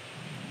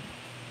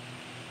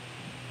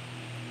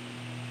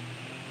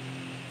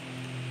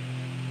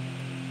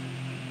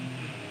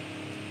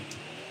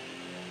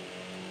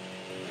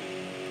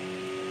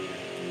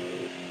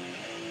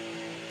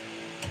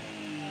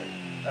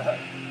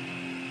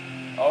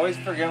 Always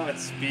forget what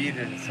speed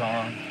it's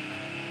on.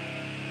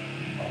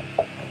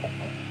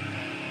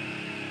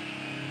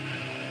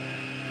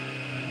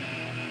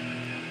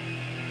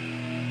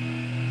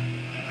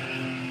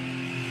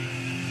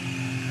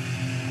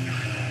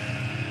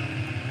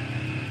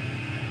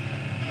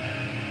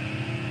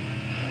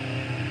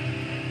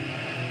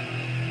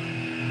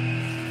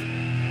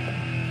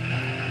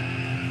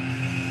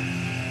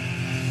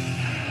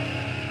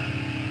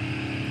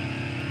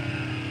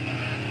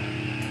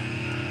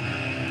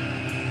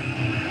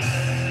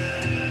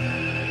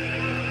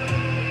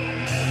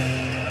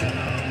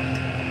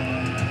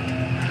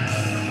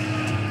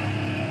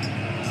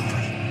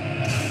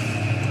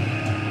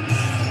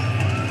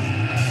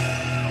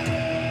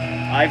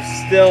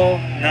 I've still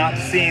not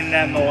seen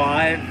them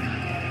live.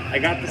 I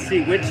got to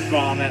see Witch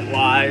Vomit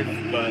live,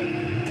 but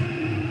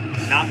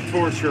not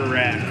Torture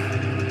Rack.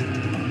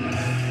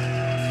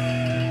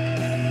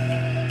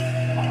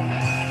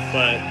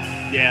 But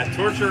yeah,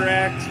 Torture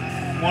Rack's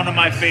one of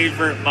my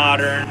favorite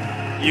modern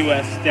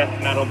US death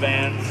metal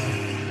bands.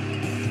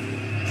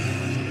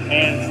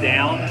 Hands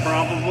down,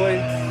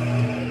 probably.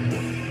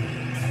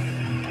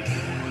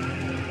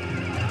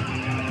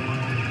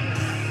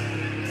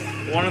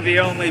 One of the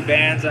only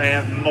bands I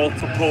have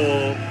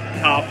multiple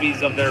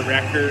copies of their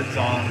records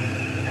on,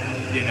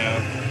 you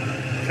know,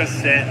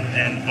 cassette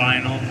and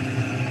vinyl.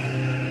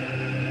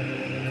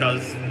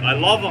 Because I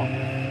love them.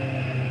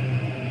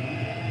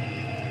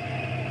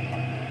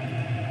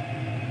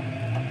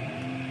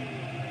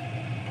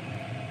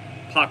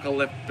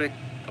 Apocalyptic.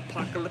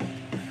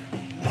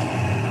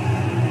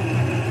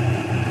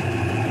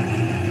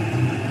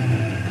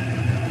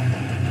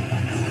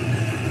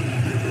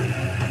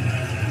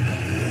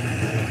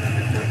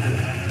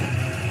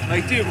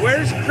 Like, dude,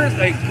 where's Chris?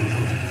 Like,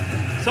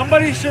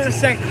 somebody should have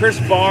sent Chris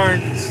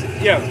Barnes.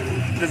 Yo,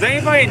 does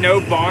anybody know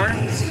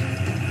Barnes?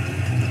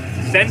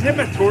 Send him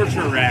a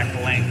Torture Rack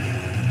link.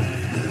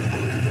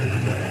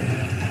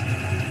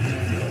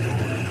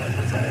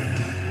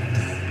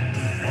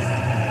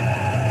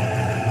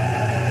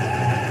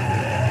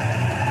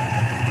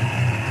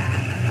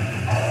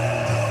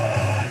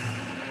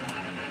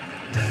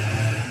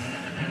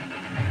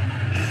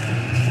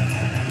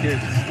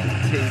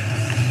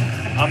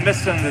 I'm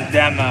missing the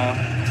demo,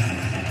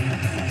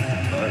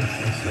 but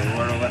that's what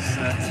we're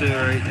listening to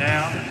right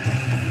now.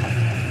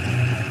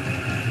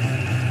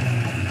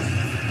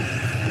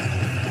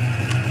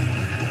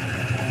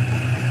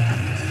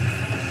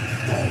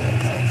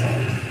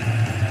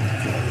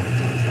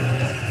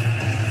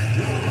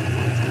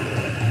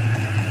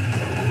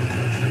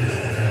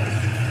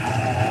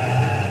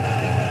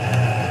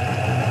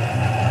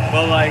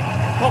 But like,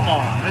 come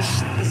on, this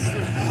is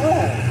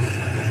cool.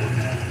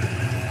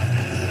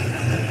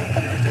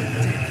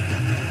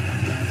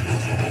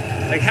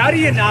 Like, how do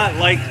you not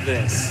like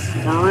this?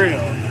 For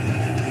real.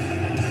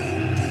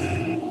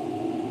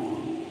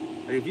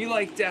 Like, if you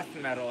like death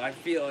metal, I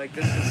feel like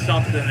this is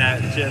something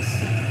that just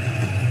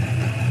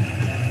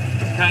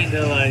kind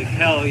of like,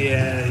 hell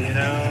yeah, you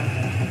know?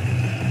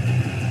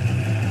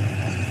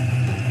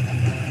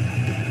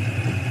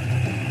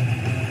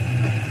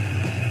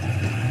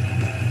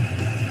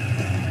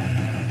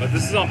 But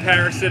this is on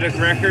Parasitic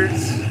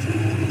Records.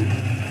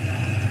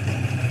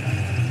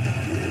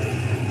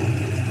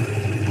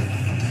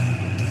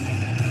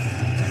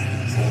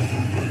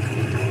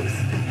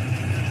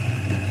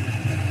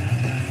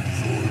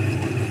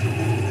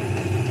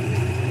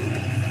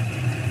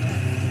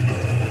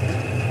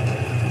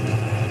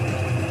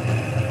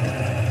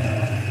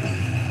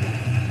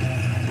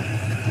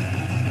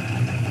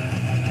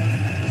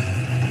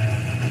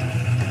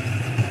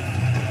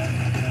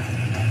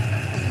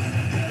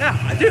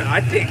 Dude,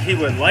 I think he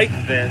would like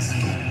this.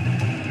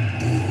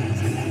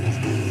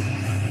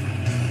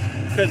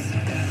 Because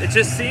it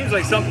just seems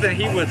like something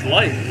he would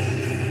like.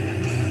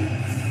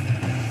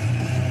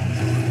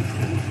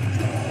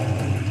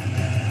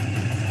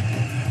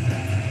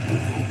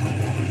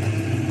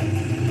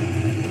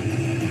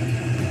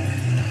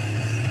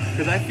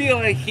 Because I feel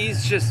like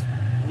he's just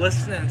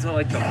listening to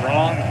like the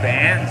wrong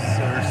bands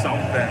or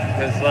something.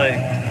 Because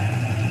like,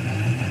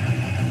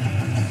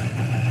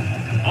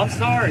 I'm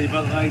sorry,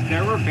 but like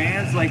there were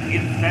bands like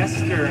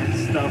Infester and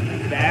stuff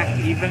back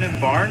even in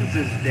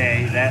Barnes's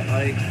day that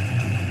like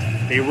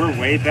they were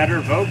way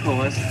better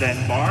vocalists than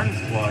Barnes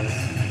was.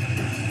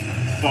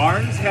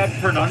 Barnes had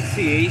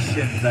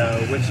pronunciation though,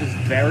 which is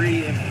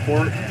very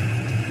important.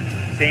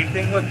 Same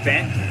thing with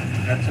Benton.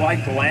 That's why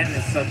Glenn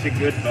is such a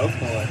good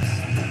vocalist.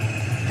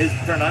 His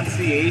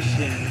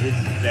pronunciation is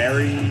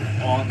very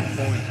on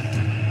point.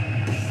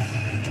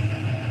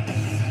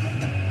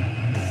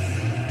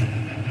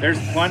 There's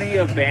plenty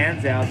of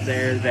bands out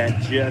there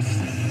that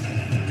just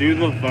do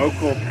the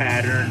vocal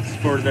patterns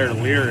for their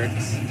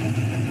lyrics,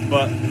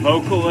 but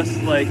vocalists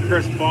like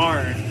Chris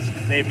Barnes,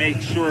 they make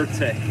sure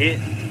to hit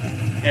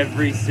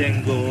every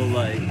single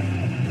like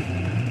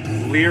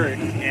lyric,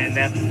 and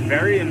that's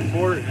very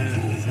important.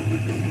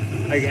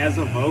 Like as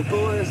a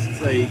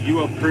vocalist, like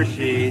you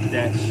appreciate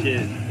that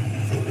shit.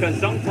 Cause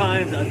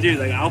sometimes, dude,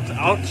 like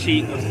I'll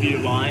cheat a few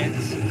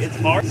lines. It's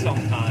hard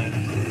sometimes,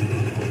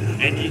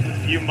 and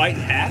you might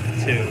have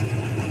to.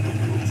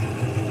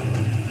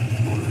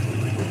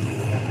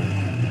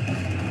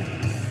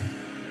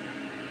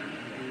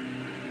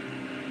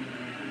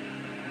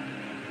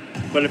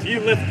 But if you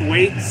lift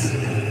weights,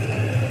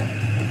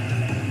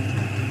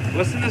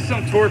 listen to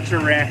some Torture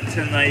Rack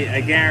tonight.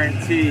 I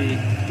guarantee,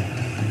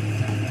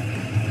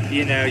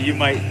 you know, you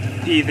might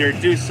either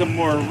do some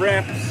more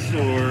reps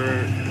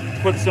or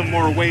put some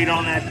more weight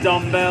on that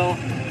dumbbell.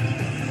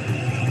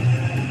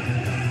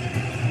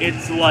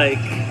 It's like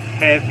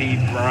heavy,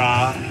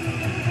 brah.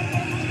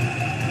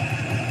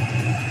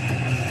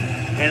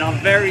 And I'm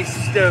very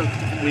stoked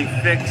we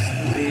fixed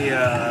the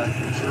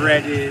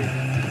dreaded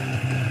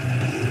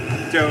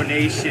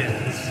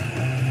donations.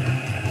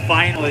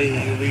 Finally,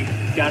 we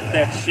got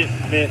that shit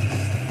fixed.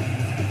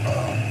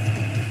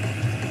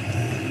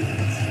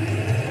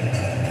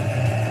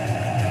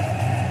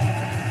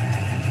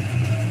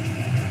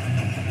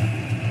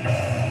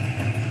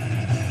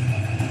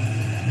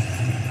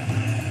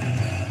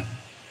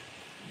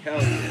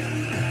 Hell yeah.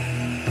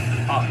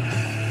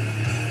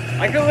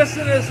 I could listen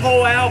to this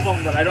whole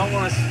album, but I don't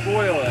want to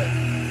spoil it.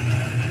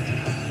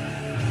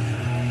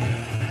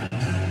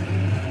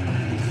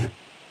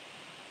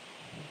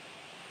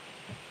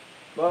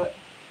 But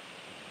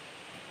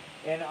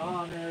in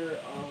honor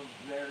of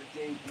their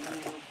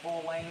debut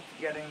full length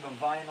getting the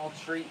vinyl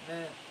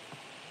treatment,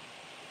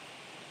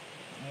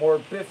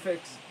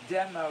 Morbific's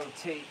demo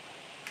tape.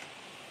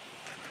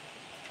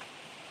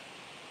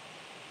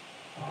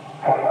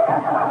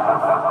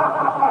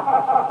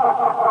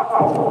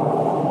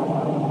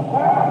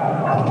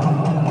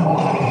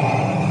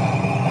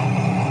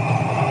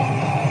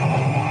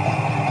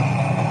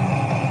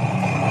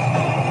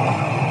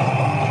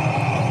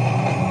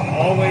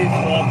 Always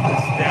love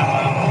this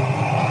demo.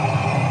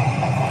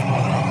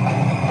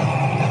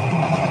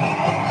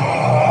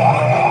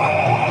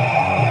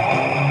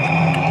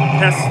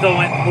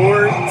 Pestilent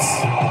Hordes,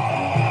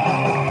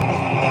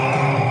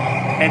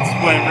 Head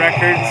Split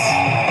Records.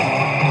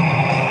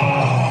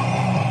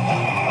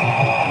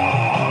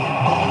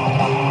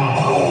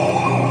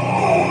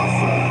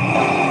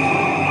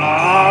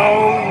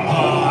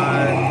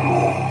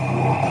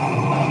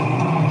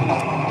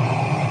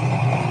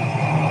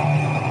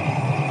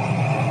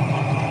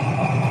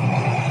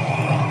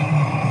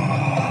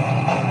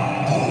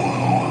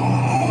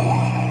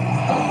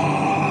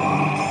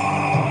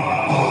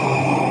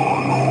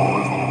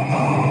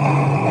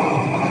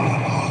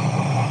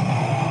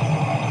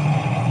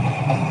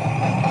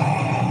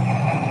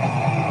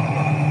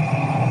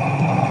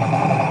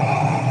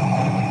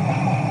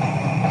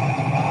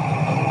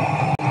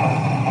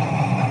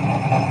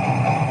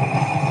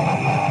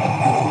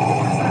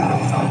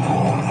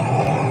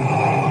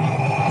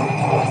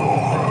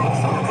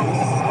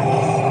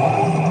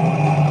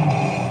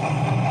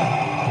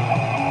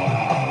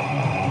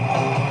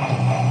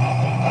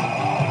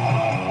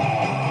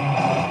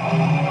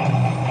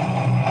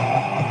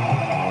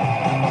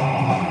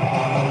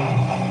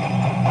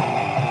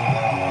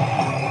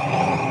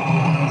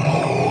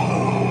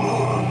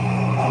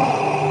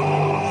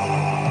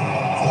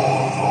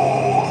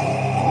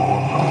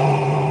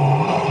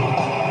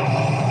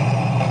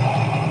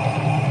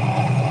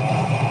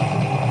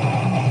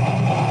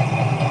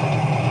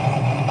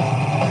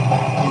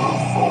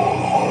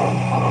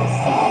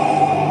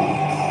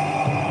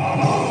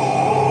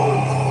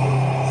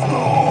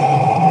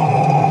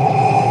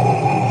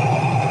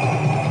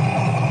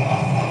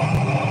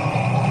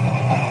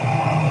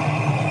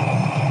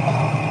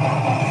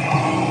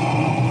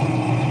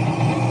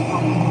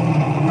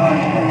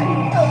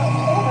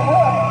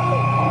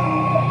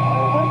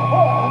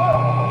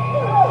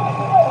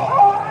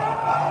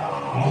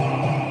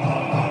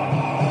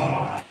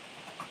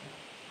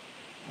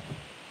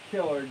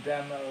 Killer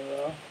demo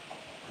though.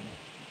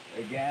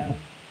 Again,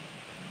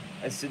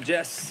 I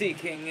suggest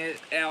seeking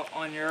it out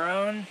on your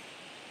own.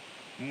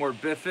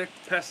 Morbific,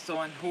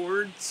 Pestilent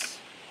Hordes.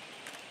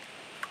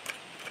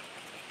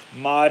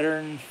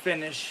 Modern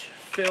Finnish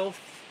Filth.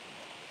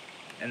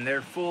 And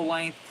their full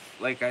length,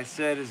 like I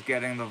said, is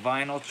getting the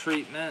vinyl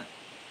treatment.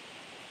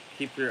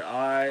 Keep your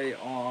eye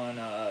on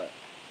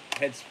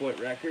Head Split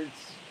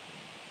Records,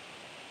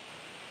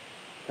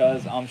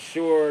 because I'm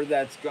sure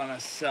that's gonna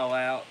sell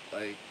out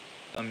like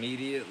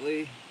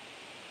immediately.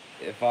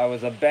 If I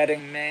was a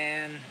betting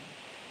man,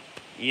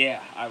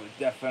 yeah, I would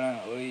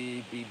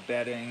definitely be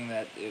betting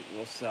that it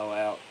will sell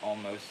out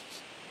almost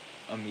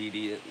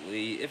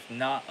immediately, if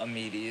not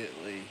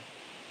immediately.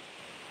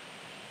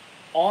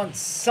 On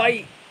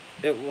site,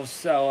 it will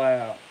sell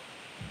out.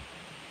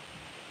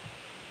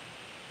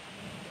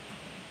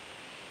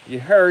 You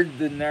heard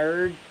the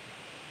nerd.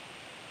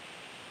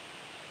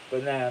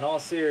 But nah, in all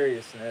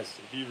seriousness,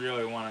 if you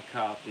really want a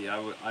copy, I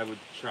would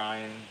try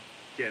and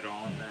get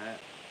on that,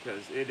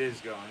 because it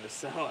is going to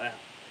sell out.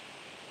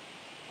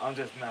 I'm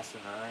just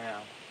messing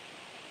around.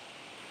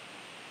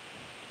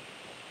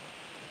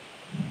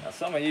 Now,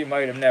 some of you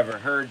might have never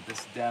heard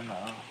this demo,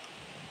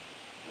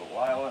 but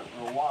while it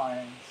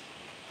rewinds,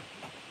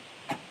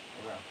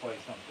 we're going to play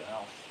something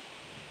else.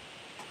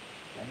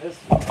 And this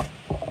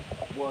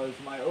was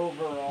my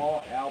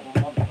overall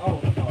album of...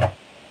 Oh, sorry.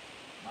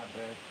 My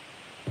bad.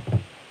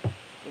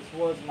 This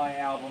was my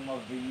album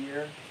of the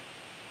year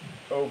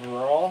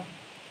overall.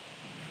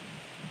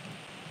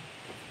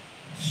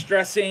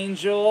 Stress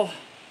Angel,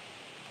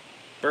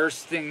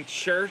 Bursting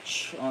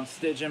Church on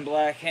Stygian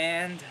Black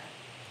Hand.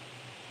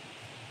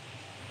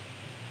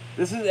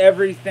 This is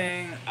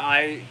everything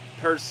I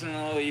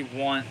personally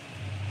want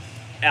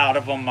out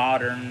of a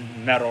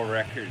modern metal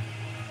record.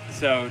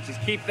 So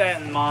just keep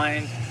that in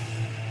mind.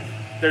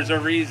 There's a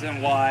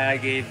reason why I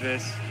gave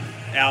this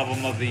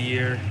album of the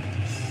year.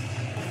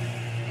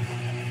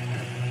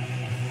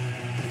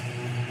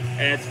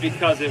 And it's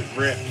because it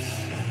rips.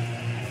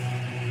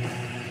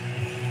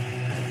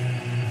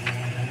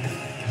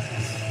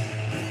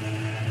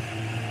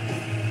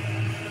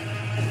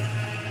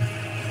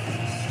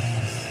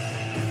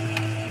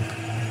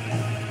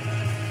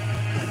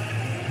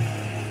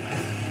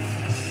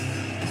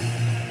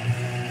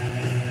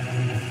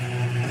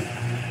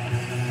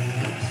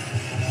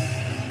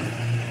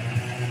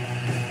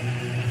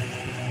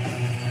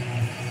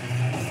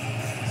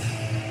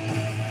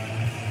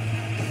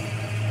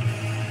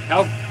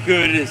 How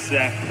good is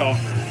that cover?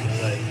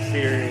 Like,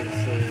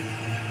 seriously.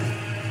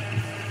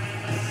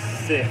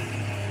 Sick.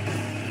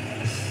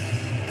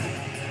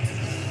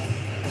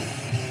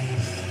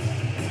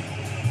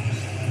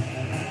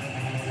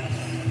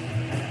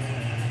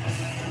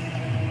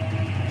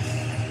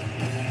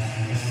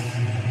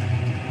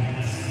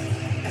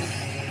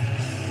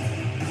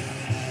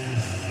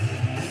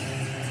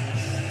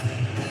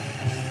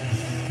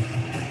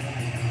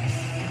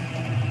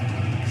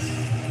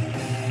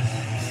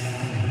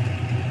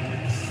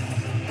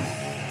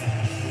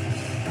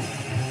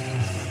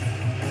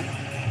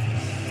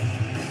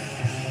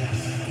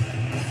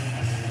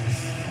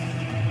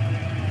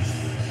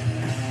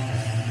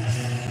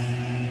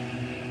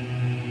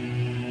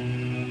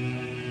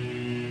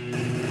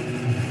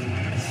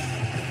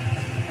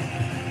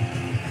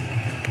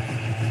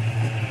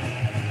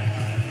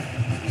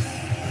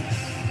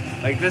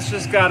 Like, this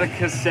just got a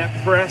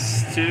cassette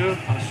press too.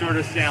 I'm sure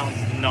this sounds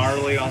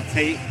gnarly on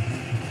tape.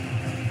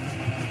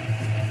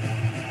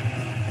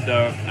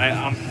 So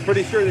I'm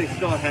pretty sure they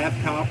still have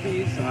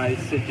copies. I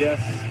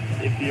suggest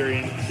if you're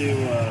into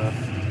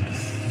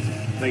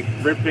like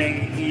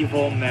ripping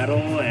evil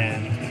metal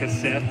and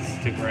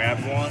cassettes to grab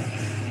one,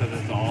 because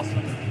it's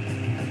awesome.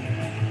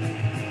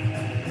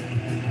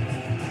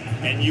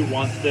 And you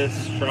want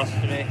this, trust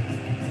me.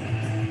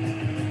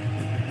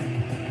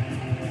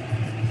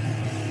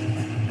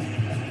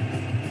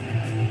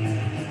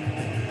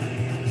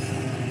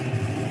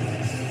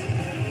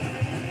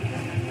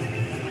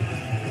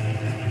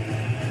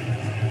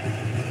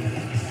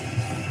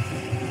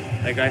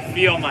 Like, I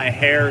feel my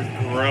hair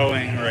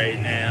growing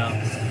right now.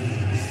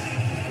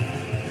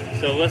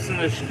 So listen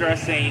to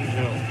Stress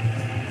Angel.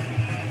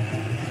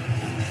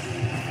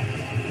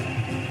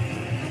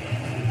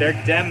 Their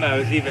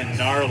demo's even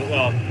gnarly.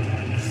 Well,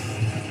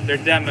 their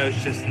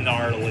demo's just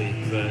gnarly,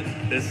 but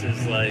this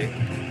is like,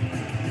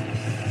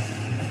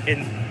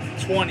 in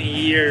 20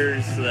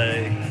 years,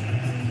 like,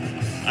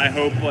 I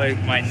hope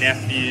like my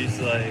nephew's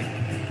like,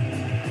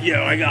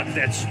 yo, I got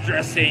that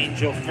Stress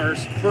Angel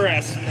first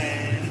press, man.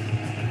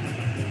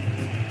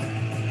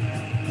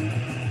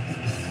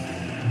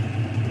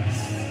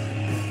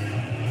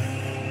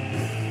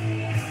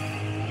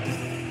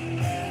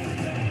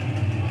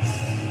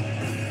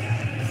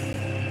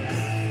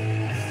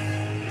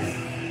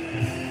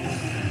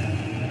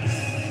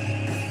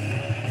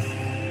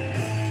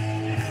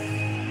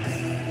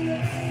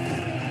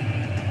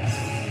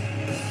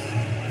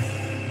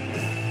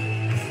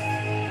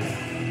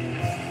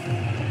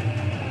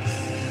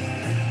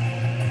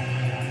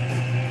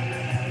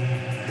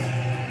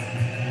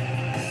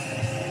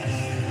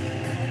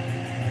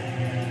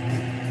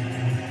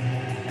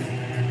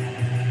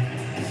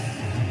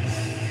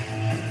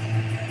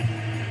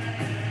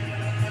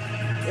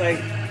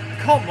 Like,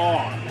 come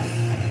on.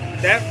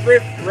 That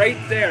riff right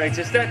there, like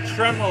just that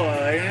tremolo,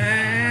 like,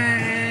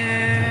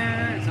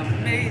 it's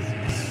amazing.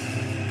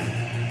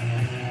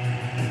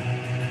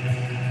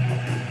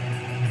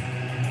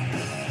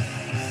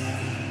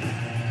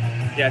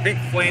 Yeah, I think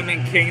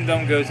Flaming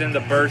Kingdom goes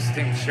into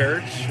Bursting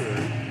Church, or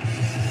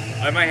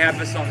I might have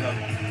this on the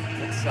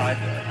what side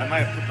there? I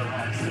might have put the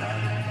wrong side.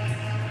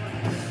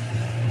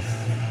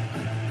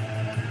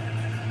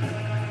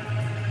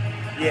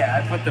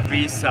 Yeah, I put the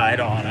B-side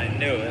on. I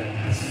knew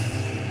it.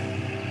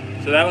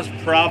 So that was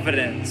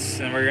Providence,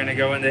 and we're gonna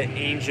go into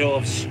Angel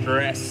of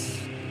Stress.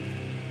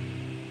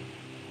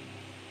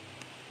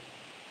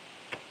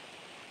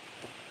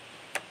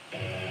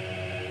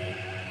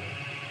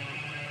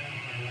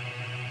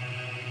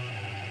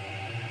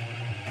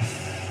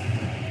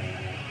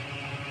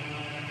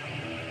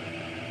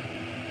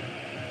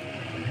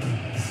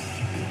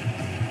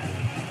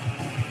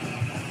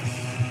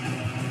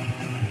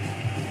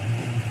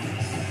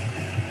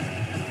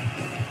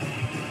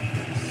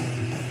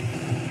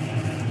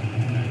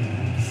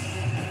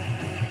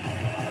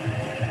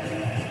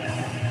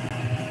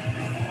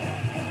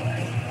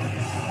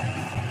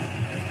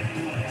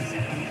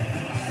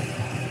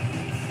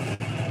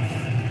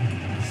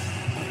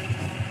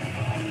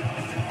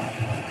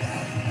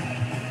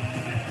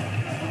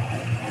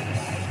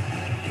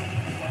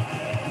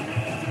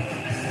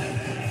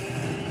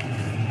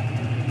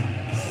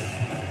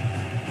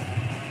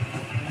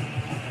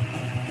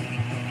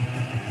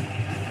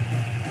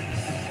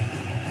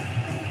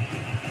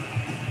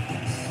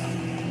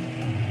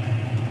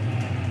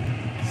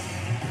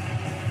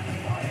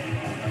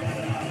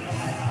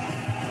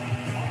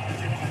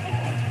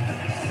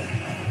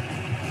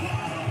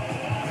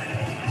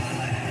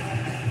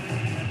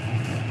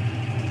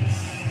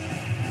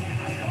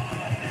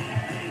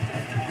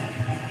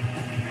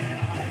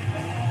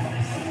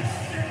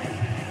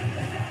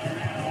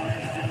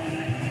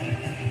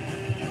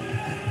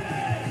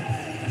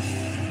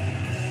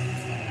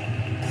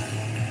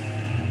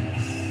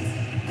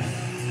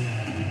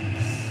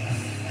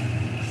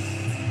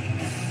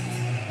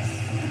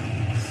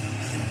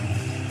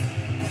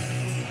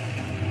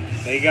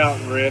 They got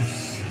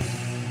riffs.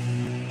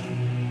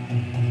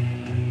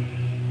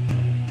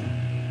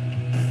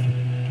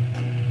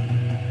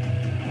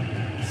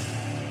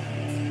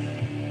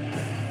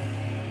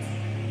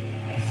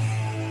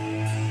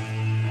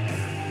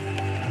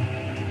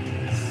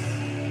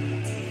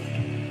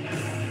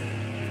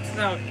 That's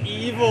how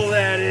evil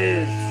that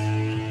is.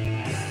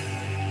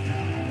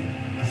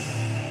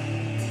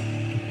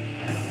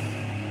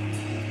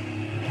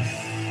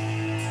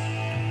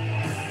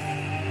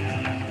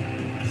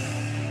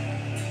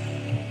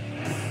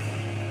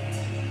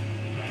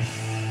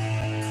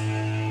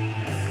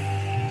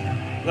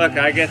 Look,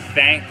 I get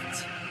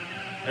thanked.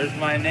 There's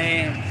my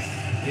name.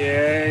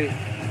 Yay.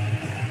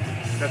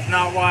 That's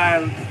not why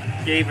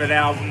I gave it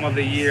Album of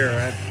the Year.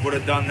 I would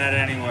have done that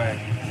anyway.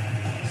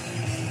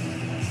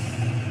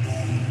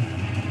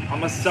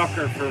 I'm a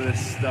sucker for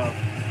this stuff.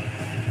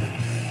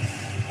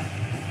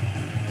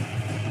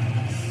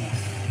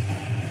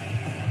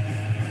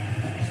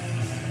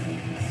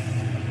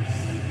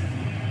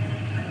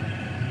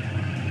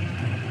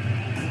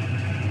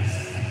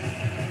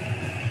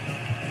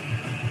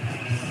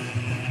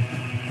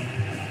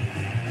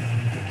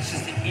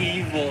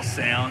 Evil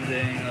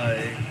sounding,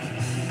 like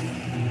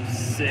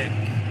sick.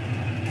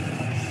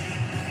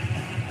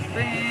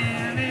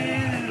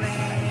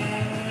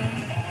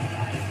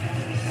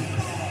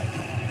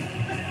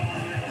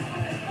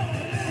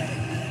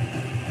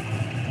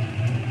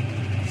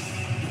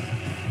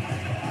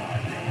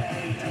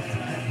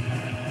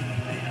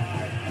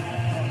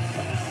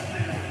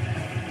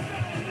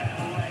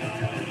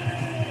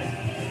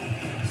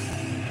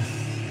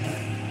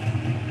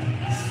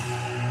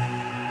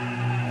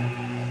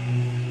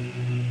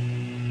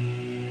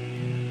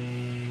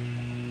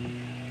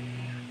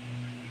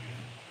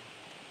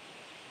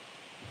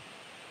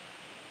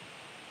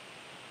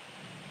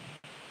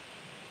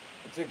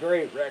 It's a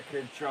great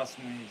record, trust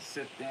me.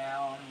 Sit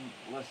down,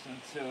 listen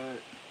to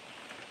it,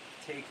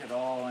 take it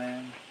all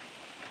in.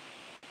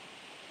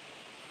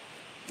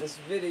 This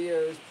video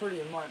is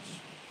pretty much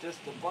just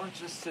a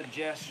bunch of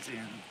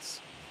suggestions.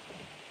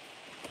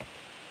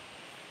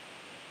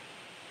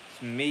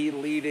 It's me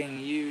leading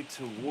you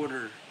to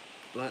water,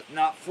 but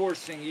not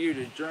forcing you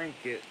to drink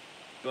it,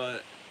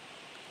 but,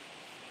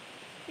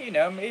 you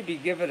know, maybe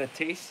give it a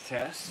taste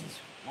test.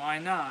 Why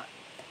not?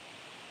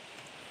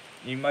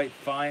 You might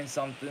find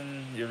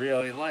something you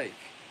really like.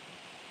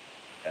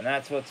 And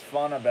that's what's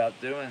fun about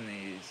doing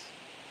these.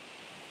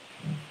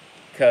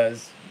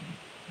 Because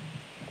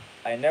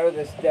I know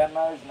this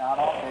demo's not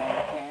on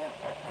Bandcamp.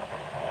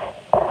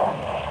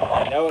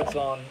 I know it's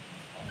on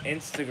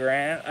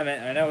Instagram.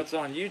 I know it's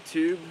on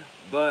YouTube,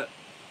 but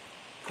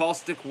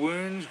Caustic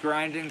Wounds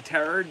Grinding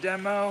Terror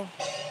demo,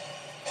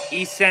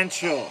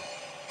 essential.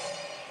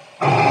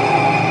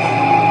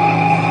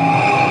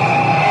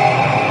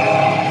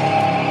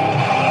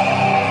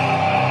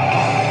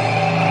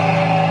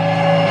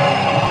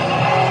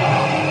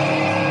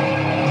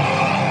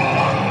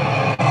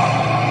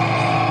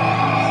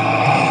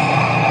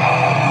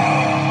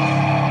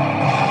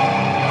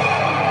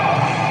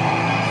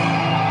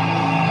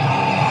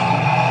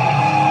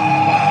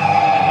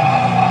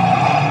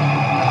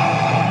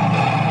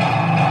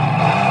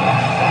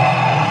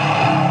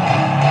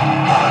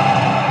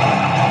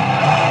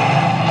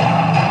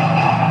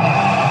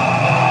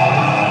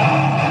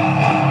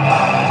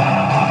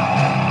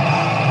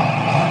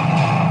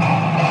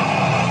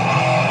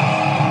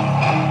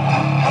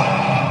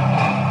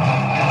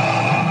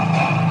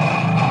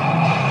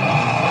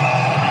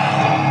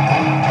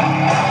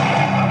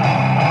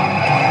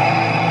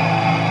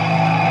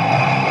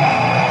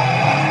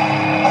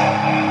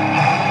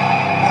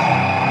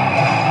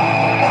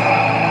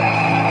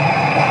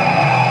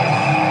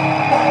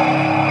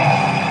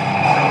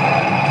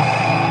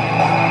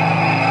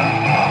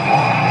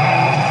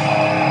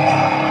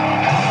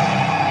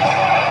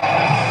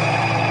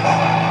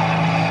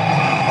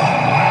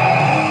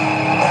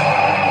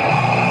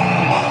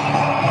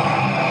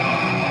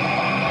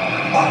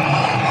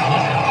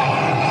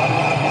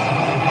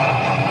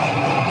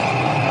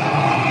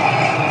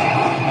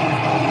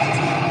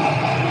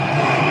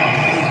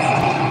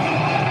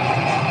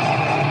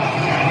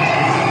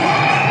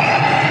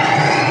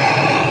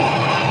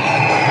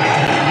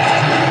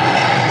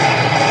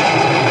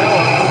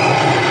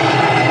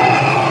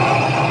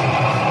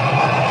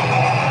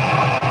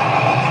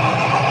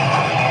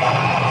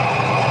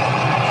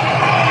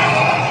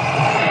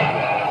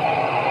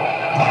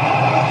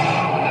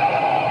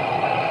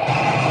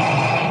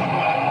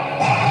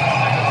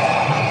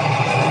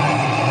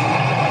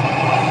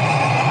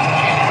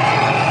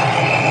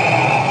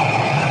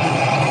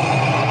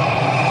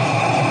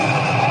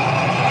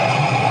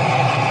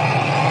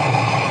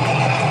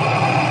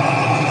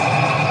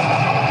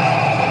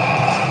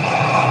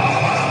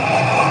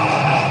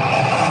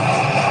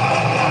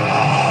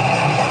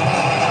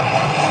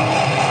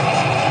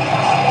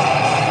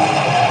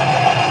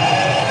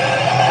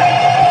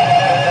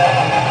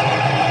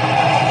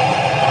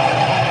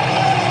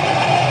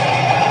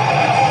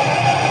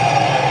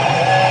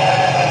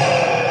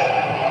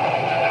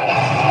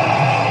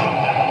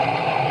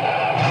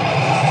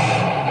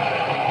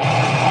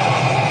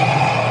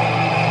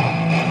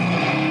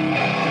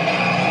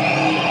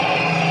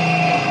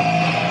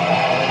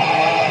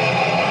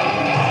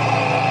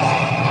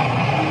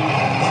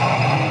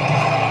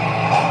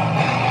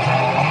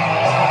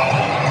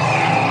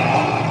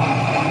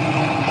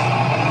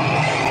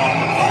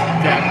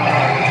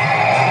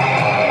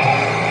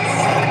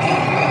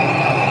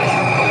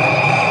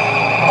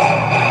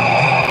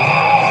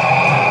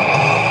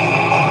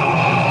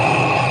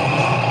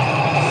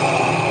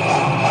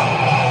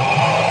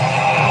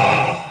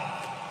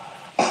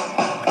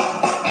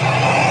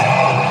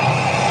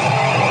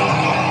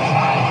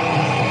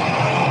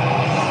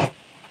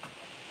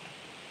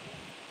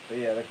 But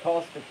yeah, the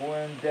caustic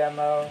wound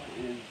demo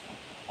is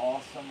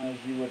awesome as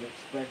you would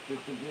expect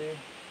it to be.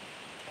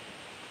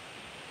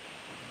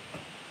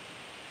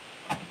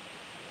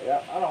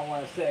 Yeah, I don't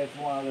want to say it's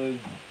one of those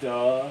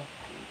duh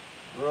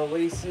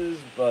releases,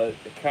 but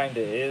it kind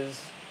of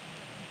is.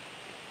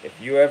 If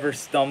you ever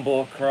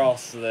stumble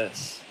across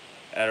this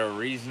at a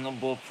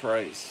reasonable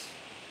price,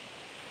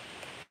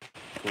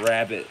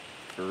 grab it,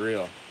 for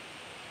real.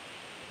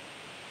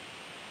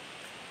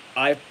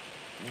 I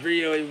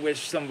really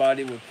wish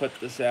somebody would put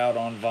this out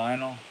on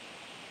vinyl,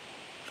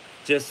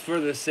 just for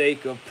the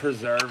sake of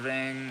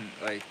preserving.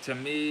 Like, to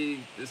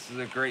me, this is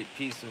a great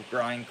piece of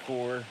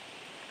grindcore,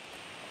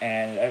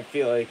 and I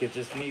feel like it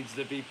just needs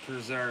to be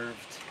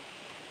preserved.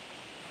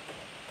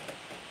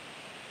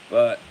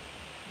 But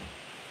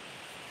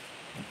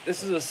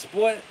this is a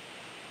split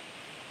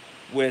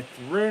with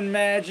Rune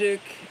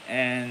Magic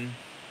and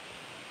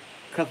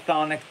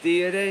Chthonic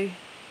Deity,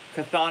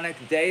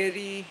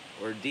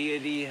 or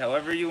Deity,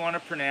 however you want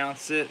to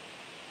pronounce it.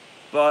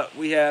 But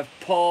we have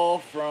Paul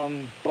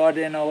from Bud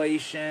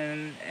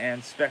Inhalation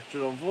and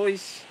Spectral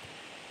Voice,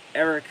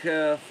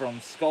 Erica from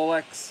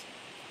Scolex,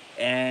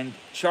 and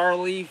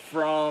Charlie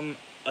from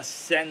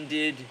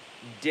Ascended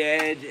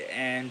Dead.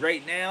 And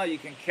right now you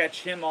can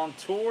catch him on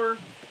tour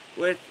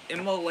with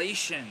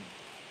Immolation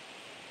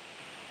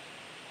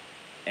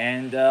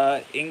and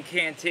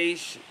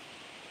Incantation.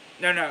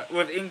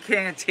 With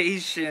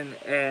Incantation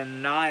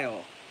and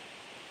Nile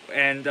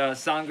and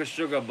Sangha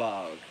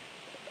Sugarbog.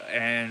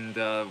 And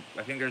I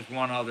think there's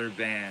one other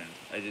band.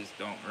 I just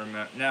don't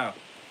remember. No,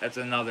 that's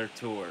another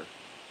tour.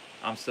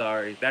 I'm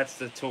sorry. That's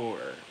the tour.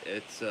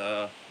 It's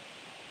Sangha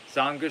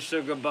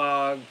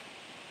Sugarbog,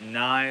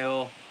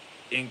 Nile,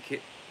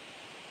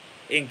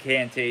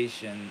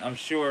 Incantation. I'm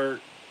sure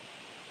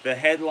the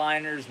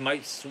headliners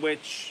might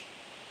switch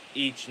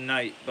each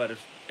night, but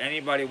if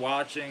anybody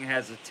watching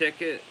has a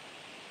ticket,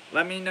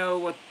 let me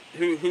know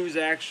who's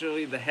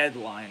actually the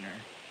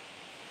headliner.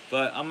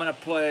 But I'm gonna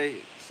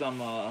play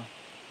some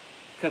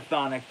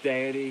Chthonic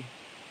Deity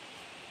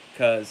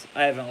because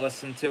I haven't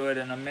listened to it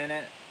in a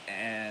minute,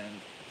 and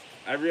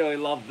I really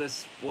love this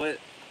split.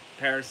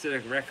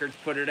 Parasitic Records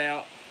put it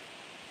out.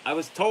 I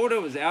was told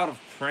it was out of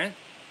print.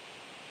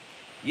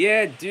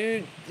 Yeah,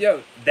 dude,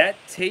 yo, that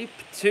tape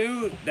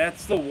too,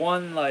 that's the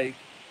one, like,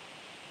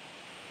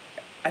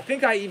 I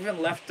think I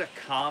even left a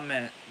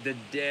comment the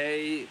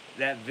day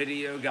that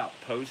video got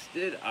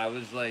posted. I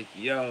was like,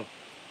 yo,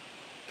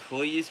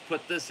 please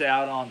put this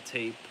out on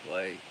tape.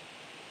 Like,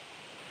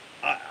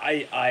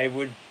 I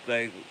would,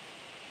 like,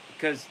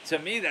 because to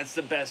me that's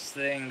the best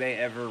thing they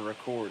ever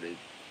recorded.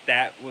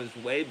 That was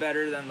way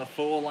better than the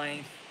full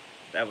length.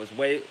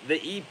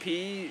 The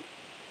EP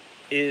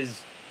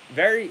is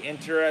very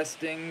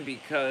interesting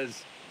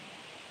because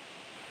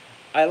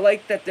I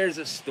like that there's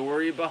a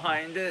story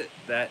behind it,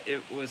 that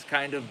it was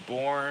kind of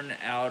born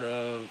out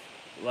of,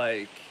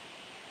 like,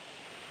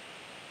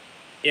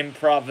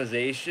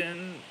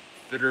 improvisation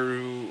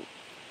through,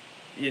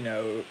 you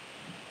know,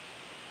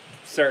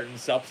 certain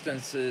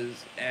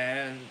substances,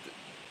 and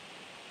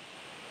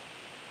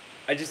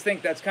I just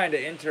think that's kind of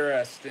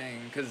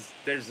interesting because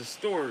there's a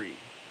story.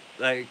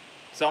 Like,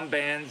 some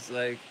bands,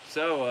 like,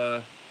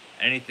 so,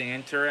 anything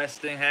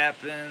interesting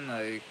happen?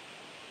 Like,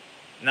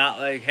 not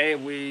like, hey,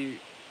 we,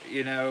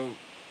 you know,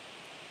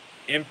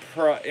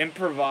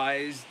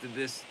 improvised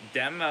this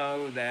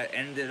demo that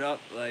ended up,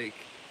 like,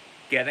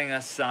 getting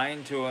us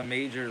signed to a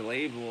major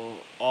label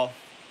off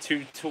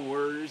 2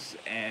 tours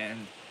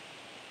and,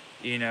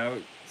 you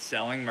know,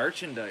 selling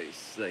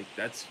merchandise. Like,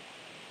 that's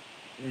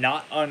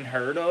not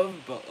unheard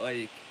of, but,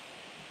 like,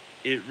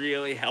 it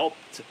really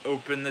helped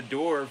open the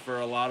door for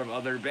a lot of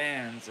other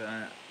bands,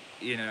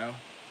 you know.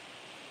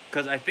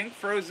 because I think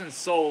Frozen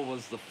Soul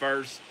was the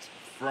first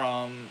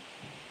from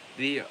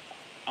the.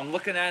 I'm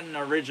looking at an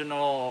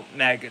original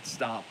Maggot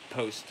Stomp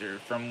poster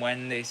from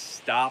when they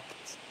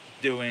stopped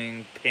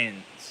doing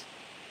pins,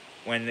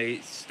 when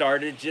they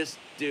started just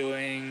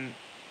doing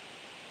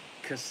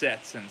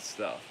cassettes and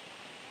stuff.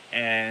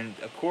 And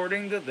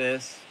according to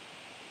this,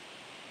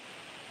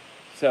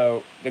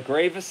 so the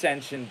Grave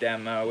Ascension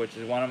demo, which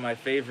is one of my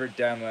favorite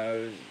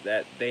demos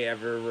that they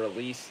ever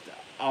released,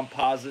 I'm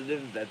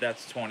positive that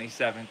that's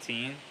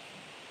 2017.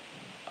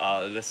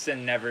 The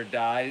Sin Never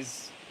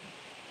Dies,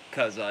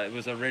 because it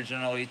was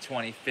originally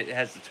it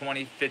has the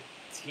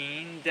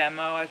 2015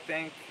 demo, I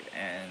think,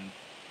 and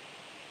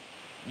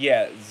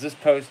yeah, this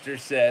poster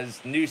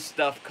says new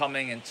stuff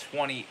coming in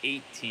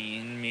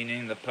 2018,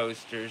 meaning the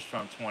poster's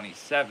from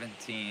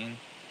 2017.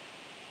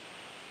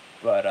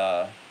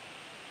 But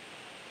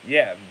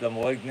yeah, the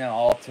Malignant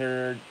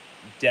Altar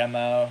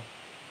demo,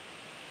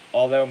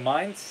 although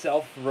mine's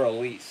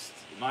self-released,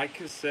 my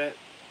cassette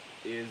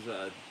is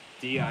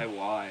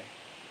DIY.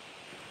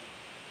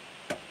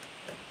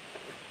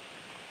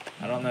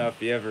 I don't know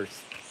if you ever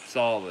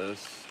saw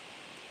this.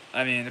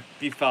 I mean, if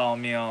you follow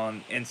me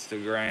on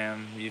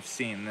Instagram, you've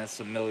seen this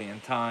a million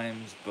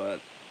times,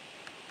 but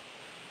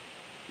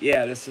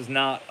yeah, this is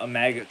not a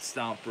Maggot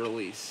Stomp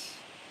release.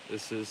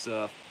 This is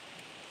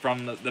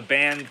from the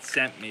band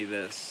sent me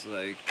this,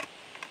 like,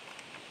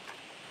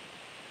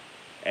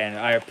 and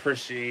I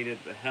appreciated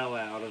the hell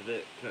out of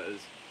it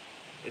because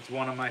it's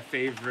one of my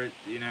favorite,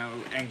 you know,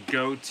 and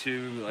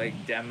go-to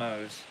like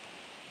demos.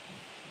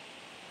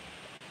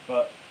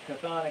 But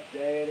Chthonic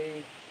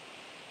Deity,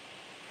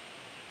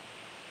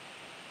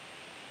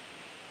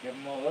 give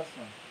them a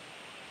listen.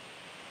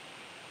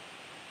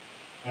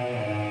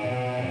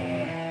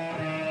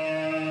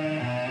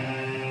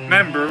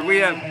 Remember, we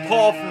have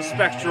Paul from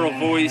Spectral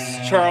Voice,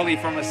 Charlie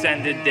from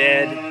Ascended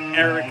Dead,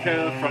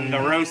 Erica from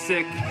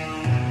Neurosic,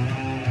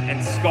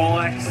 and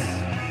Skull-X.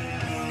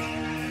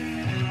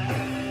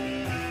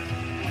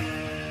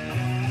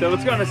 So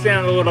it's going to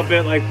sound a little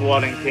bit like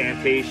Blood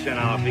Incantation,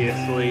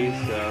 obviously,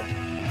 so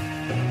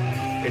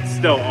it's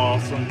still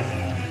awesome.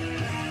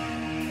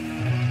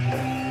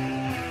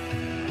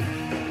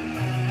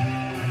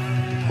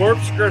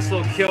 Corpse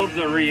Gristle killed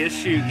the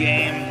reissue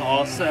game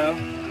also.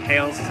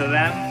 Hails to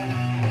them.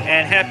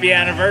 And happy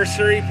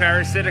anniversary,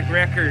 Parasitic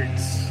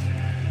Records.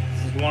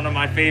 This is one of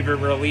my favorite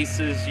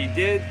releases you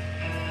did.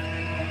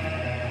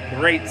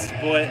 Great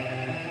split.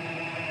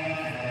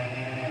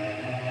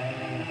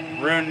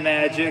 Rune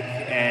Magic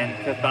and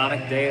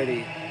Chthonic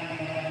Deity.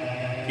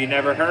 If you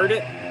never heard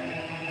it,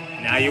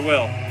 now you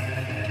will.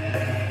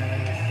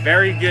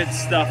 Very good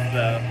stuff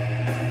though.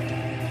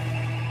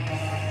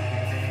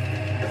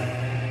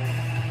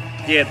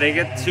 Yeah, they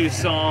get 2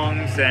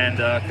 songs, and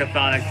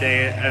Chthonic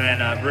Deity,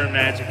 and then Rune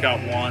Magic got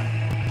 1.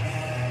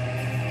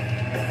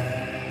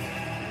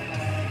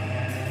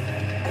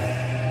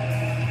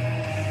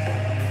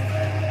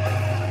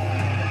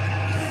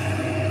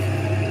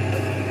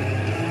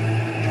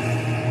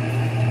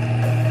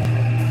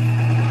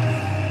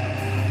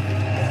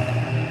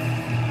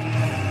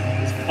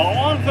 Is Paul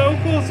on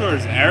vocals, or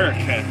is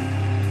Erica?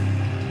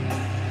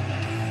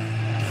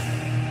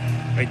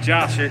 Wait,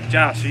 Josh,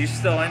 are you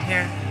still in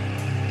here?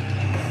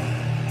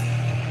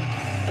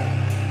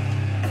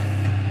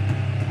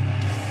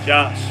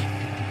 Josh,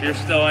 if you're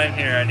still in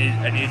here, I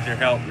need your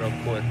help real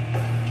quick.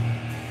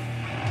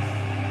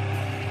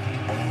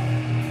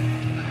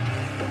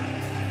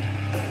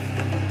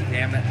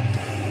 Damn it.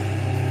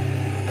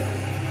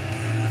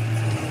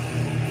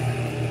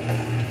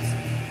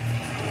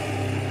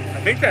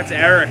 I think that's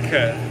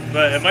Erica,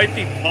 but it might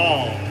be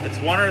Paul. It's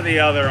one or the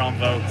other on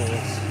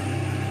vocals.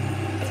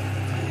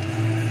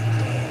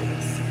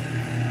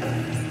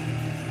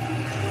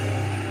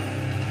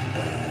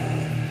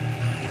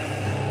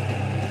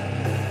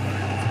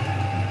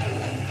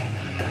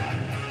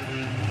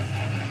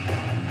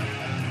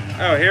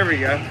 Oh, here we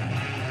go.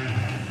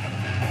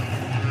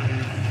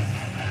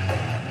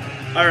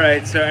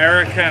 Alright, so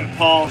Erica and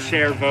Paul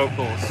share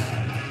vocals.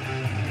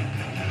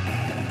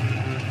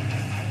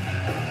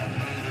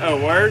 Oh,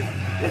 word?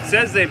 It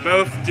says they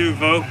both do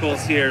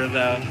vocals here,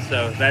 though,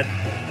 so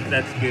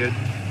that's good.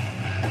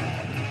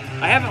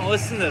 I haven't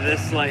listened to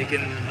this, like,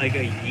 in, like,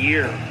 a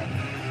year.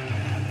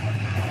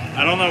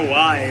 I don't know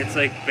why. It's,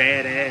 like,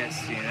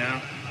 badass, you know?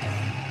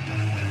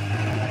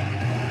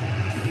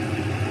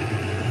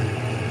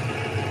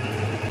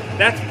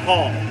 That's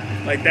Paul.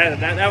 Like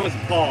that was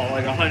Paul,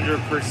 like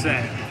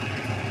 100%.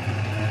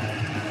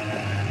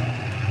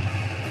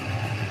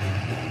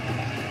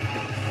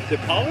 Did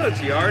Paulo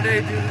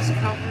Giardi do this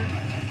cover?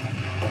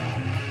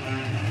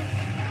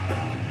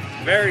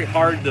 Very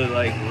hard to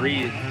like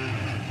read.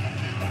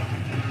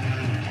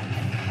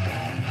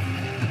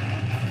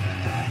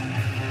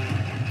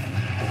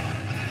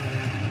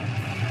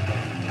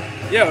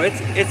 Yo,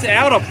 it's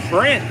out of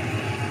print.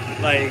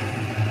 Like,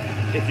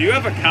 if you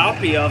have a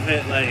copy of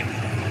it, like,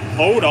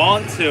 hold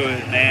on to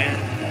it, man.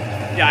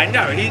 Yeah, I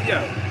know.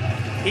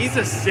 He's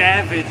a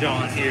savage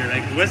on here.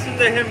 Like, listen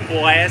to him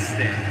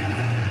blasting.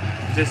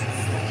 Just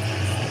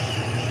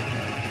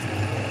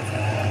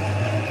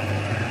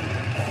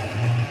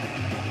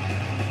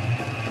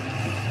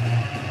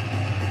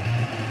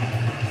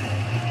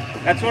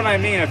That's what I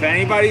mean. If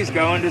anybody's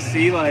going to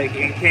see like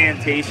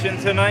Incantation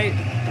tonight,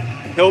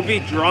 he'll be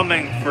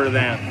drumming for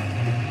them.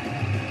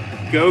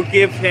 Go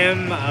give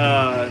him,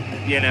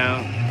 you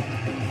know,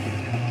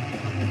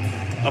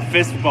 a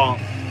fist bump.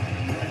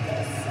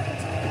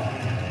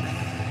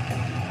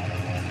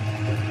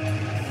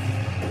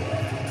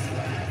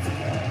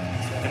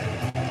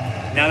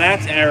 Now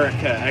that's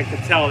Erica. I could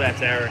tell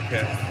that's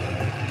Erica.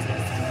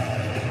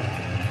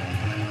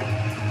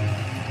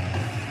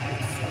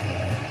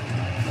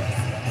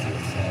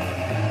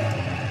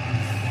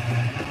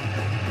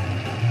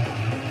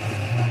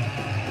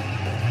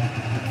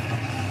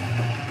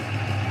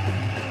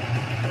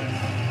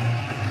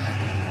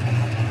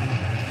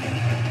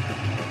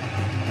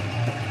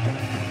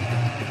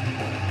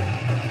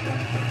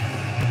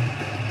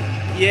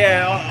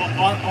 Yeah,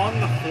 on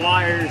the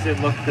flyers it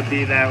looked to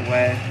be that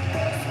way.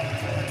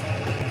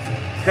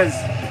 Because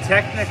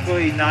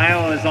technically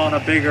Nile is on a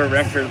bigger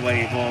record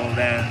label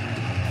than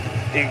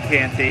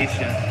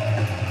Incantation.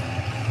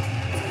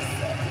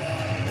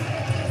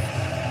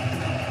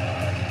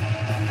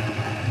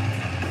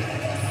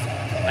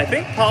 I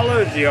think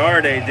Paulo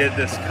Giardi did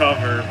this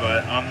cover,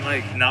 but I'm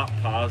like not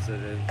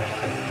positive.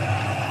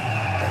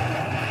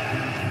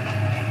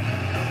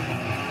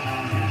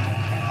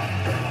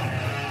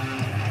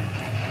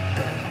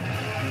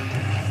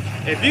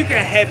 If you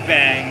can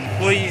headbang,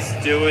 please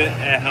do it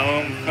at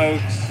home,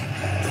 folks.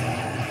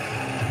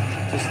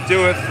 Just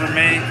do it for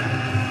me.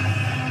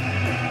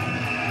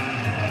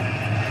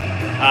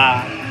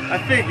 I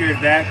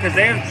figured that, because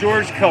they have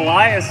George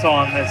Callias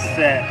on this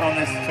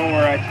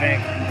tour, I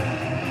think.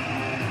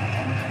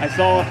 I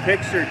saw a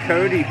picture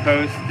Cody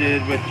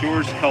posted with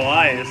George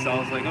Callias. I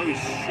was like, oh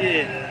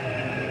shit.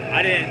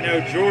 I didn't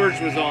know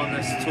George was on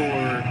this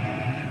tour.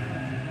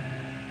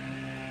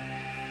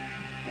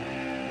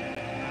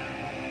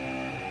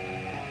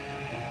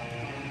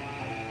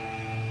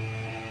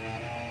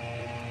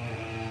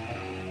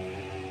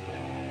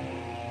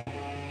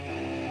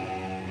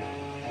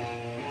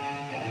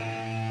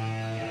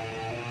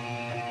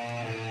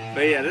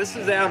 But yeah, this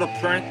is out of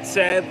print,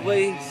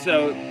 sadly,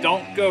 so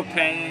don't go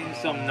paying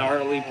some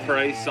gnarly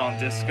price on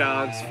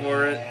Discogs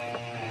for it.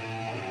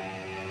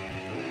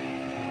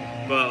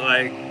 But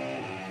like,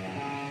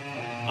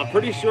 I'm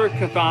pretty sure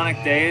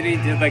Chthonic Deity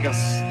did like a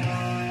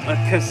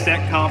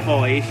cassette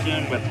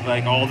compilation with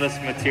like all this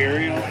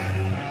material.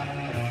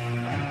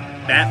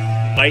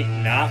 That might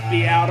not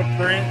be out of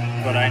print,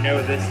 but I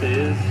know this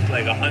is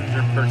like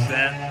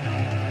 100%.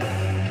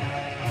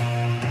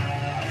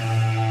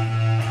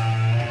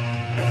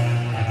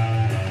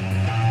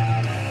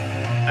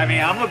 I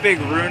mean, I'm a big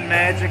Rune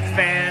Magic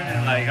fan,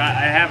 and like I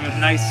have a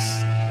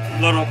nice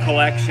little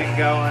collection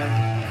going.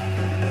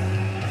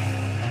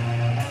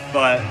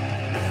 But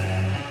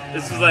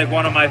this is like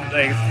one of my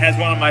has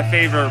one of my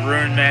favorite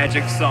Rune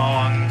Magic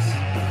songs.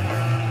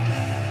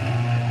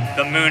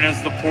 The Moon is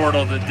the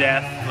Portal to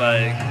Death,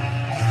 like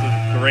it's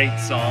a great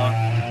song.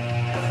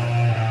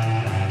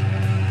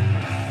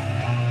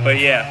 But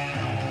yeah,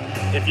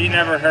 if you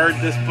never heard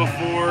this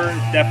before,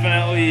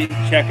 definitely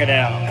check it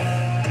out.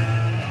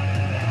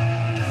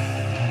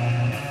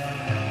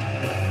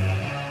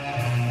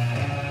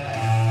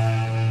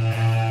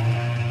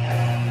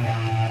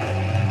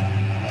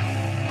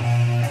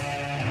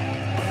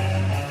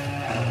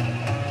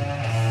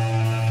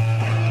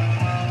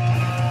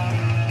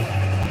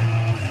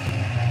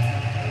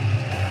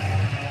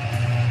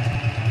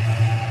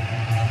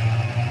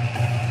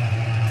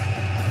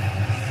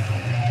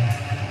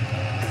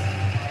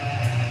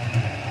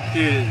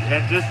 Dude,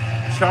 and just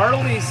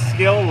Charlie's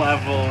skill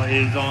level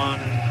is on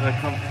a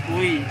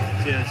complete,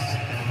 just,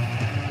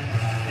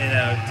 you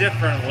know,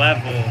 different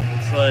level.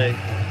 It's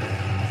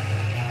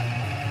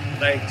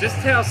like just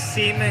how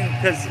seeming,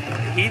 because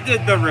he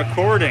did the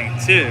recording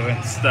too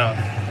and stuff.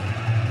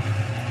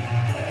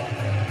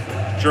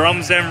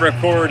 Drums and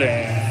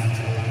recording.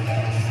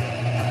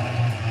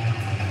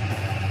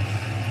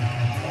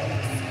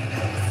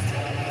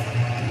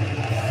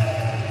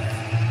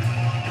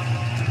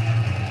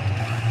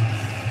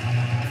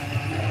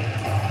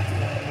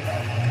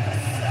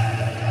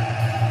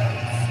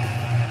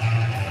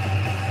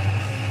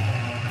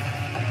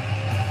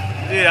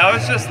 Dude, I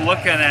was just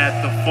looking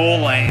at the full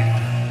length.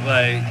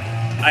 Like,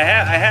 I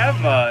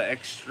have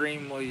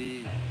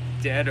Extremely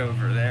Dead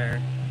over there.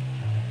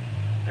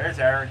 There's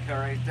Erica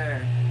right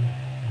there.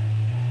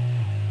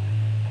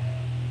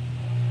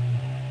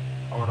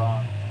 Hold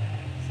on.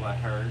 Let's let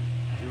her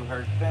do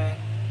her thing.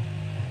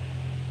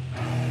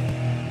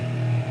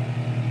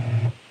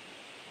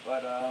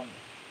 But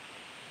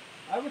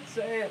I would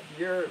say if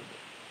you're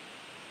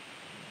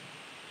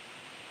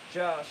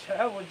Josh,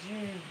 how would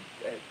you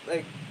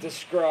like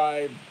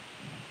describe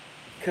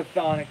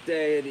Chthonic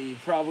Deity?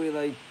 Probably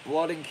like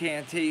Blood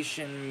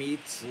Incantation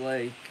meets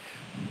like,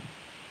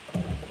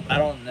 I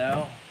don't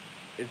know.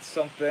 It's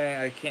something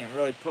I can't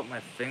really put my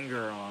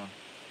finger on.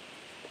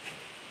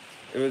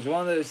 It was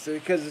one of those,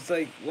 because it's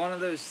like one of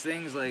those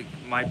things like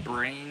my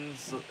brain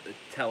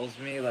tells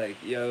me like,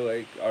 yo,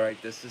 like, all right,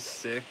 this is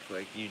sick.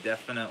 Like, you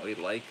definitely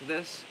like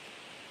this.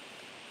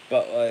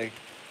 but like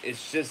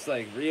it's just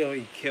like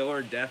really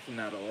killer death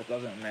metal. It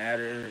doesn't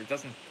matter. It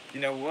doesn't. You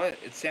know what?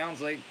 It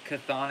sounds like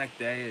Chthonic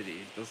Deity.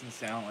 It doesn't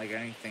sound like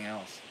anything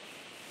else.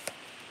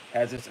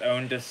 Has its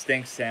own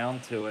distinct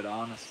sound to it.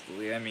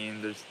 Honestly, I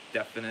mean, there's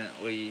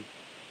definitely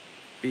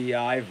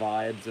BI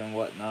vibes and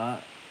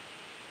whatnot.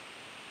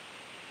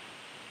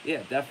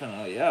 Yeah,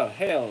 definitely. Oh,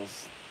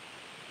 Hales.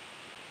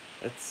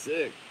 That's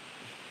sick.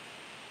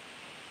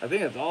 I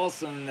think it's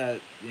awesome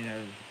that, you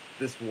know,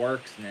 this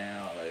works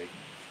now. Like,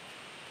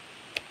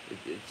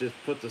 it just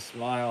puts a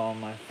smile on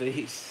my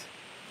face.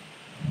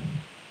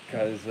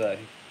 Because, like,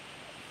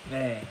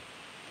 man,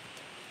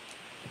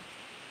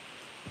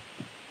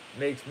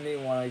 makes me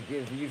want to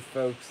give you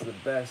folks the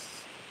best.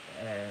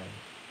 And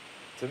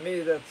to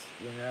me, that's,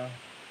 you know,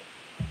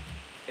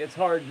 it's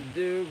hard to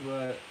do,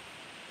 but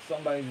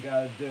somebody's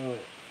got to do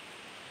it.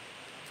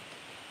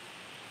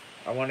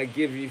 I want to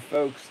give you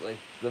folks like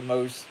the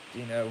most,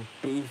 you know,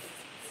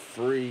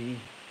 booth-free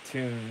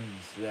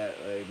tunes that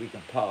like we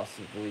can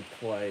possibly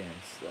play and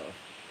stuff.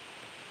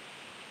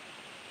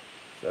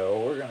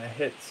 So we're gonna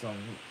hit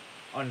some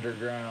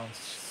underground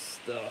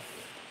stuff.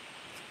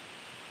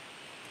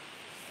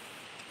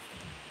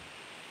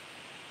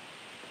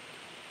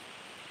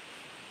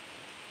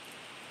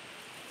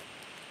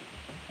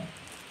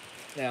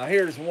 Now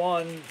here's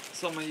one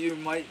some of you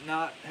might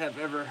not have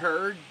ever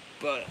heard,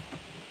 but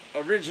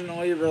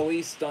originally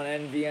released on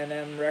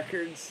NVNM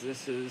Records.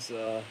 This is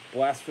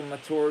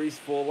Blasphematory's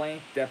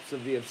full-length Depths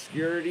of the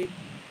Obscurity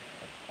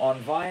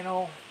on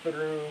vinyl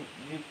through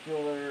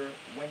Nuclear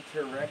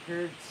Winter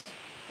Records,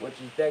 which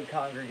is Dead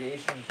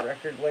Congregation's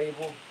record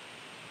label.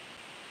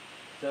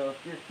 So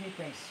if you're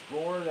keeping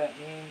score, that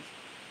means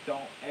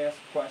don't ask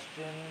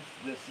questions.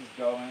 This is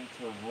going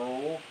to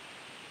rule.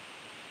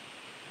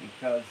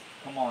 Because,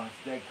 come on, it's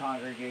Dead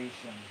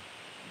Congregation.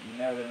 You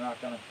know they're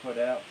not going to put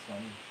out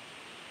some,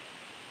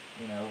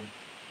 you know,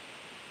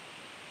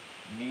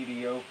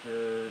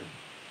 mediocre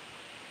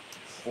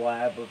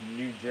slab of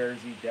New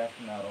Jersey death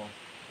metal.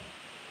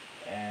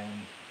 And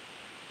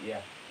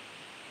yeah,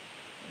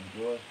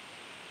 enjoy.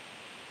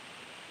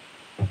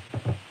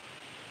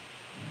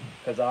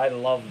 Because I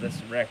love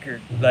this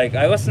record. Like,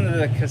 I listen to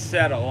the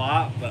cassette a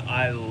lot, but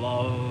I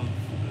love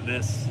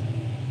this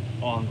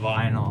on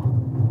vinyl.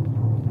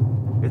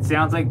 It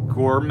sounds like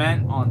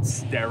Gorment on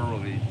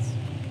steroids.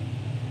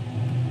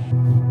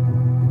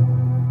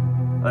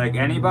 Like,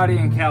 anybody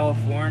in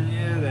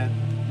California that,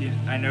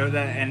 I know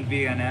that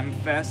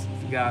NVNM Fest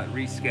got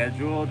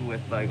rescheduled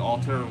with like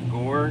Altar of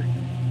Gore,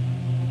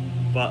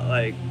 but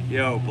like,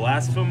 yo,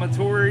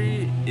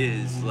 Blasphematory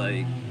is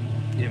like,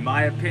 in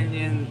my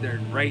opinion,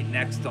 they're right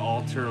next to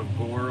Altar of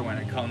Gore when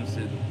it comes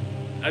to,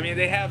 I mean,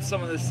 they have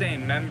some of the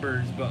same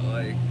members, but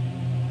like,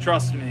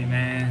 trust me,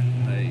 man,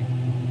 like,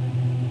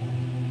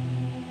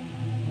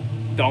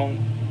 don't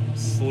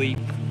sleep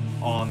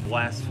on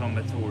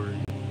Blasphematory.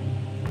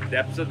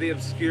 Depths of the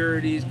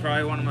Obscurity is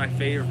probably one of my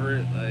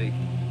favorite, like,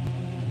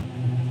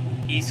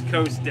 East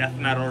Coast death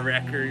metal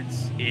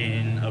records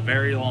in a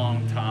very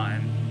long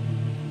time.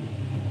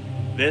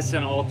 This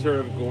and Altar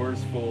of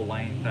Gore's full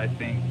length, I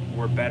think,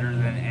 were better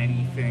than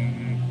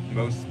anything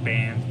most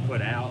bands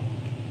put out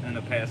in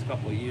the past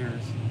couple of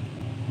years.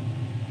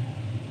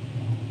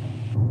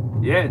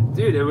 Yeah,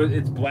 dude,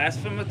 it's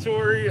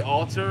Blasphematory,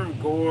 Altar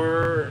of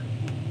Gore,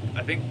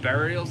 I think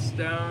Burial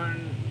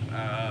Stone,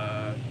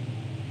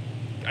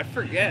 I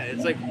forget,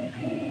 it's like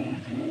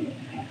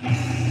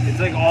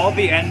all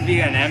the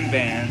NVNM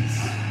bands.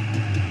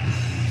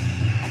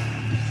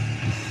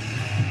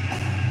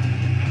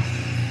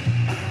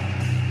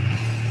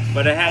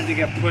 But it had to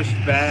get pushed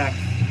back.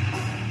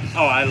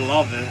 Oh, I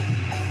love it.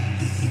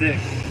 Sick.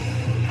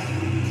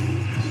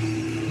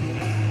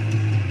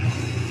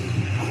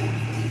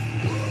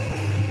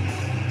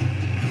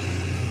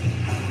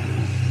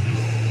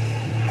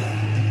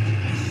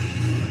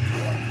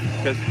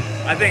 Because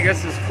I think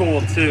this is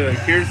cool too. Like,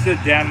 here's the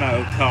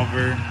demo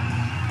cover,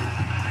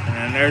 and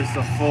then there's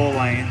the full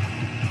length.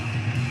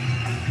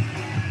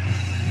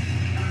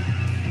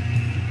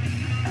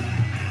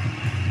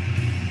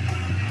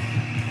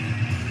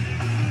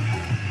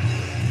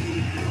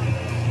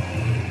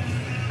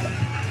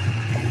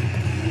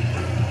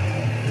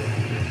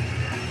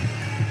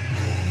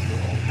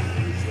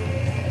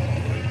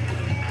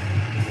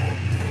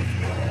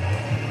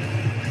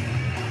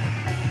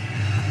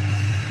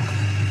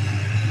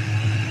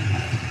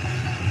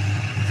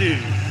 Dude,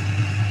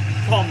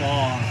 come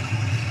on.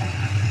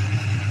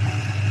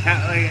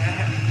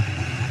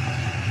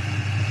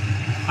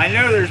 I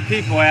know there's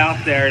people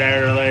out there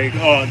that are like,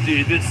 oh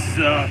dude, this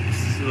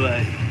sucks.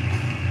 Like,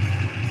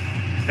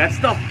 that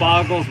stuff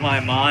boggles my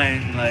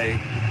mind.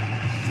 Like,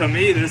 to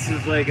me, this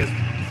is like as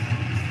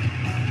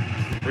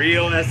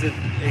real as it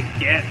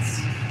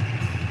gets.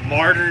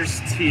 Martyr's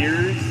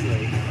Tears,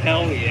 like,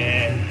 hell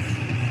yeah.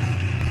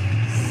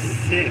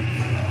 Sick.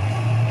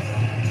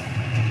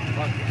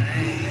 Fucking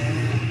A, man.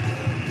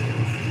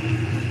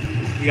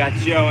 We got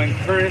Joe and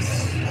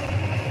Chris.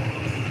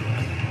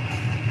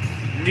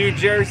 New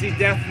Jersey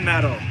death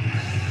metal.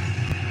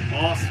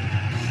 Awesome.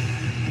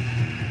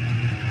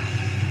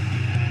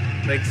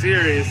 Like,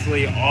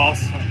 seriously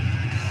awesome.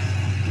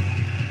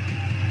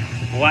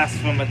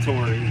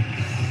 Blasphematory.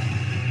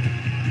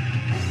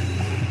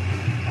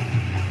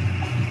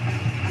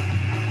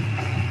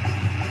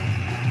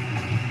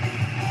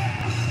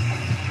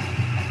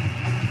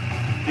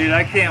 Dude,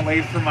 I can't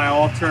wait for my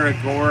Alter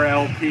Agore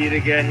LP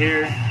to get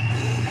here.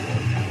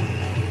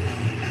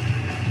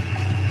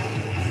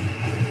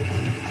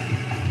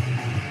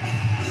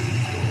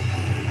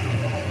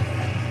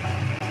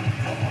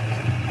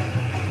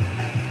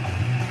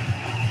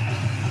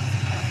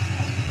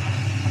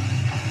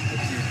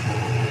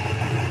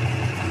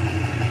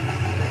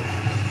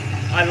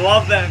 I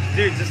love that,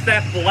 dude, just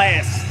that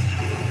blast.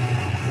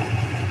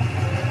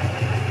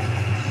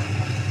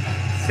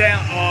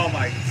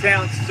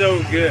 Sounds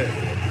so good.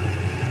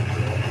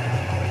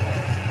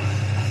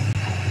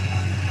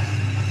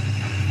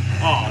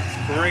 Oh, it's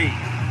great.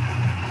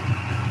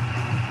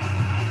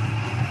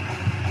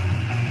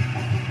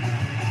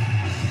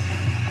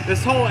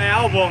 This whole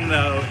album,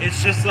 though,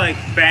 it's just like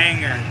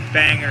banger,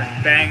 banger,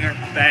 banger,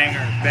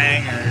 banger,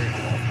 banger.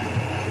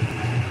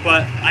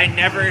 But I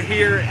never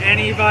hear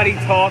anybody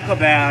talk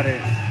about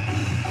it.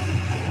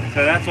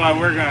 So that's why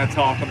we're going to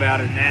talk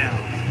about it now.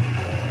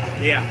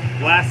 Yeah,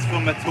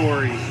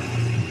 blasphematory.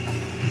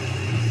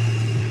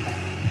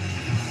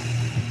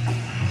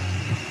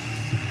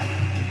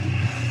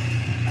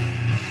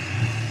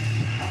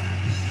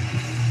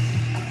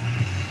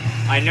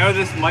 I know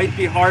this might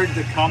be hard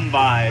to come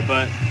by,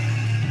 but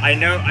I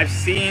know I've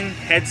seen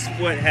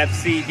Headsplit have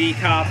CD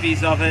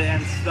copies of it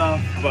and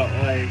stuff, but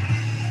like,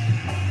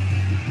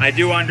 I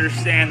do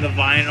understand the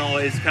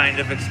vinyl is kind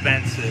of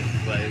expensive.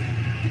 Like,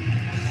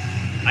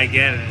 I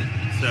get it.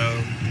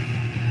 So,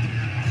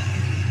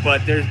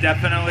 but there's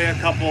definitely a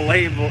couple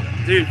labels.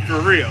 Dude,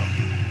 for real.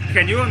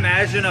 Can you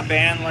imagine a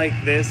band like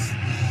this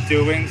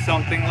doing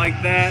something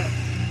like that?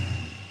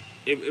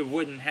 It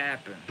wouldn't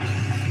happen.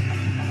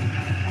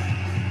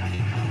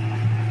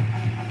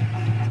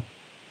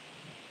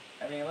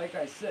 I mean, like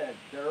I said,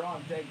 they're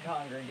on Dead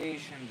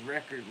Congregation's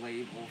record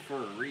label for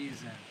a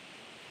reason.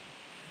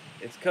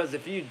 It's because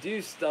if you do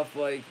stuff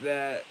like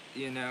that,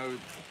 you know,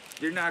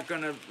 you're not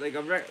gonna, like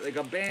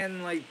a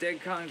band like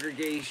Dead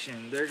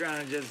Congregation, they're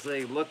gonna just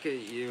like look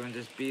at you and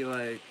just be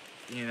like,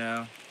 you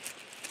know,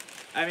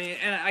 I mean,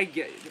 and I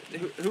get,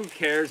 who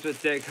cares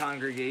what Dead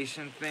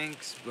Congregation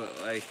thinks,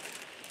 but like,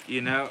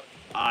 you know,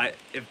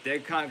 if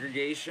Dead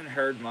Congregation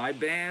heard my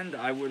band,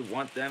 I would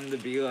want them to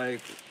be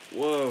like,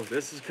 whoa,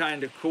 this is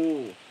kind of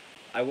cool.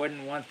 I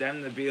wouldn't want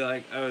them to be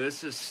like, oh,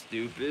 this is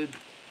stupid.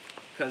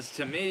 Because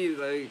to me,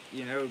 like,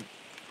 you know,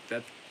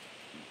 that,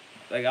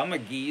 like, I'm a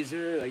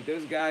geezer. Like,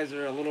 those guys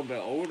are a little bit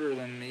older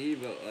than me,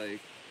 but, like,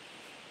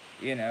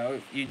 you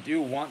know, you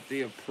do want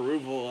the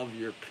approval of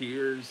your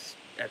peers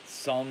at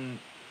some,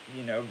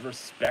 you know,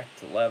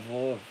 respect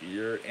level. If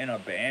you're in a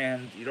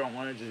band, you don't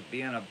want to just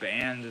be in a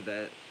band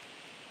that,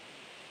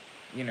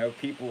 you know,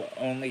 people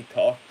only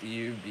talk to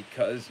you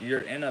because you're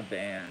in a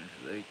band.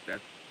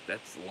 Like,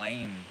 that's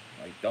lame.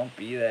 Like, don't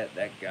be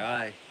that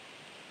guy.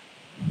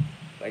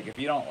 Like, if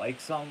you don't like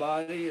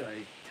somebody,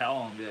 like,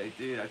 tell them, be like,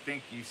 dude, I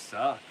think you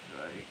suck.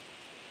 Like,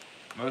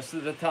 most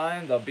of the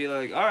time, they'll be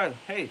like, all right,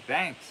 hey,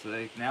 thanks.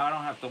 Like, now I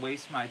don't have to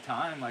waste my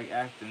time, like,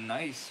 acting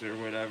nice or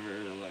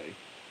whatever. Like,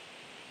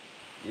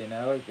 you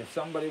know, like, if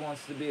somebody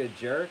wants to be a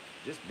jerk,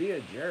 just be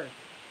a jerk.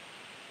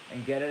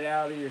 And get it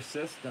out of your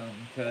system,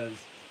 because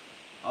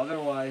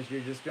otherwise you're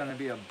just going to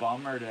be a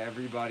bummer to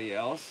everybody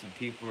else, and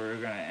people are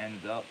going to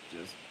end up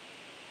just,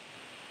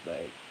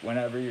 like,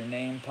 whenever your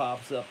name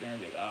pops up there,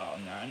 like, oh,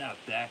 no, not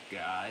that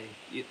guy.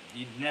 You'd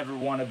never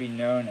want to be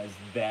known as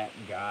that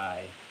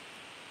guy.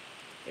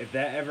 If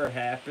that ever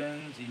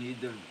happens, you need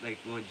to, like,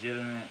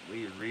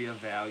 legitimately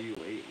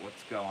reevaluate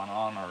what's going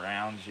on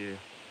around you.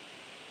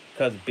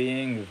 Because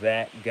being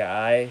that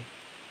guy,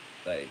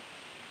 like,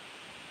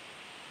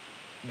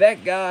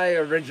 that guy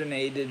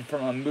originated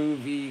from a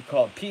movie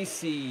called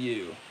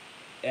PCU.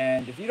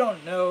 And if you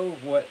don't know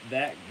what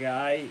that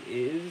guy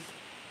is,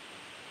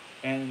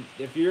 and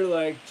if you're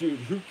like, dude,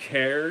 who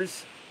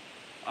cares?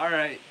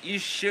 Alright, you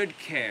should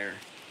care.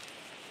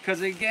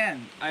 Because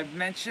again, I've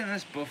mentioned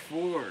this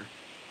before.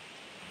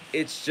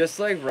 It's just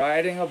like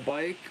riding a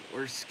bike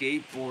or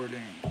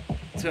skateboarding.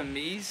 To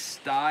me,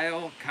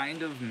 style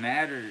kind of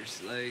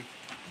matters. Like,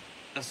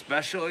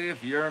 especially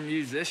if you're a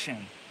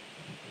musician.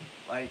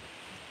 Like,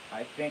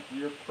 I think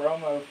your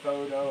promo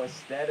photo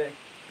aesthetic,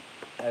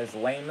 as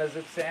lame as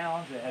it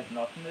sounds, it has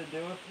nothing to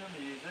do with your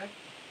music.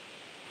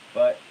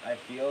 But I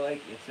feel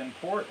like it's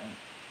important.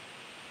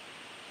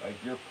 Like,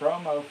 your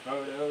promo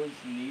photos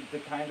need to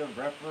kind of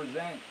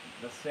represent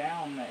the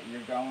sound that you're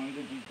going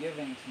to be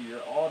giving to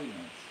your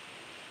audience.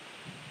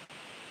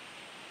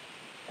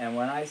 And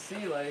when I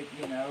see, like,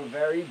 you know,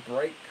 very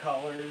bright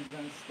colors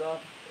and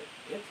stuff,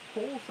 it's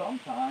cool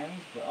sometimes,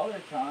 but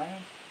other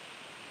times,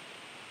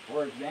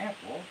 for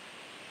example,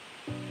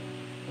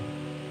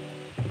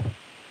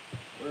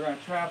 we're going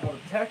to travel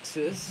to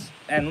Texas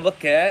and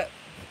look at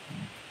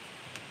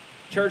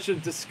Church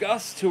of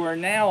Disgust, who are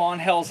now on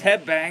Hell's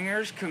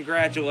Headbangers.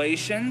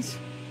 Congratulations.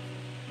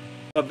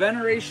 A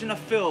veneration of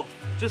filth.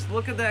 Just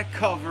look at that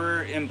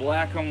cover in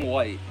black and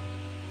white.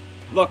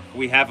 Look,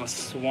 we have a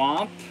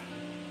swamp.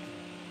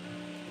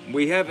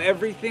 We have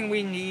everything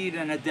we need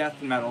in a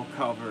death metal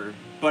cover.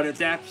 But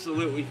it's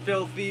absolutely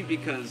filthy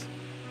because,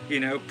 you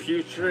know,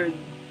 Putrid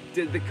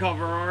did the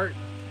cover art.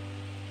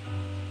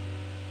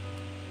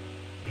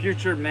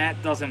 Putrid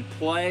Matt doesn't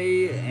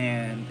play,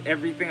 and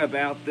everything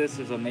about this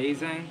is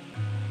amazing.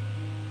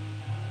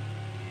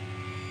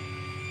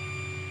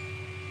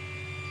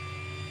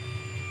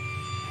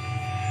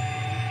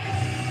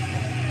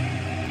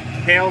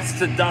 Hails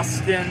to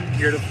Dustin.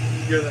 You're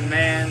the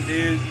man,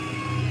 dude.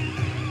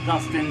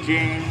 Dustin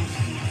James.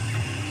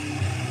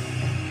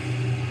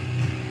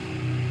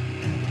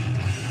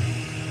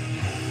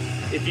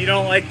 If you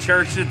don't like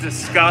Church of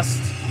Disgust,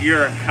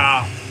 you're a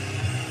cop.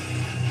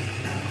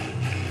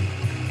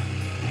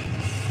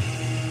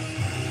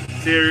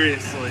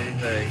 Seriously,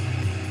 like.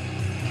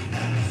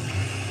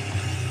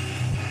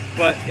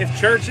 But if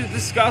Church of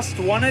Disgust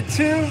wanted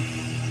to,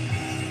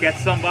 get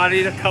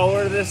somebody to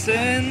color this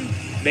in,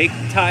 make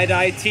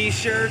tie-dye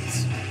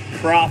t-shirts,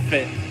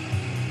 profit.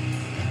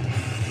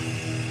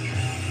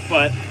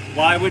 But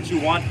why would you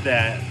want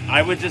that?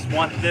 I would just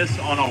want this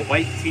on a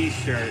white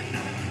t-shirt.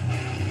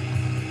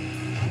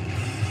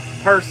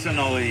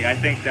 Personally, I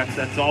think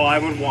that's all I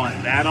would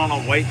want. That on a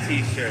white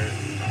t-shirt.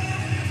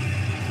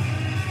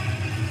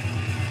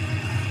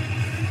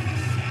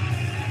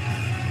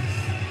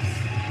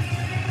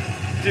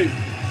 Dude.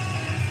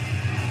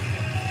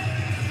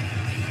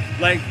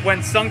 Like,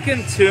 when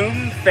Sunken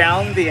Tomb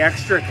found the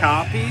extra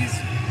copies,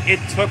 it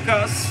took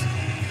us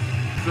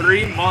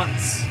 3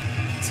 months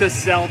to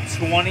sell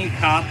 20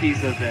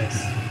 copies of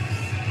this.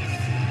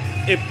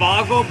 It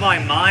boggled my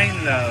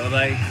mind, though,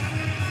 like,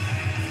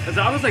 because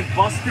I was, like,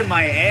 busting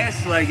my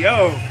ass, like,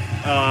 yo,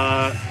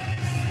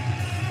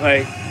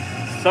 like,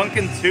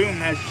 Sunken Tomb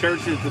has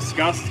Church of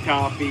Disgust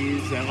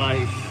copies, and,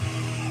 like,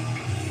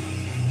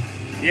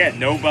 yeah,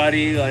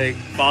 nobody, like,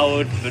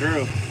 followed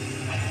through.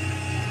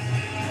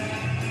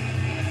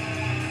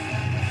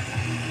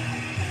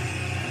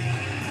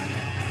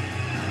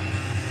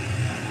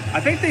 I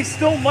think they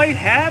still might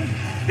have,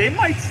 they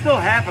might still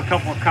have a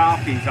couple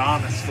copies,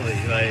 honestly.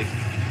 Like,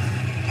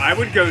 I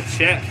would go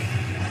check.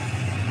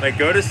 Like,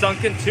 go to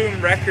Sunken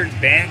Tomb Records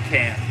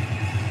Bandcamp.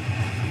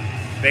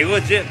 They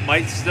legit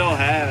might still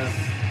have.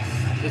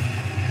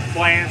 Just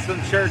playing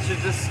some Church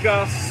of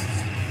Disgust.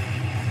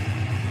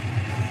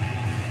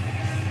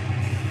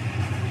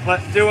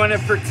 But doing it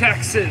for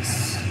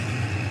Texas.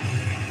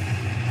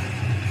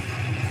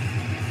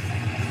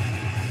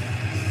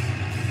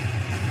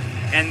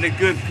 And the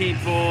good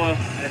people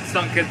at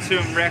Sunken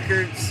Tomb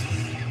Records.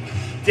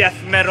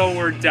 Death metal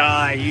or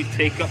die, you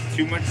take up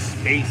too much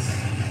space.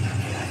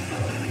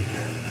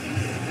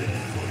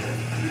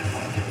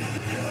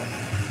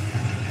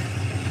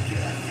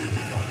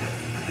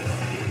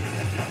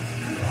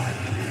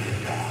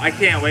 I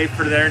can't wait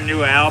for their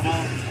new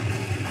album.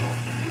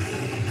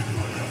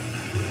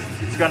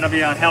 It's gonna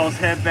be on Hell's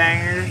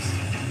Headbangers.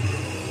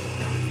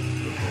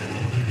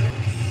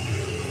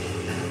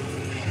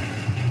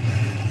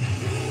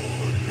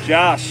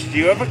 Josh, do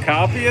you have a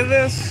copy of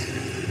this?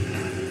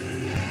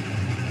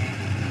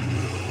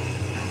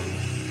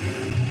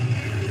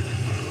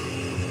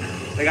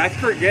 Like, I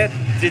forget,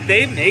 did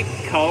they make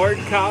colored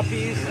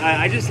copies?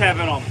 I just have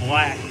it on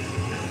black,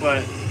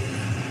 but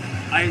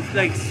I,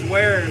 like,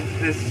 swear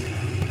this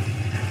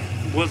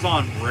was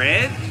on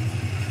red?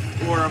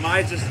 Or am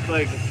I just,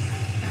 like,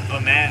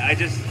 I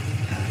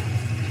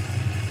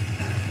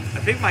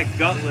think my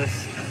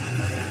Gutless,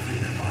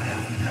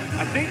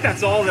 I think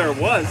that's all there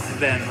was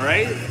then,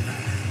 right?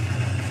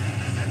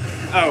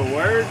 Oh,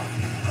 word?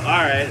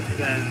 Alright,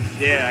 then,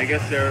 yeah, I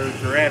guess there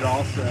was red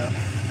also.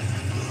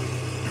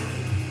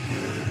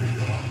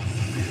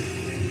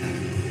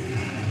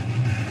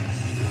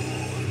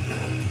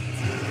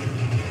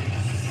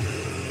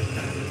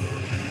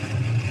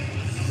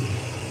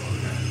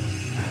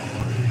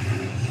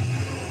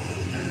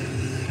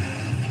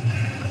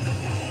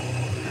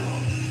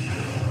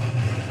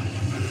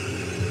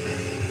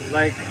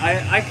 Like,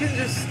 I can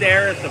just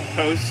stare at the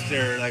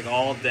poster, like,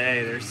 all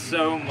day. There's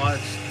so much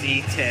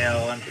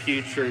detail and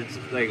Putrid's,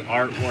 like,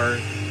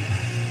 artwork.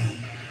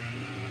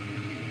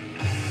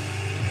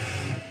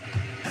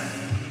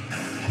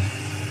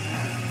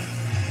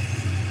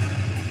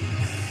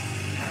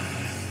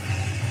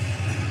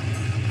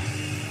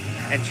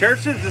 And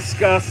Church of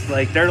Disgust,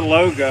 like, their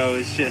logo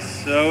is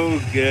just so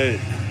good.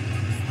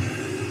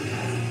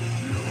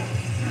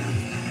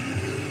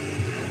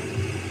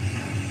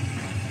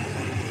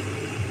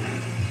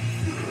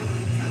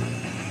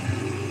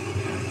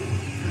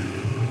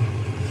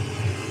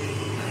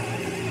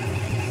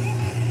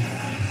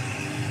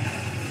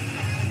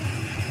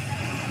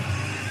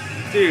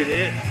 Dude,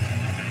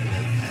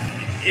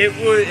 it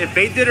would, if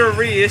they did a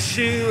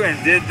reissue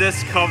and did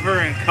this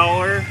cover in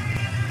color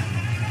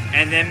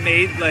and then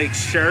made like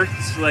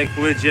shirts like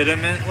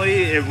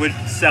legitimately, it would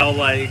sell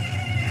like,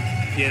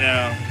 you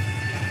know.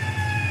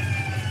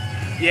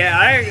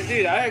 Yeah,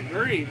 dude, I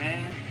agree,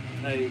 man.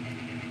 Like,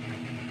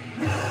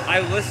 I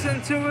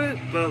listen to it,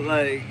 but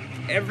like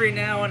every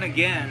now and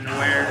again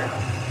where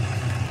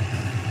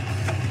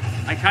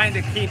I kind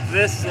of keep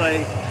this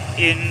like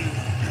in,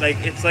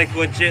 like it's like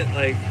legit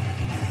like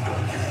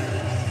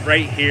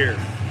right here.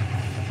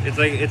 It's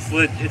like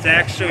it's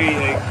actually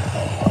like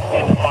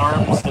an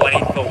arm's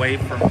length away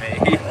from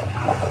me.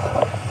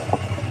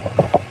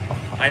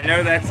 I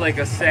know that's like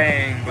a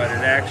saying, but it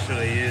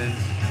actually is.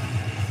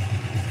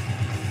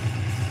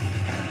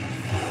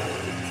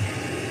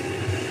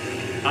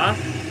 Huh?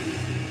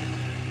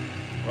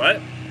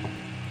 What?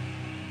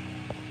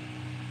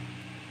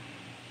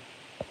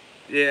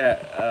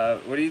 Yeah,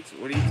 what are you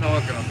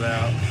talking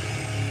about?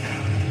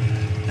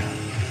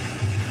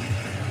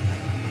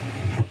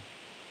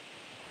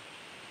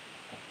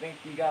 I think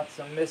you got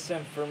some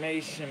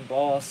misinformation,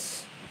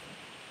 boss.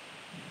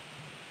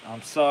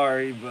 I'm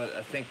sorry, but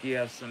I think you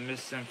have some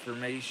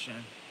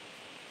misinformation.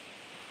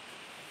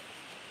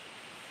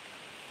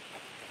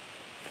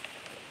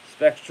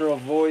 Spectral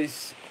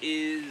voice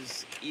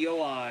is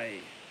Eli,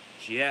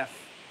 Jeff,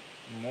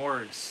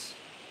 Morris,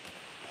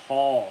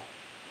 Paul.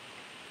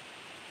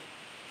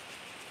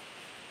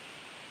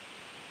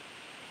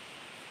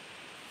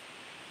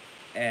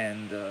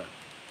 And,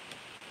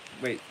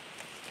 wait.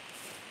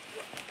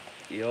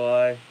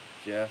 Eli,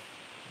 Jeff,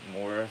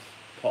 Morris,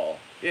 Paul.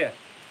 Yeah.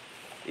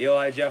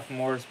 Eli, Jeff,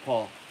 Morris,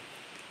 Paul.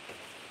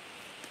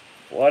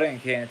 Blood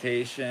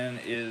incantation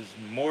is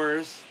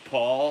Morris,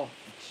 Paul,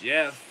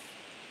 Jeff,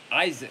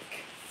 Isaac.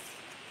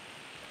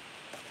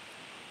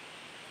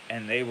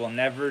 And they will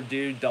never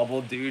do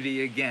double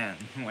duty again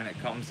when it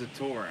comes to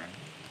touring.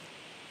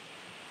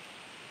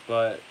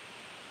 But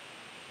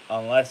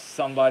unless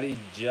somebody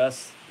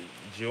just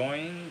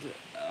joined,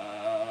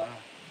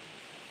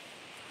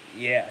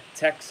 yeah,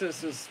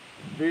 Texas is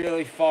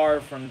really far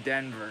from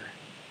Denver.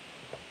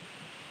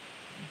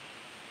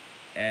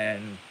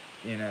 And,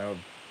 you know, I'm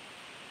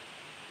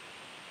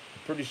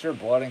pretty sure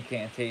Blood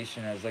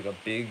Incantation has like a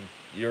big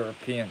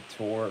European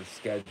tour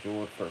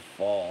scheduled for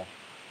fall.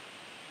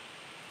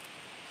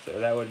 So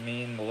that would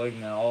mean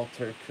Malignant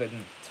Altar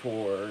couldn't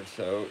tour.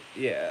 So,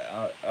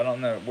 yeah, I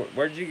don't know.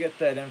 Where'd you get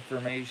that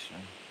information?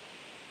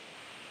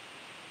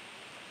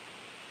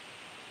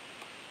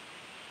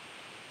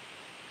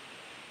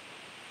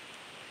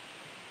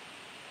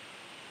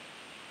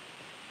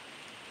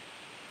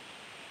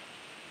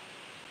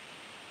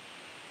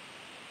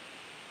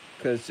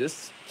 Because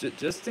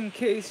just in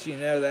case, you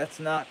know, that's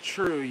not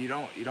true. You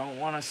don't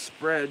want to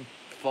spread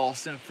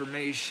false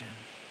information.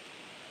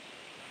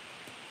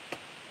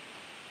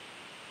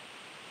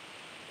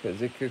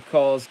 Because it could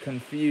cause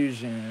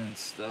confusion and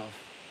stuff.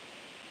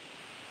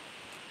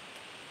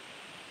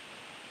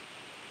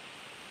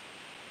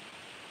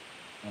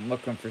 I'm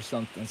looking for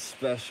something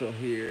special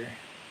here.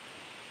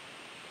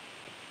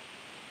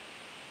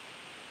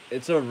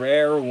 It's a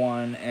rare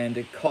one, and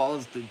it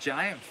caused a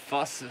giant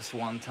fuss this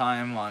one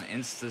time on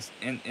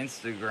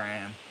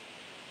Instagram.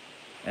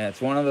 And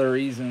it's one of the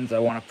reasons I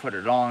want to put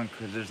it on,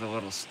 because there's a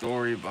little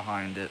story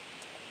behind it.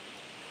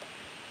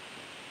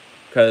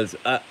 Because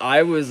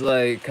I was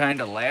like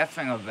kind of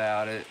laughing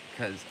about it,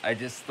 because I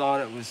just thought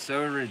it was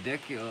so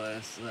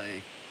ridiculous.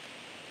 Like,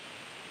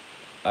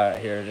 alright,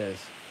 here it is.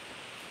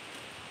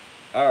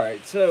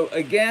 Alright, so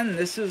again,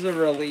 this is a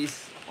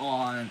release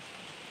on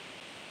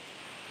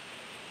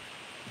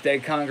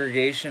Dead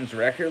Congregation's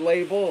record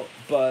label,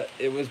 but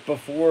it was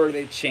before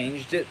they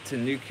changed it to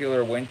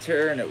Nuclear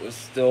Winter, and it was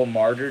still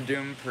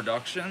Martyrdom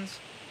Productions.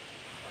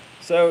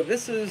 So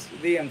this is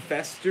the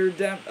Infestor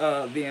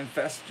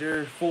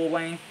full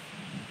length,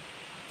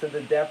 To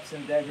the Depths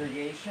and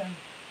Degradation,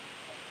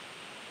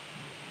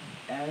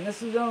 and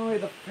this is only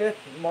the 5th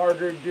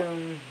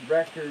Martyrdom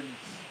Records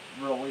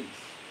release.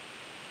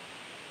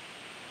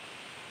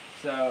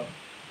 So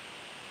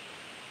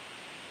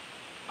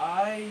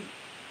I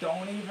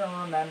don't even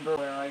remember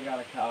where I got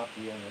a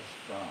copy of this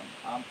from.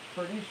 I'm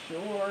pretty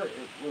sure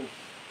it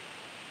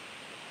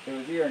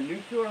was either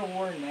Nuclear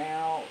War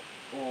Now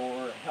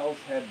or Hell's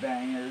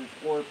Headbangers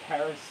or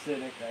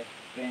Parasitic, I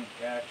think,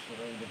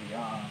 actually, to be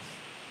honest.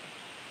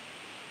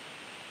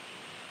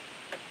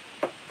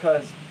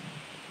 Because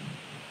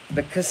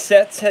the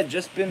cassettes had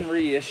just been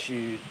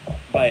reissued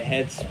by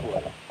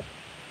Headsplit.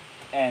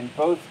 And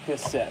both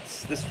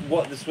cassettes, this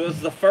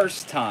was the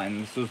first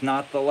time, this was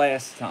not the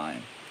last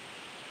time.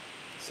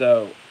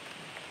 So,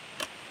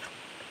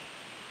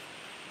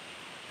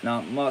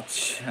 not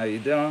much. How you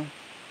doing?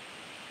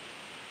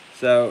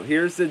 So,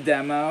 here's the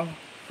demo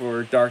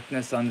for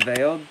Darkness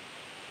Unveiled.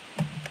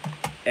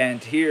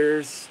 And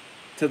here's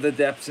To the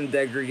Depths and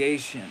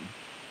Degradation.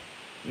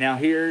 Now,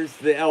 here's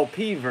the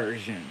LP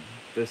version.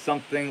 Does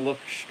something look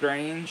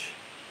strange?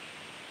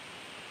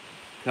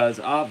 Because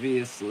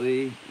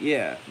obviously,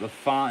 yeah, the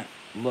font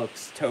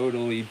looks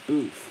totally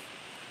boof.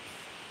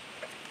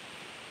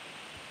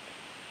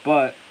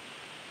 But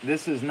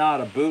this is not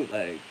a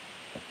bootleg.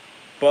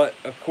 But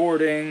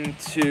according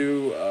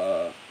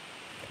to,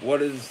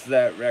 what is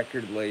that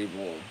record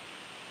label?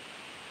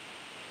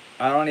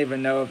 I don't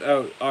even know if,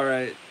 oh,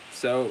 alright.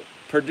 So,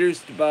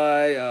 produced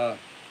by,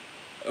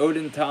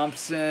 Odin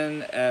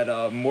Thompson at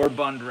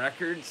Morbund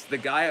Records. The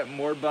guy at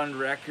Morbund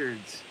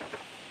Records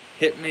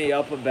hit me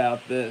up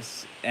about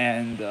this,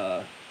 and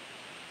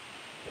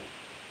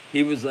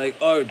he was like,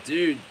 "Oh,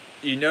 dude,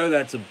 you know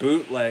that's a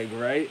bootleg,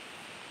 right?"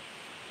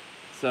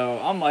 So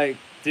I'm like,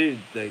 "Dude,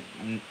 like,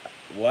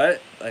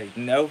 what? Like,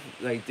 no,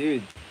 like,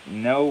 dude,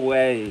 no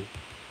way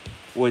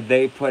would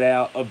they put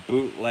out a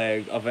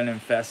bootleg of an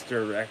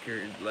Infestor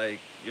record?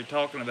 Like, you're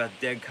talking about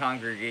Dead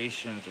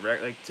Congregations,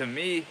 right? Like, to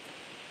me,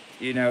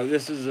 you know,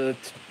 this is a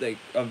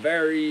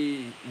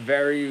very,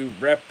 very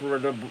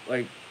reputable,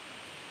 like,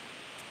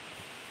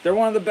 they're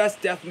one of the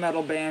best death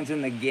metal bands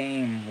in the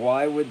game.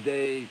 Why would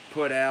they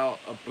put out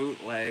a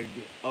bootleg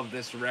of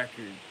this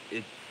record?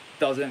 It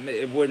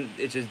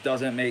just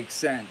doesn't make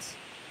sense.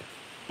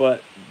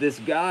 But this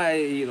guy,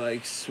 he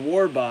like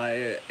swore by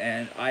it,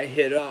 and I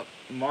hit up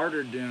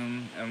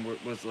Martyrdom and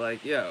was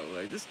like, "Yo,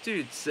 like this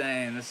dude's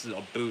saying this is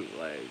a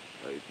bootleg.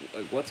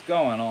 Like what's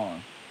going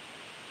on?"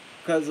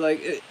 Because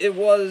like it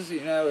was,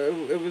 you know,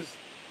 it was.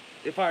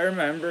 If I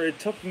remember, it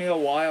took me a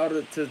while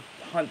to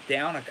hunt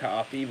down a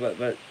copy,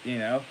 but you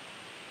know,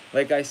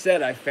 like I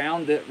said, I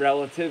found it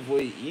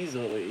relatively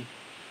easily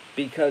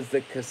because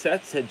the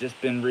cassettes had just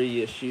been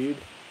reissued.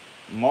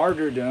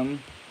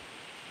 Martyrdom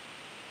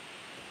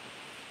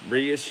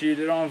reissued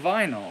it on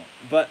vinyl,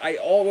 but I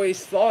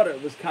always thought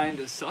it was kind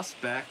of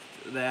suspect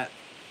that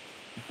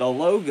the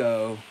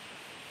logo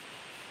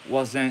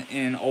wasn't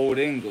in Old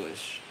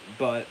English,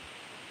 but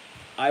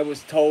I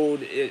was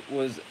told it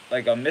was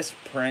like a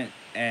misprint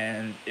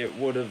and it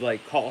would have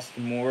like cost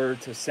more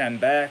to send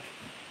back,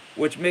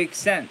 which makes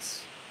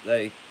sense.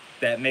 Like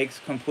that makes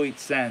complete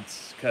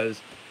sense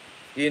because,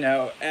 you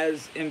know,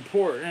 as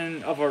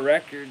important of a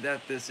record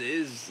that this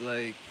is,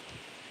 like,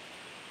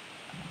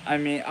 I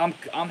mean,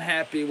 I'm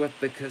happy with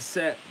the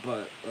cassette,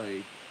 but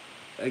like,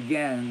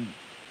 again,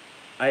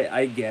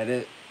 I get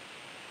it,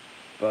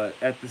 but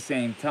at the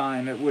same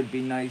time, it would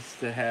be nice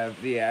to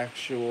have the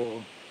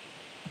actual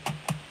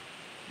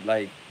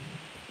like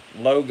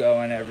logo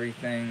and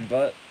everything,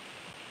 but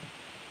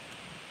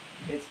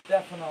it's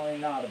definitely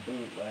not a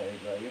bootleg.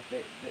 Like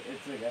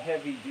it's like a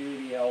heavy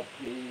duty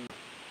LP.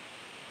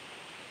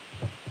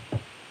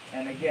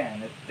 And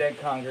again, it's Dead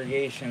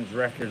Congregation's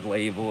record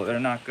label. They're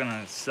not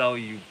gonna sell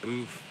you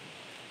boof.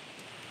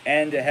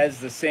 And it has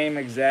the same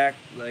exact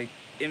like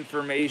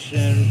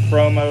information,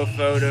 promo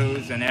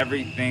photos, and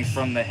everything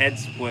from the Head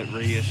Split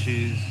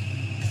reissues.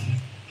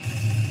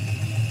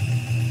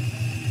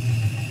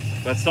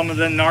 But some of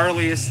the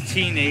gnarliest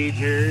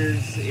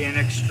teenagers in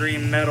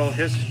extreme metal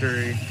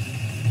history.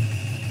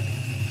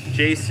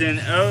 Jason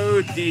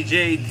O,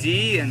 DJ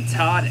D, and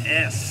Todd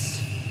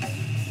S.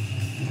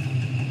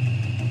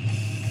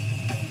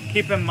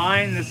 Keep in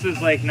mind, this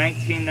is like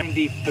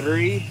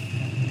 1993.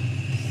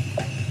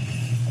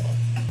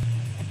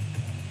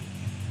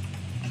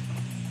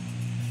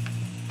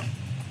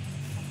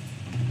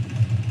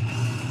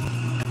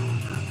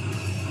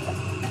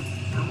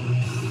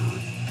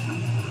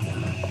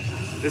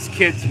 This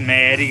kid's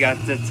mad he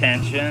got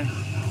detention.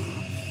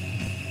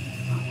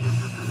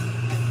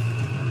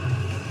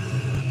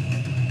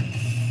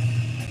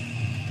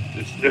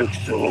 This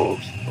next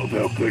song's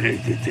about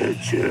getting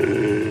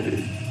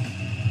detention.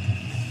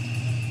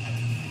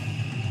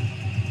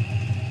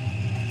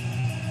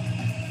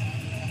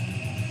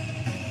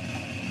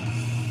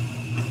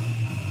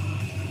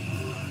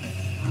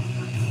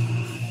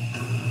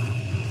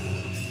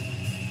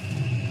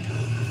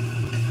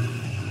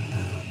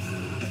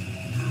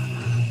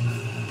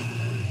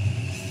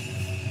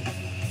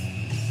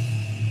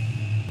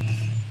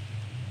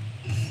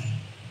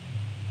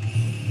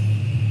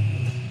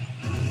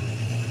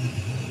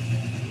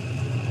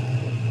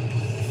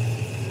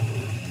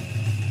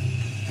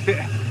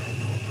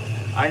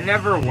 I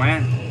never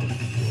went.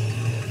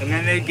 And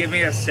then they'd give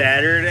me a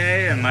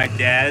Saturday and my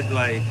dad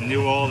like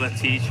knew all the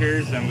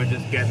teachers and would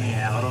just get me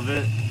out of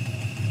it.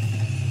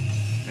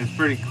 It's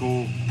pretty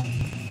cool.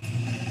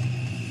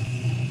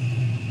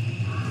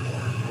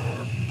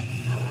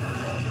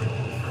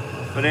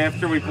 But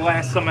after we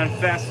blast some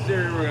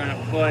Infestor, we're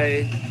gonna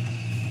play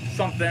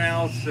something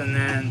else, and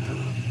then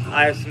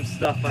I have some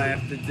stuff I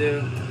have to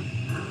do.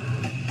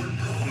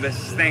 I'm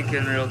just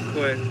thinking real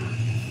quick.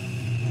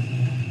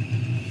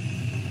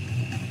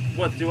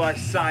 What do I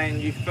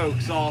sign you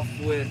folks off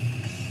with?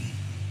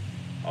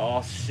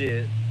 Oh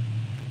shit.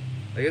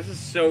 Like, this is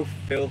so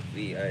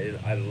filthy.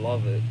 I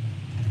love it.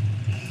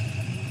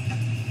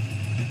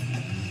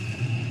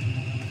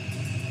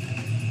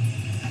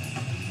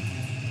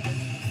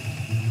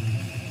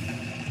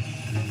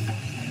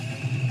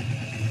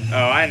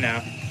 Oh, I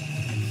know.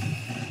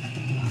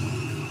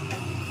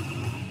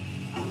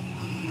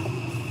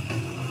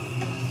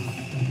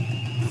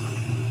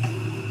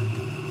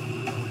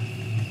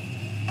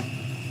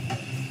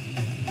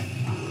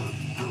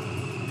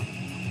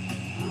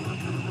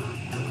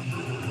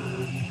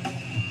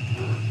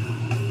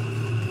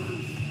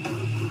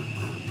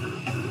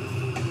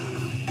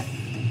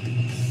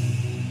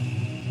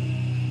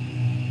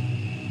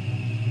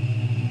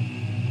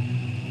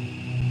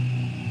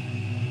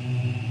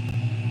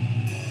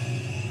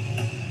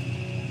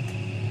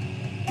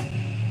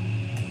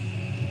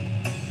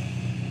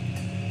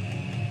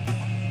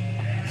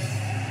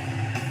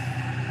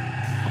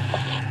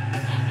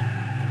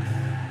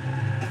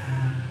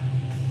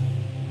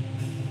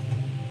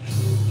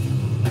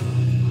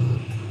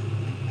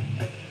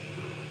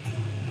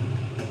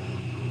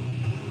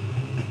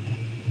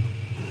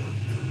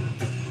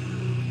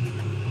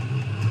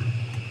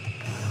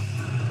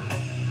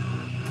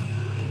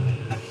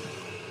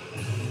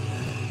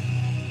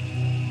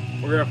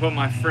 We're gonna put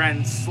my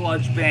friend's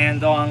sludge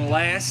band on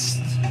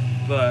last,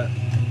 but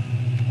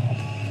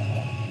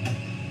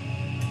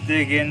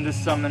dig into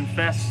some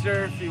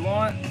Infester if you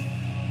want.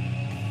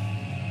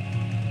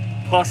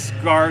 Plus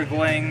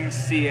gargling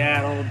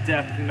Seattle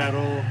death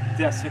metal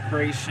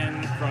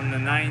desecration from the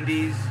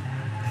 90s.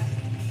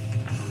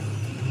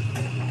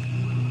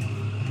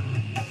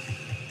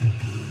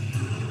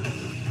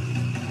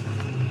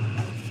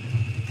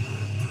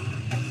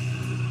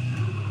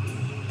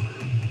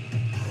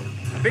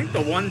 I think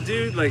the one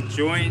dude like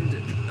joined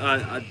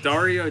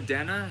Dario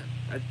Denna.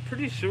 I'm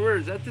pretty sure,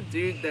 is that the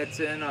dude that's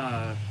in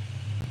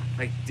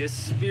like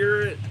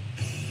Dispirit,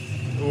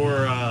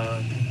 or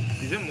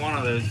he's in one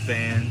of those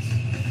bands.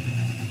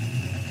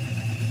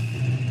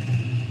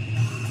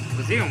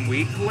 Was he in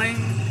Weakling?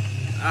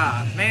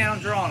 Ah, man, I'm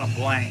drawing a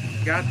blank.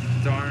 God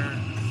darn it.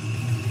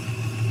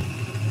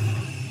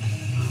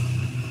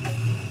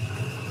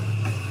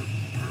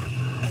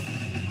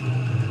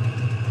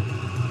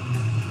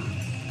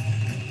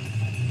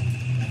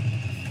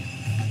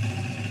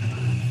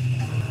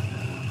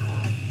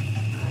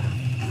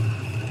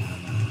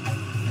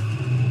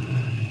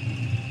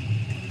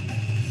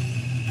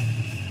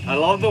 I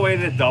love the way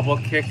the double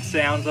kick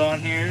sounds on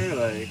here.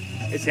 Like,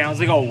 it sounds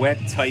like a wet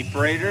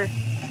typewriter,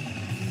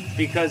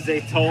 because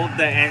they told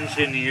the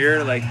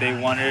engineer like they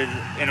wanted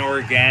an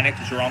organic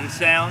drum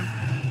sound.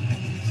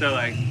 So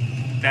like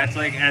that's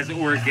like as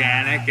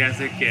organic as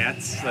it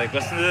gets. Like,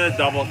 listen to the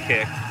double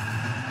kick.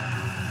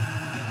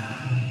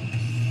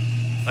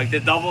 Like, the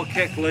double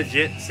kick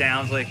legit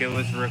sounds like it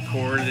was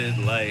recorded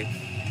like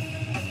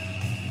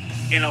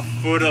in a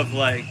foot of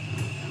like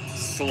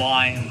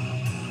slime.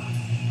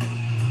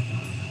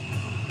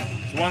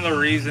 It's one of the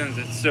reasons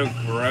it's so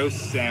gross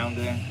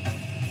sounding.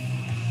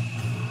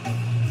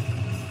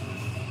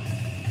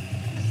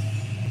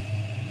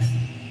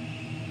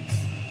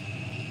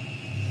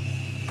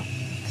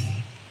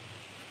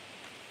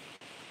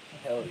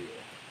 Hell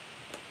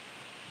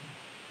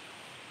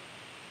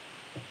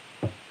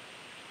yeah.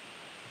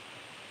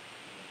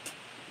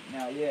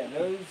 Now, yeah,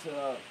 those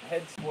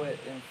head split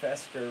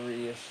Infester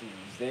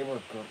reissues,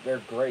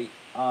 they're great,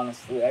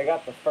 honestly. I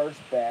got the first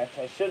batch.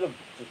 I should have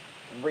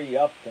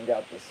re-upped and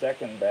got the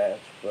second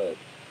batch, but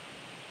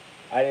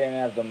I didn't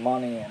have the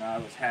money, and I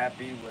was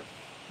happy with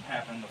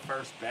having the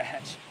first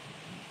batch.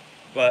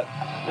 But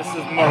this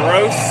is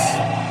Morose,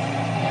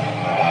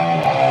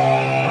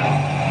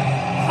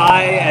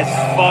 High as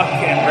Fuck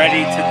and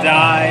Ready to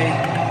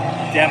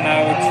Die,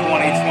 demo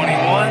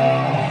 2021.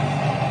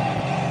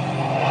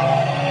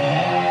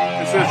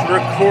 This was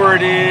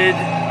recorded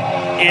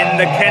in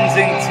the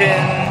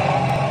Kensington.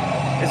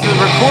 This was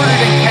recorded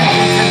in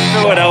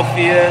Kensington,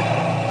 Philadelphia,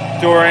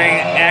 during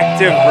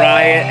active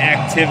riot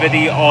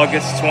activity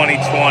August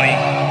 2020.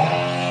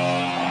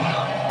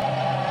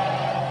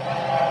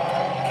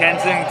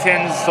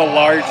 Kensington's the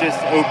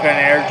largest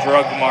open-air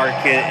drug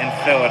market in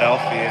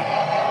Philadelphia.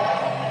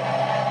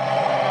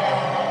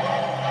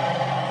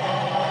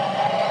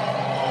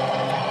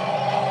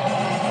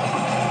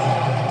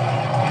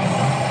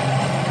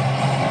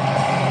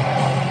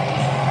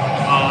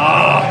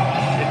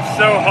 It's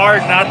so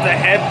hard not to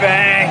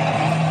headbang.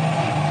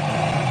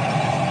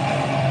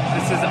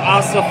 This is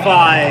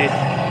ossified.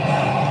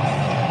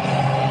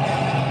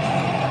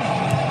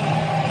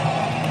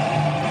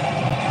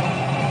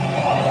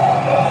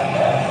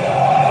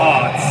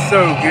 Oh, it's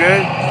so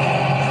good.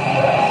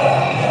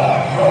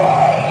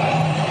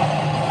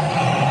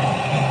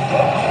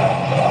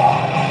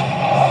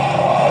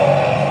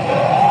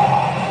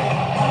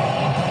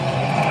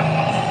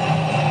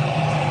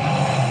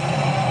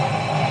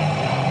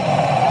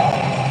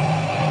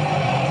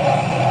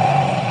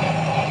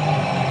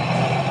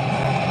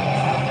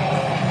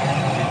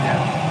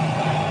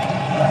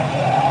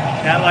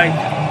 That like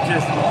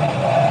just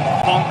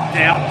pumped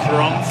out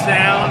drum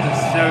sound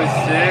is so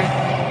sick.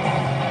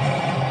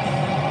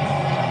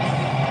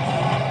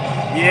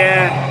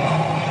 Yeah,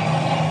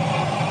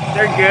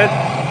 they're good.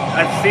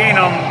 I've seen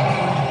them.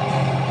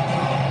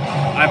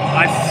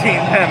 I've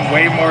seen them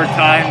way more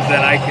times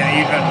than I can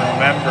even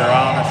remember,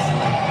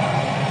 honestly.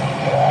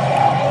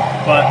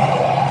 But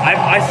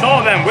I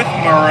saw them with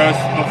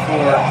Morose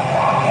before.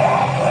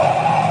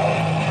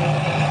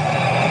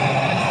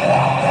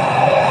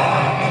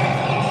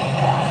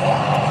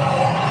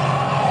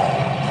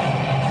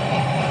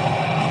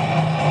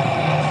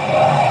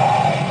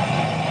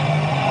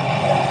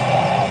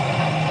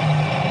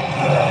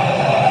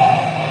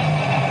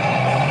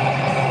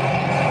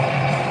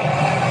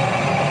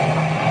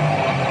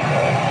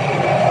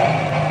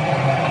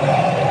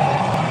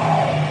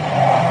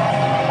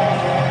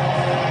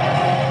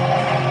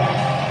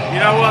 You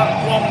know what?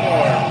 One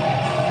more.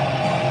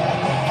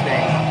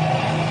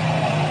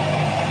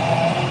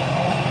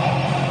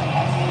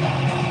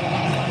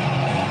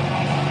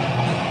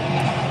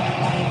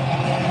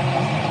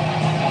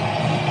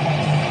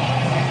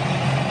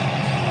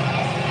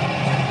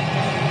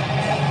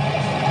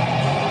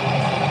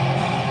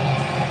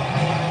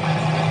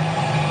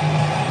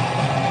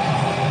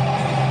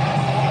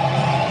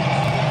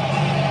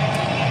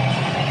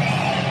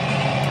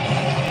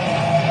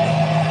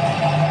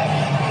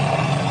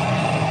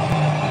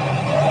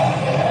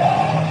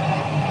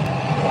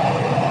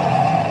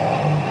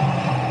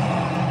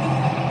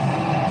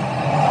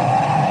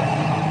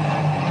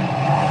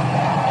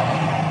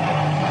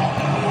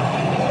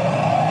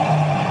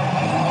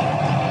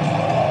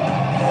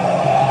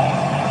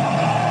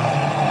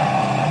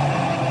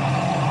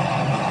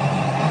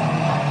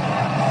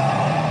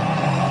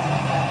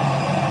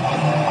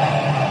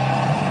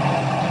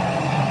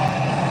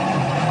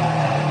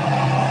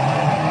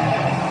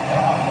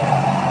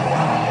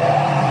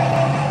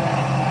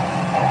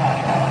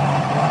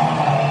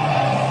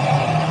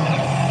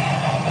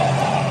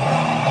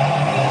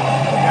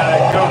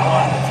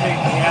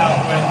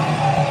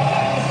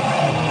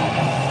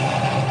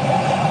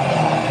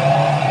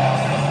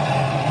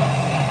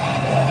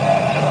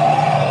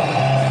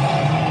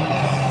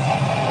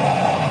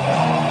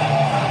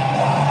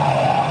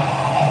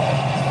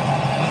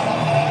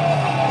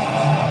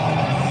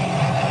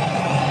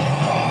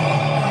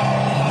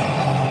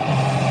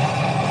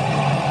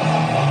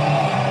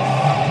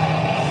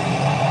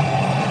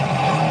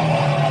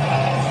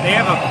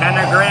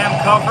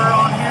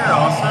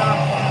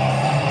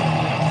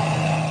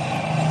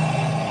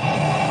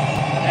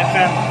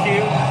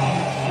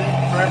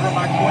 FMQ, Forever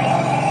My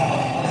Queen.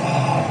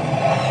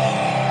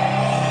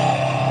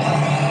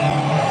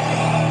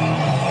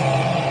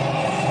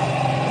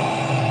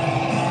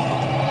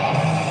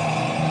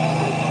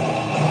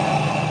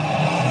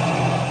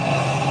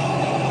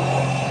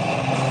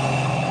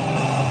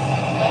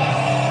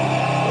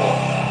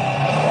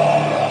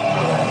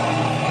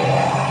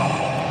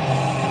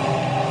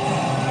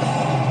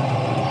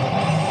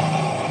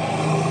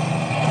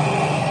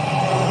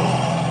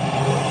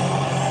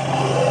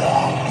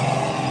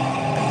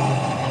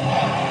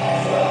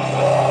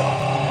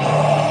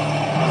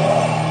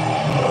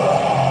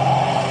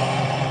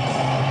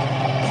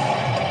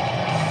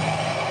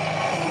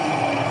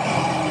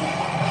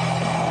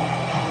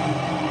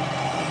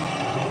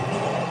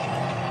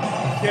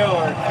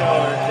 Killer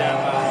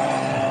demo.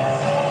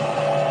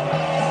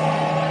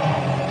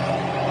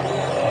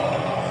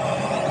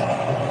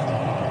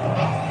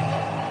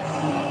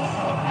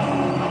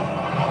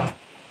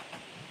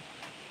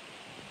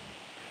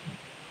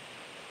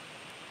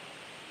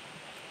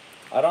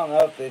 I don't know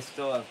if they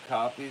still have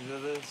copies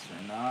of this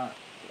or not,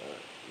 but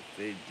if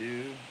they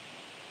do,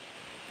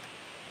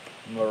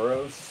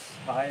 morose,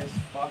 high as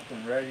fuck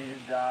and ready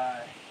to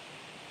die.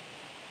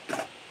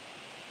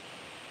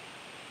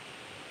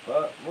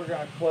 But we're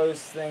gonna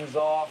close things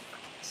off.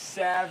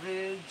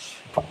 Savage.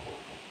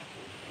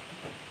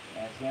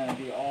 That's gonna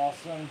be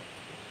awesome.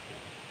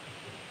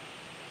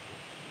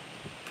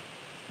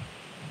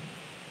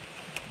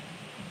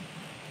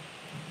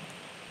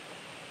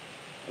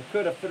 I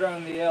could have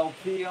thrown the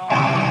LP on.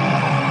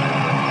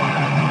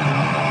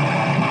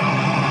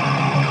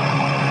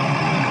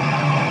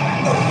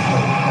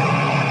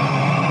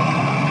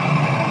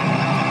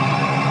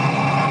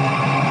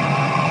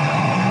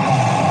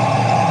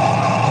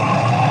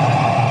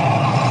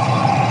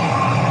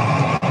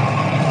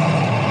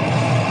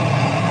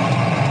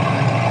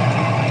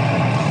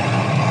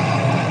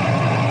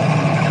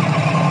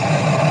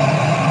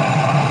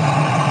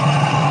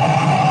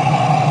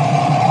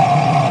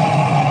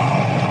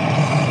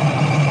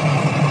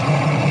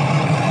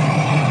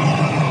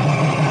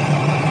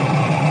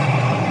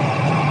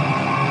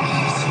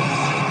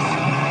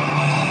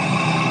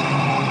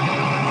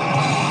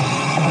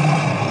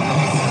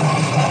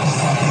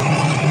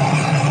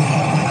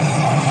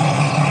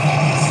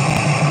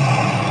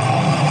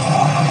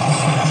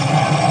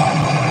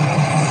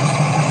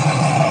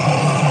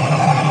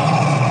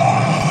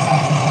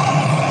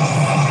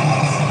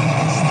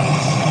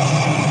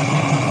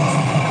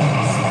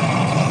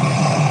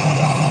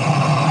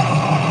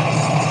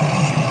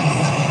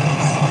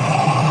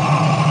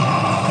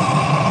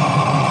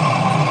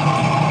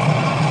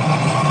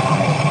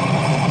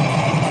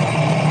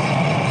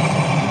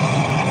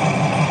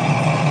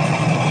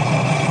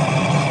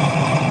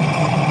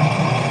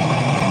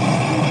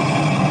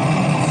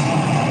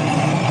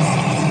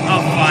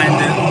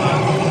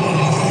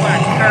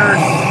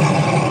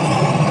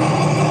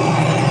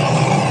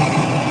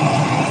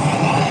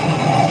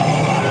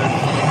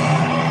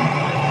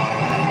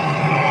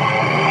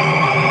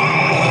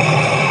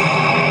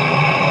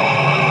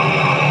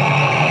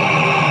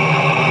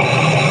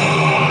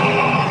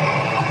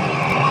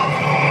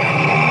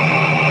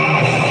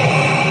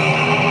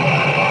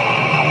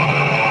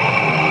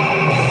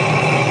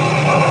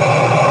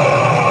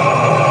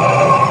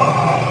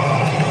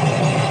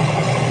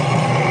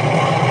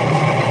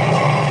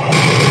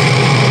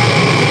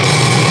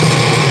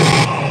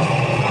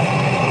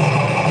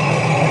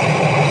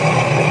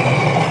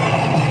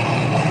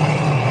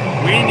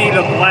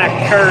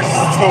 Curse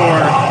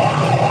tour.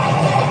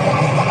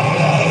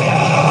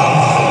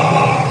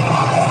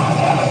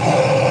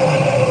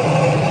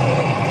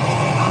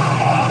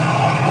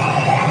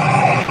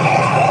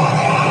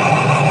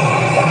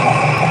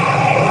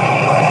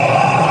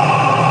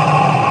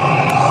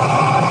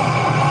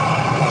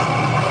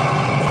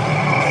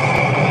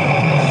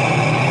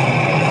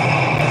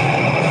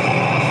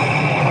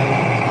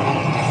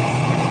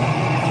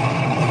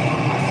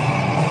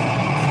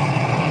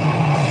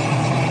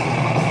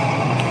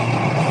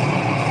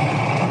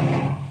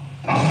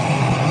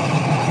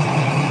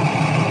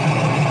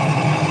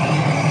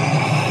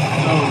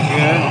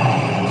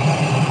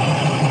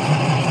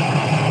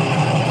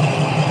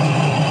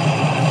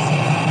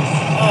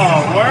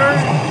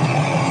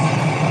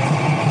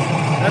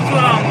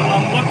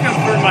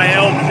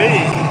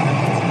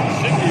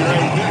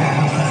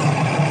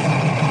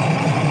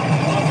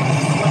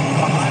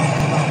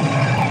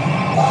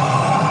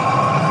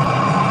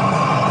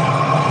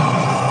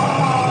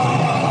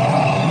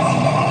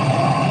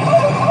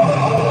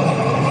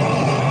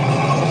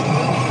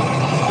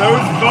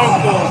 Those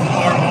vocals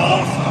are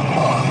awesome.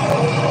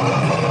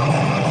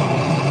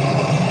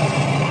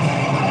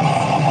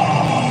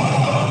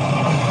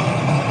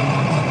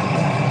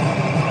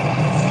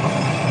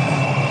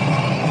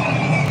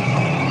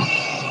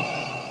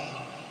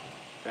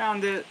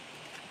 Found it.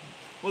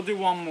 We'll do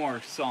one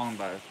more song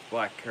by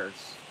Black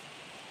Curse.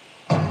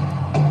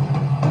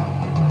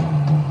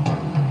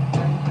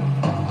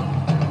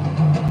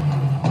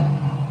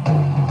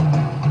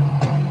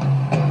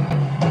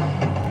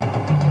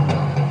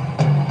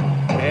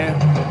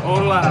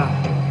 Holla.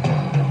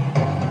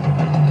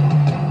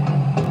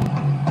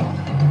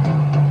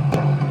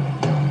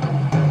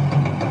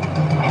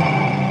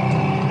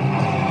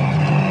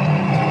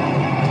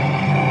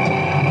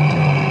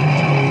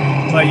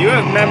 But you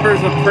have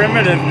members of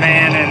Primitive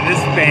Man in this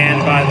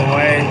band, by the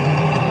way.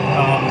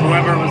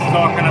 Whoever was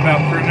talking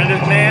about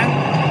Primitive Man.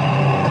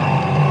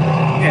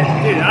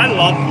 Yeah, dude, I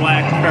love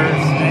Black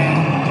Curse,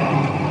 man.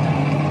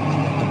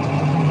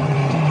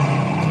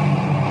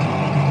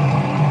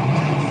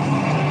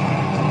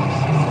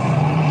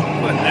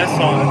 Putting this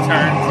on the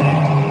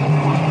turntable.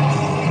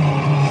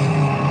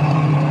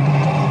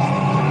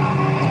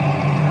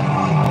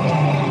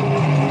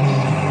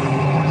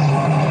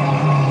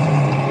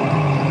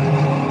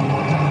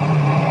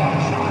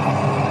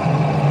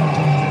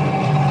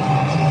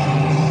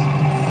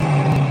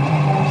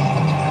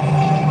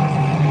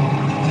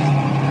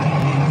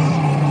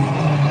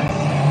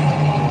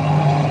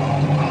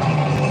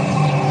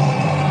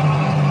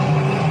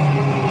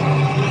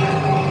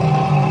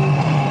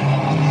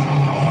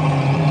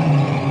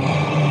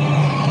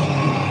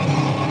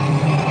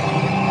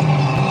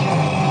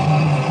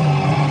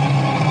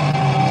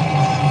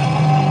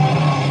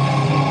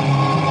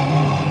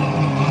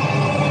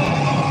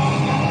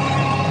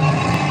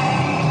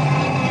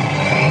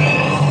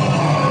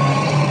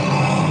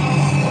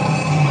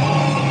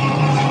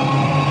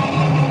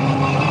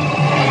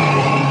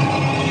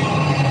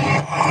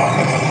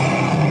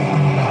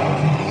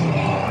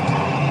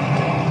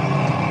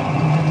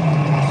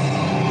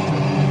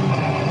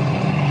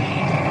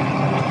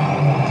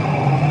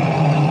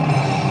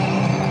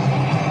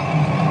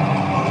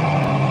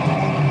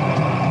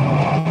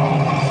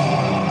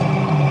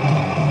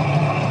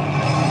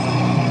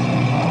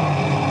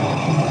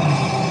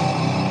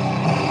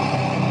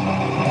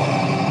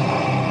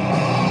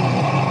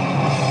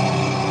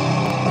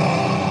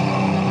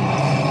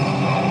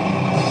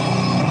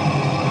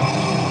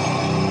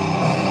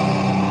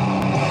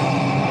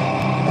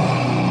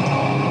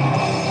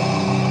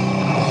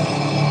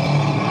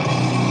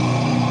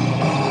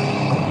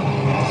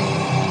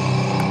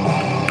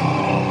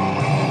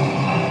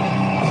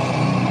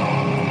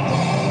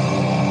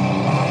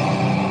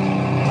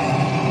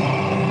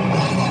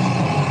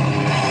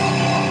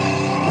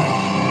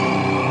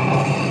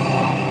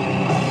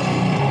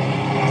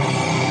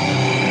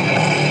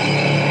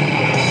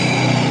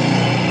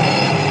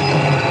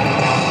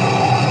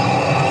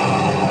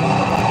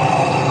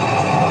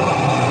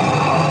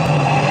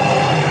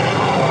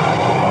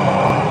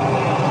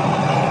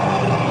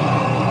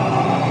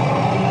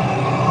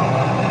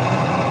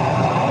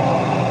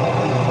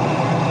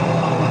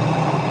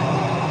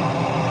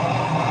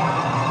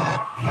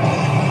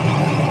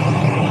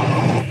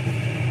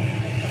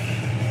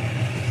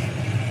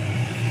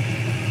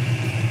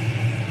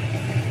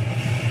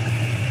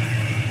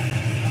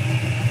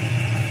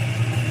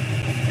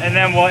 And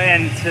then we'll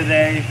end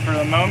today for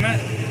the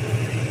moment.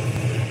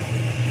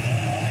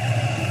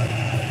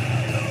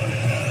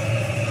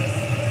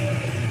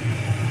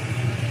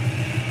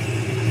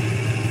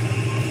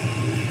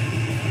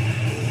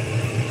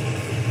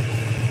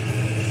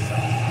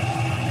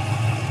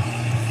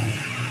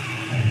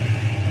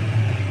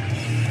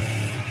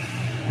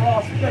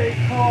 Frostbite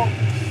call.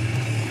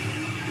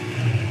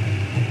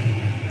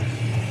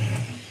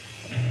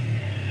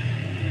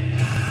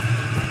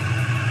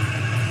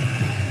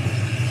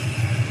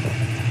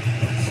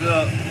 What's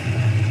up?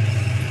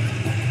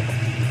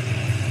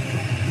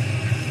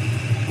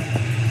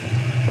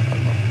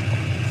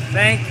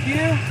 Thank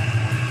you.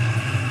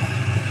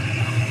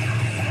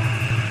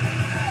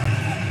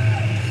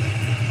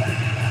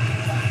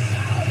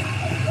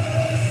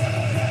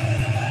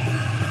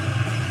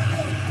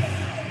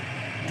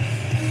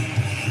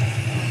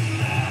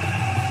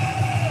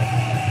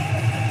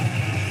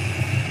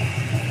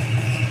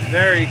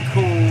 Very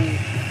cool.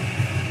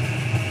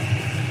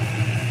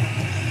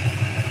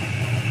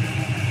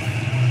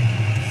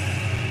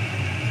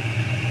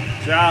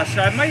 Josh,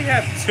 I might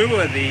have 2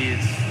 of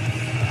these.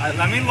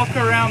 Let me look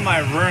around my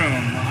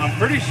room. I'm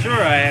pretty sure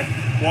I have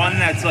one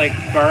that's like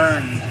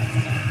burned.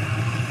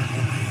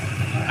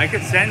 I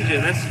could send you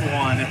this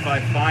one if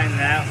I find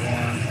that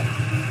one.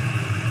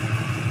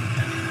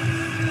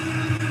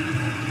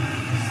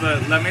 So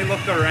let me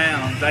look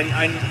around.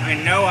 I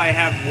know I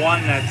have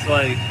one that's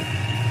like,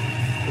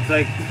 it's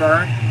like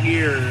burnt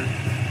here.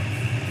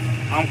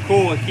 I'm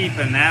cool with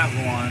keeping that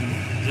one.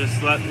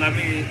 Just let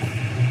me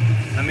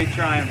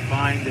try and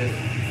find it.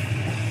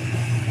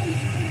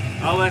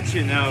 I'll let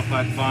you know if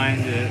I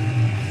find it.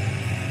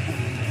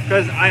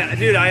 Cause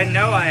dude, I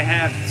know I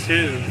have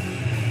 2.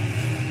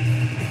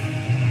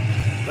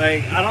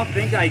 Like, I don't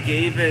think I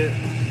gave it.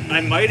 I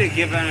might have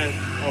given it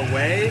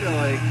away to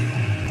like.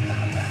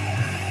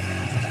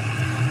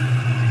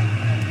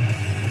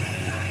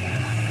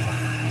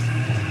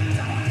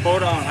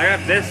 Hold on, I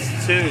got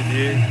this too,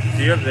 dude.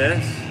 Do you have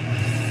this?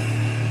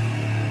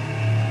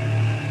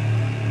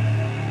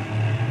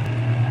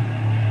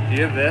 Do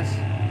you have this?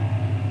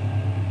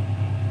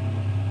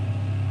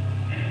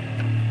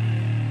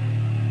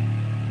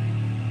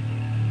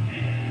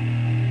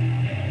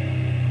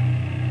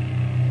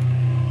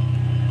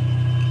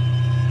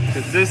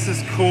 because this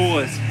is cool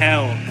as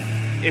hell.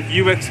 If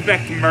you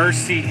expect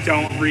mercy,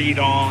 don't read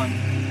on.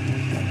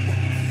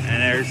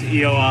 And there's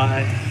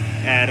Eli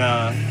at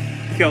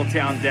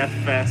Killtown Death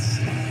Fest.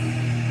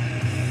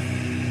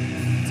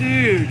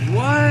 Dude,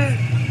 what?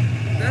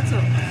 That's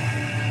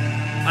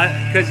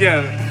cause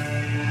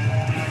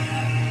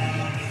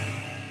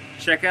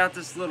check out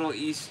this little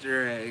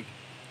Easter egg.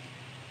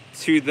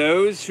 To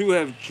those who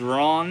have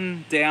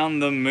drawn down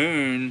the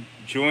moon,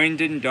 joined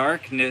in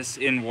darkness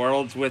in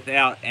worlds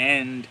without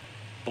end,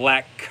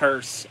 black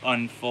curse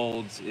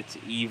unfolds its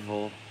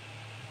evil.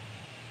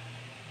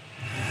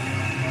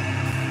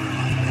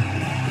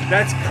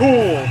 That's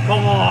cool,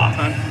 come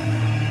on.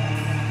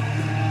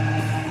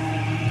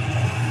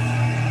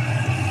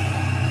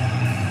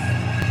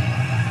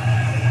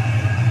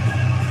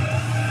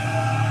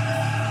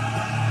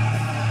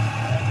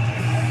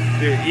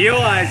 Dude,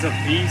 Eli's a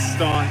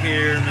beast on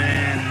here,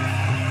 man.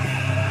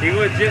 He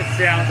legit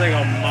sounds like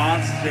a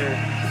monster.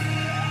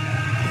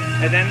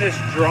 And then this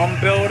drum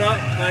build up,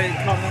 like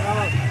coming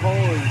up,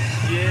 holy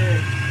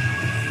shit.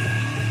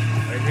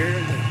 Right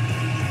here,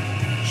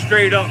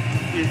 straight up,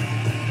 dude,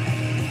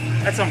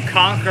 that's some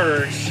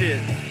Conqueror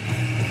shit.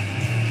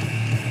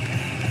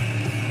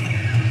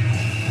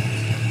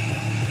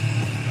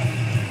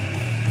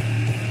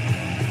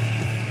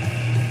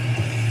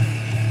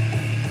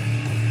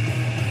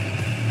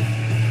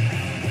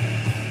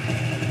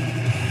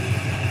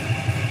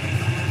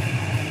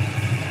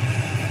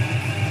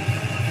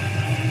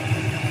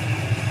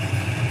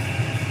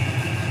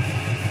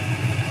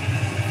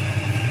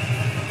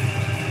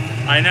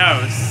 I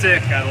know, it's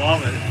sick, I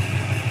love it.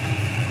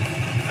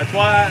 That's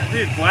why,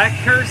 dude, Black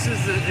Curses,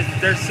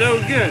 they're so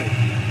good.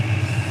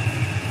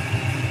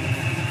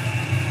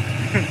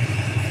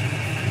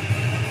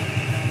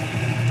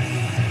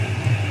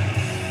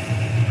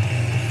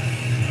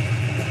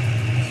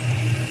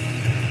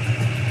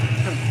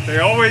 They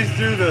always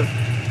do the,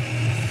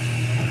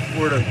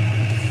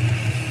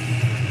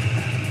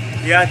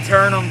 you gotta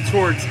turn them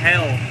towards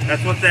hell.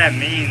 That's what that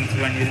means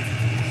when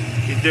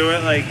you do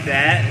it like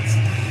that. It's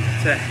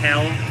to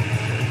hell.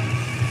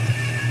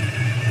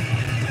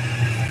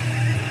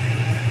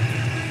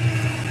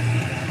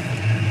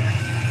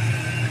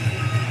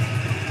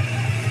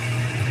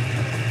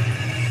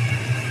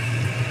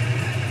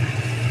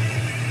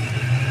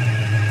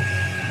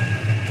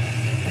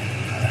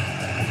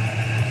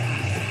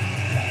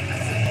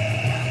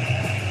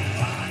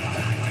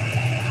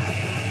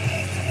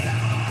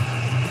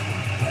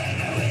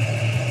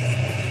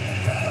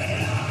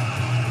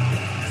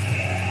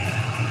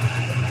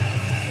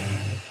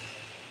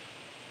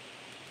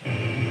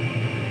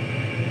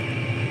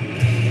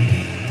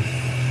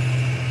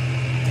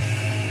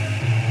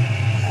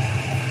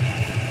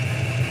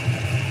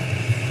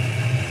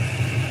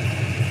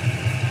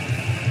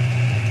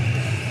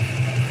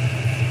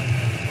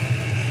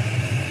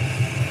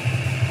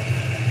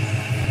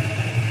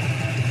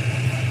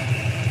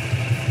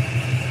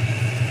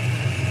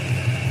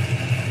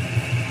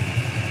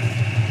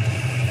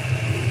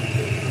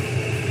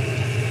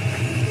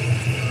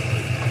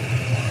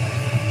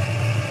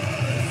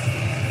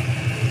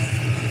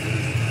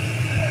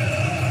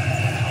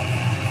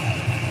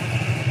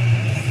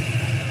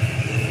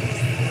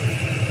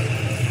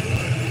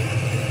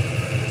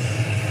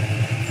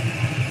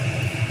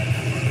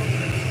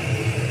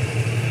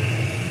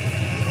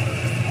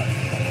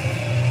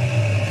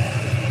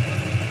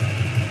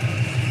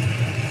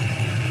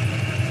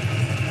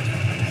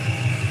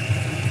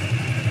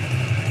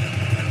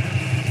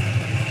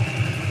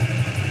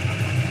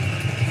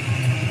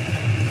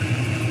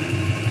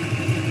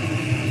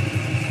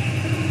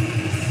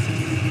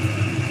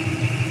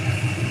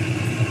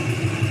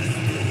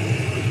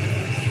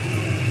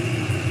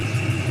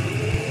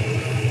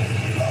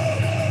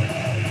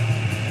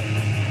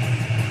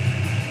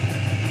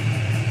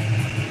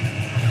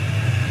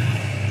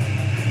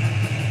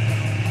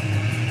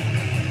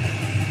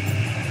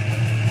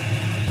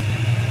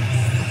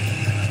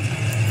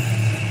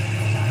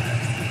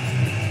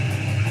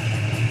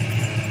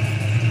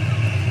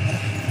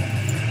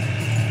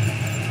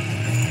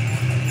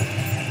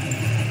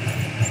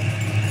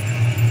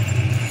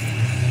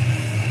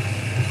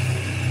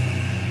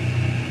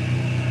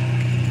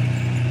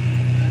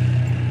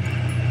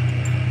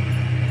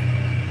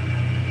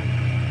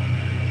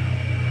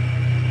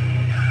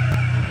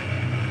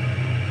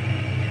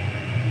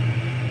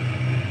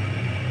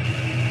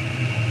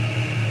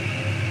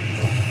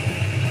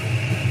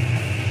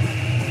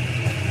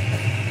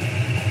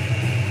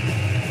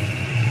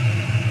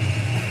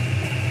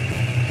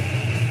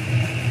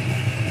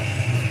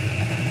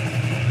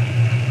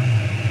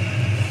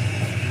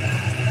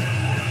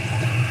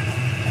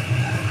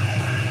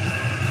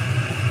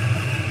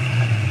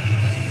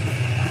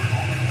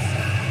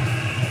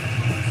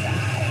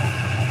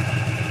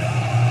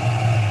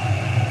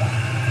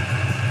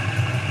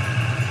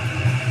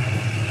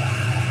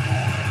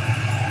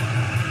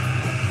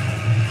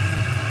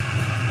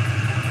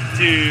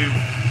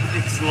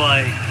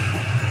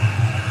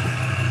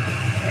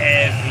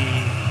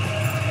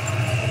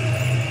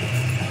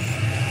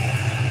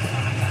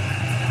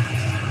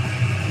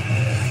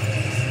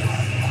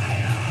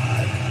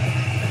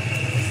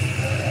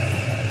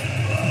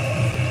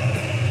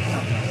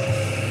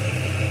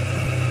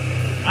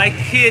 I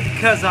kid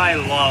 'cause I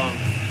love.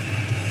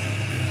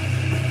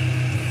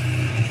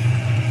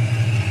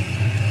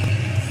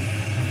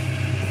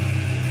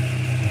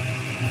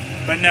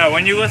 But no,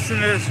 when you listen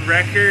to this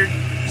record,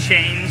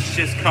 chains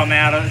just come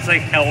out of, it's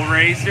like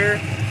Hellraiser.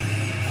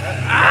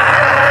 Ah!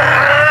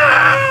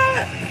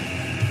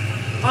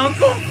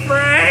 Uncle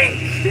Frank!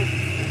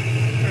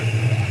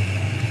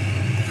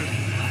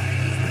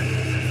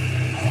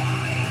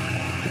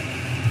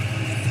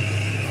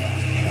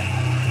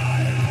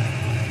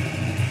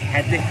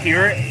 Had to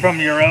hear it from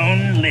your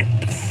own lips.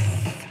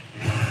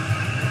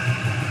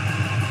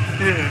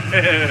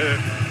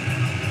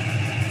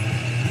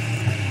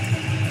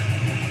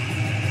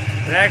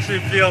 It actually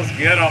feels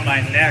good on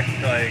my neck,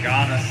 like,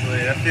 honestly,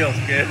 that feels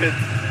good.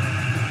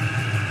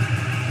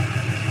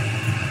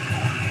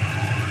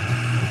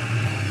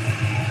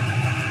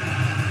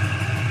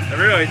 It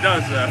really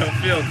does, though. It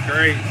feels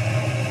great.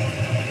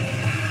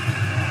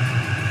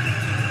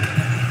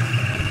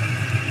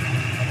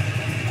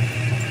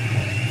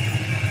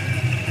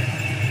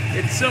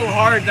 It's so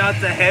hard not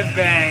to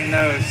headbang,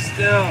 though,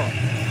 still.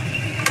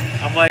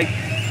 I'm like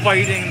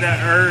fighting the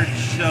urge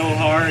so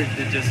hard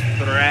to just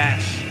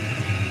thrash.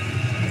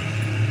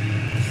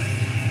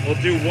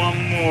 We'll do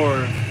one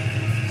more,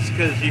 just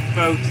because you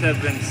folks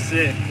have been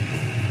sick.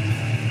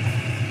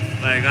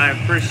 Like, I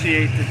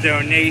appreciate the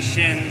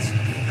donations,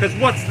 because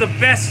what's the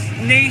best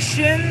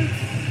nation?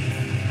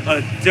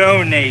 A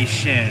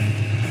donation.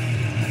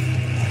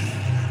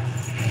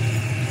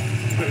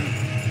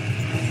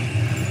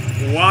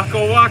 Waka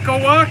waka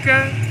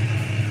waka.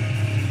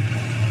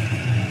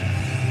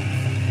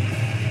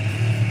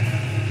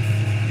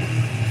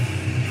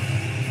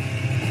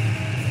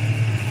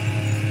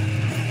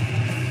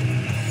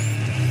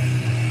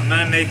 I'm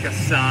gonna make a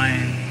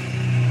sign.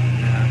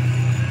 Yeah.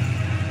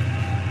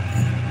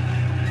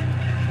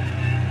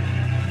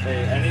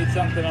 Hey, I need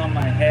something on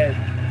my head.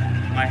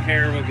 My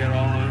hair will get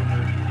all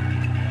over.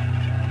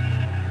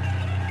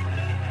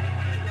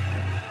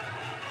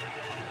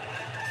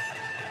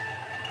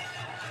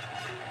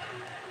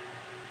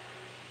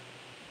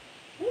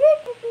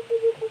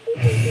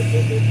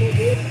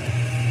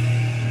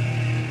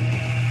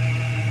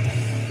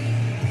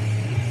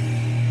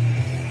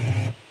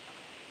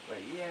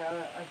 But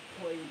yeah, I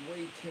played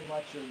way too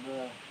much of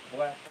the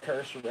Black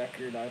Curse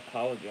record. I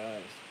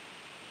apologize.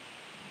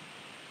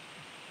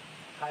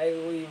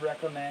 Highly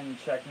recommend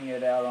checking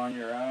it out on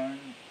your own.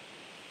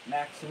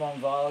 Maximum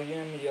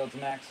volume yields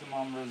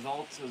maximum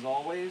results as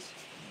always.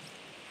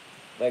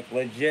 Like,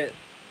 legit,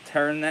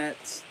 turn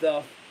that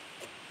stuff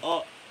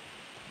up.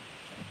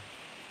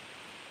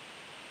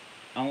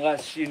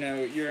 Unless, you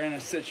know, you're in a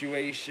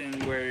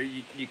situation where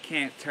you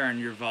can't turn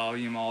your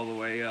volume all the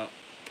way up.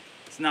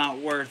 It's not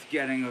worth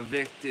getting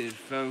evicted,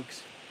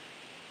 folks.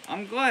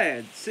 I'm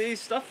glad. See,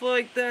 stuff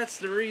like that's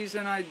the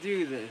reason I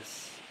do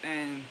this.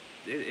 And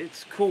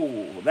it's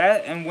cool.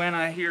 That, and when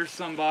I hear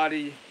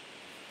somebody,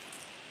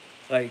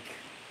 like,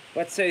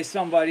 let's say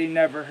somebody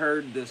never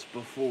heard this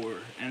before,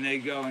 and they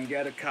go and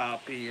get a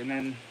copy, and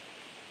then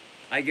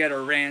I get a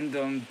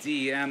random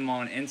DM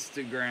on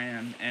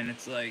Instagram, and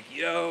it's like,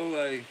 yo,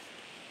 like,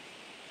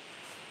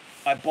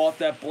 I bought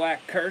that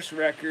Black Curse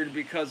record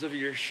because of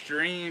your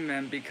stream,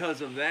 and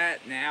because of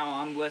that, now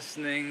I'm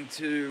listening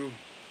to,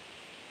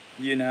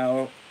 you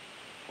know,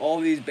 all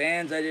these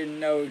bands I didn't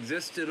know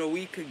existed a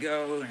week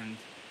ago, and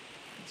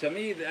to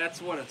me,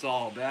 that's what it's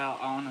all about,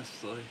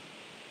 honestly.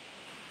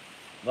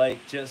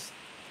 Like, just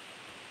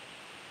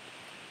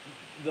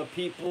the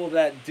people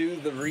that do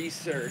the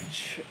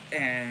research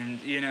and,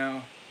 you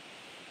know,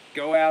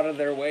 go out of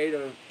their way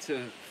to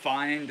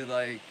find,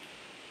 like,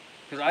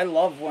 because I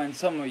love when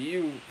some of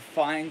you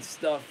find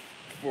stuff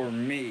for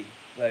me.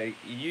 Like,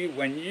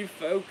 when you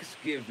folks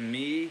give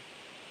me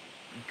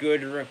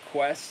good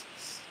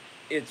requests,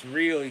 it's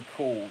really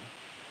cool.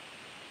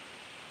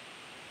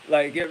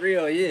 Like, it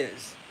really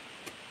is.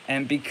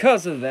 And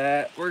because of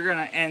that, we're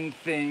gonna end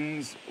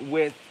things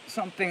with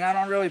something I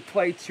don't really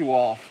play too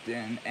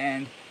often.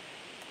 And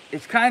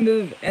it's kind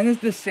of, and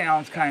this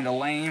sounds kind of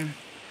lame,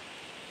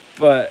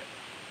 but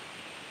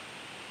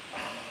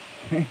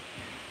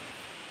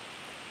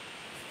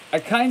I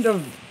kind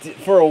of,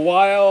 for a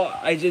while,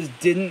 I just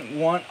didn't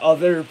want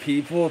other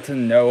people to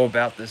know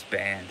about this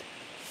band.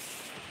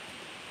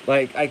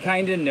 Like, I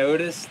kind of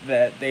noticed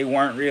that they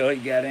weren't really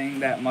getting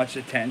that much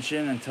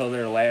attention until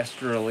their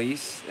last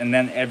release, and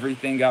then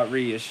everything got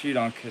reissued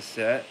on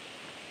cassette.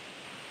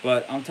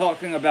 But I'm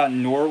talking about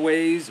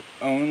Norway's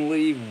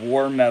only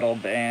war metal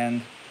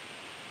band,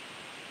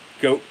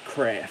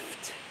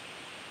 Goatcraft.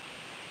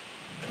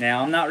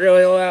 Now, I'm not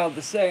really allowed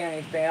to say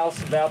anything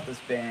else about this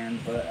band,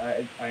 but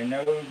I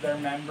know their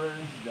members.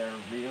 They're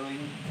really,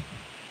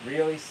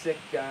 really sick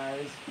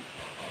guys.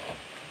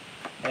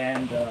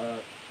 And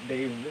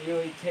they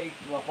really take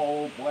the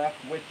whole Black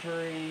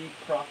Witchery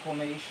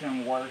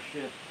proclamation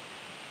worship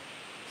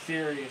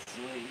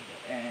seriously.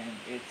 And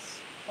it's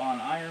on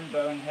Iron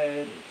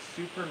Bonehead. It's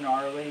super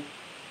gnarly.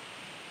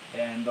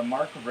 And the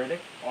Mark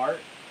Riddick art,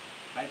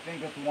 I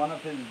think, is one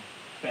of his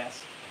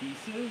best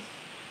pieces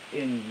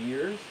in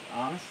years,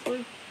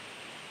 honestly.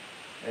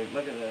 Hey,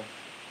 look at this.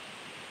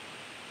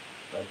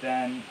 But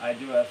then I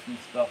do have some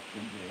stuff to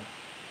do.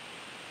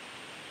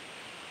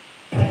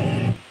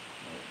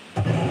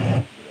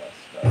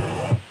 Start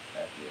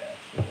at the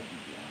actual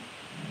beginning.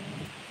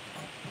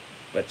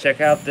 But check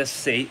out this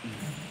Satan.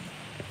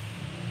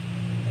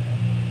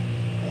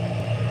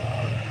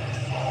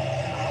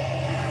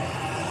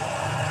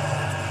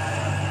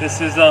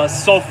 This is a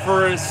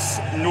Sulphurous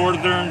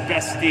Northern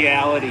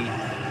Bestiality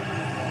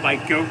by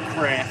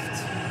Goatcraft.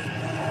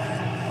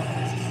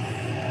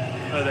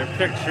 Oh, there are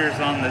pictures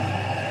on the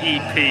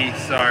EP,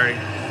 sorry.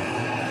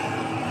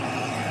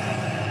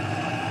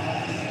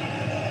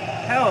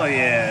 Hell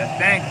yeah,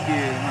 thank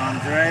you,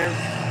 Andreas.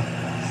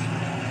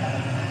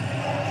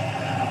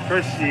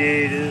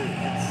 Appreciate it,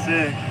 it's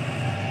sick.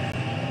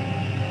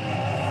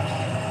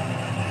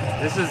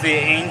 This is the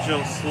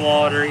Angel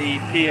Slaughter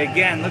EP.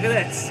 Again, look at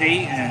that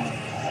Satan.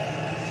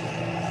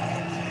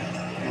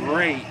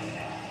 Great.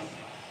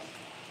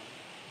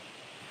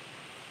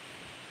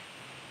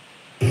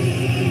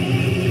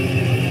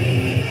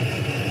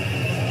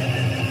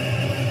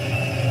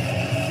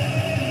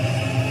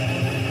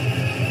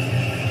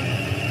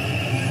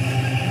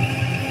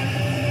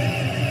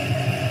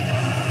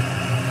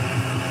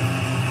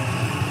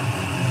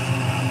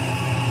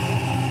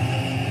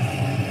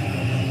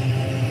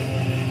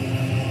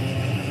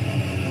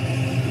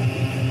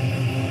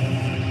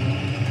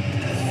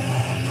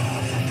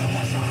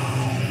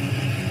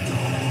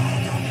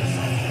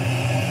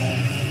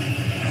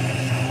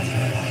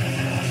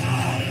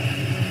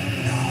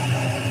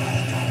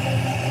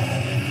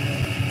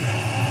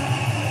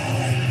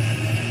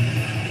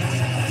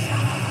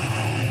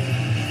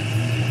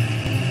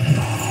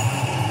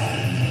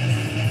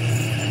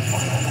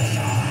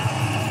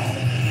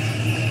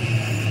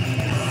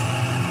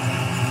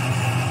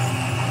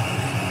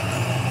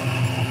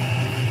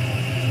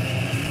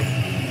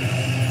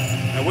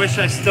 I wish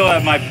I still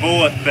had my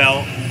bullet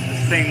belt.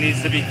 This thing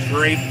needs to be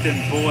draped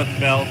in bullet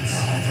belts.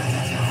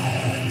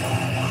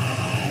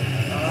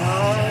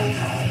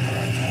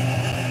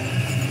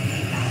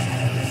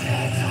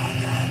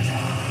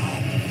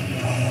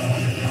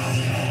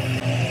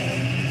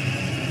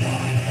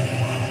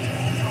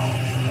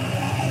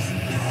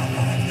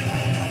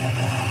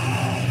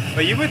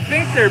 But you would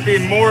think there'd be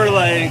more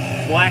like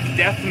black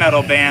death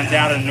metal bands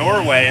out of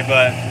Norway,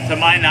 but to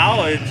my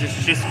knowledge,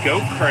 it's just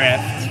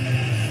Goatcraft.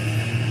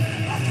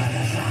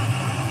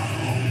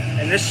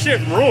 And this shit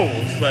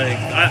rules. Like,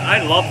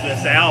 I love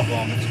this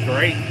album. It's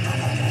great.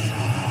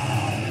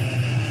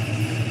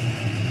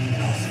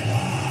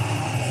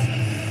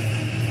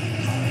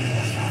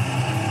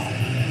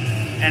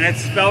 And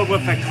it's spelled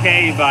with a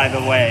K, by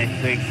the way.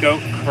 The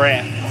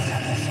Goatcraft.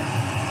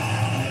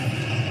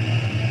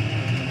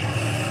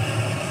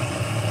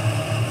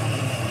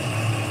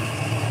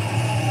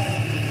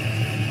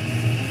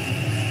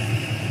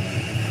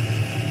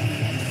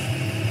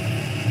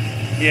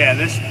 Yeah,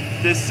 this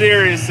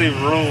seriously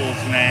rules,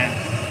 man.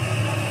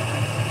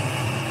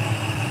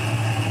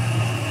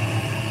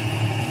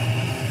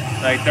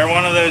 Like, they're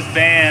one of those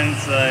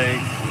bands, like,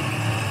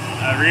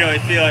 I really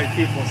feel like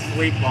people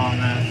sleep on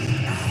this.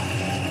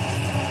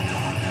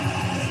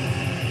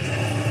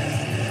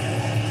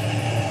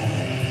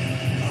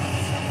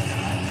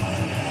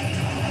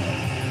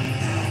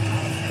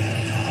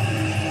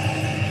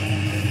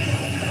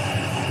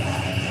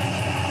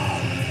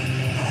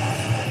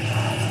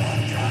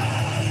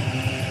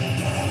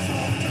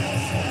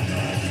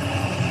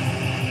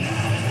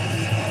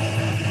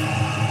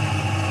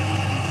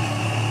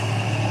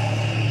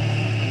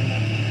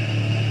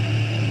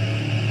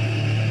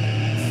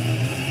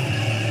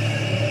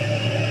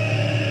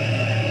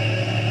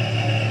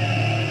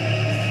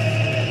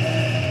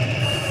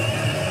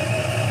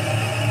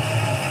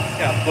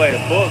 Gotta play the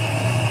book.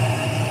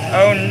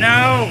 Oh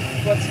no!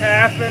 What's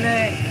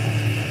happening?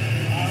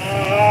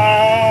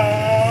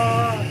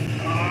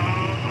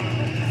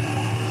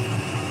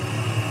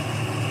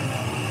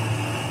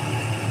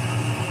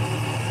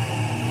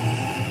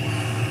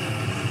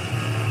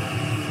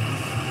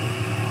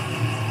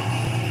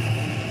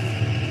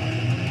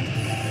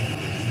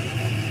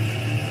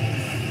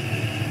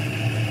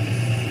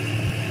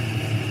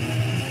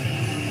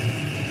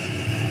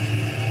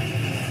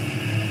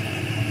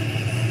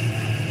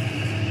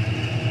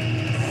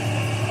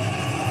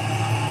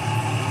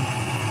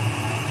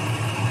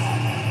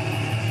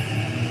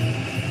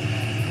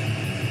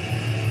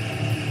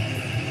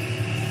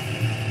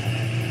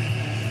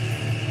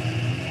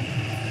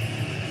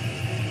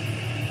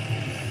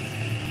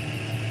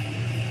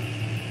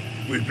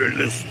 We've been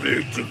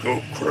listening to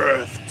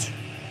Goatcraft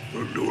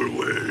from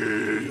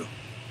Norway.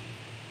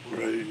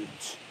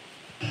 Right.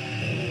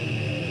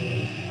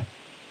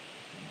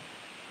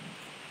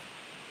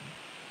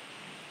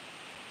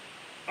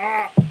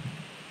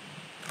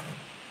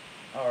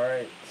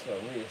 Alright, so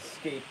we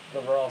escaped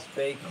the Ross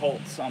Bay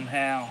cult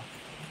somehow.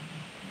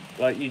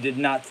 But you did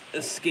not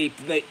escape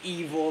the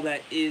evil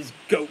that is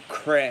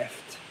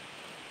Goatcraft,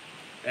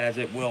 as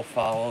it will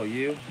follow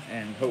you,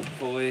 and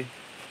hopefully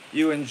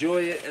you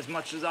enjoy it as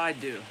much as I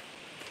do.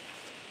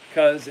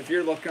 Because if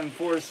you're looking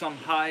for some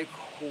high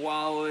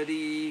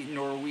quality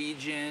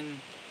Norwegian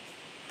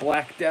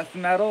black death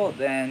metal,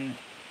 then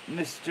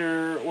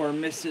Mr. or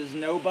Mrs.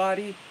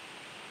 Nobody,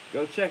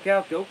 go check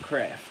out Go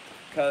Craft.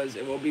 Because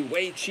it will be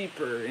way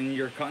cheaper in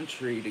your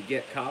country to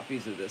get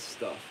copies of this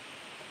stuff.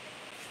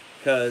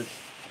 Because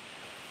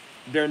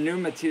their new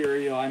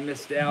material I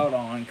missed out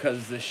on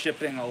because the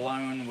shipping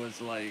alone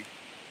was like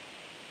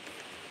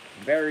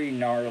very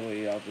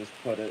gnarly, I'll just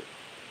put it.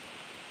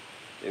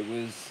 It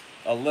was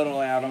a little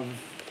out of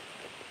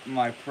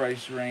my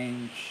price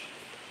range,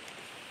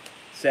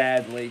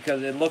 sadly,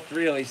 because it looked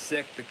really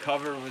sick. The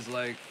cover was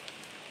like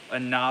a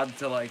nod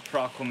to like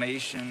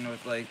Proclamation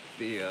with like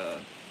the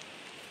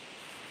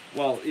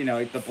well, you know,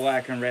 like the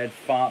black and red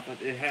font,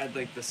 but it had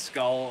like the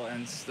skull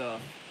and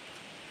stuff.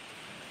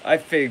 I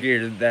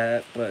figured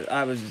that, but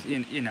I was,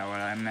 you know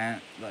what I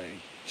meant, like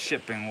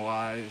shipping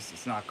wise,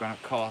 it's not gonna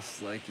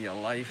cost like your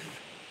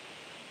life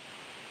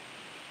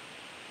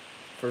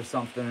for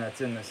something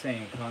that's in the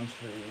same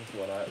country is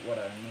what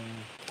I mean.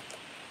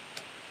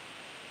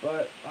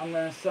 But I'm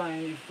gonna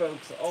sign you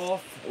folks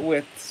off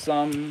with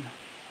some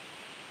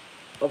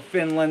of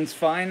Finland's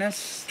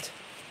finest.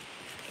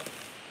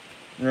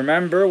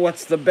 Remember,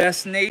 what's the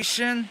best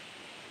nation?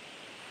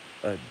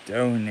 A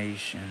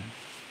donation.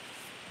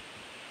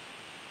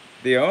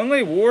 The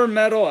only war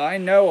metal I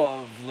know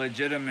of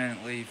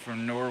legitimately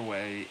from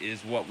Norway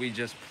is what we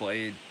just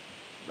played.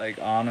 Like,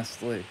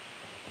 honestly.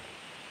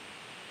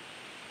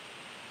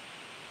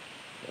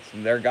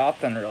 Listen, they're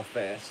gotten real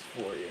fast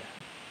for you.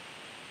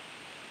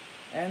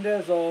 And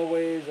as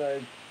always,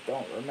 I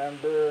don't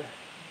remember.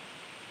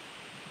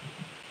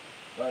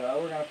 But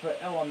we're going to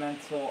put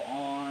Elemental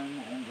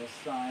on and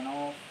just sign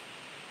off.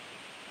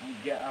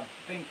 I'm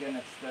thinking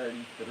it's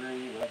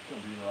 33, but I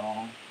could be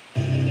wrong.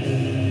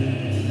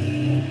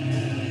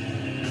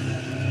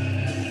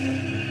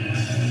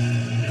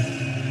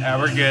 Yeah,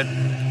 we're good.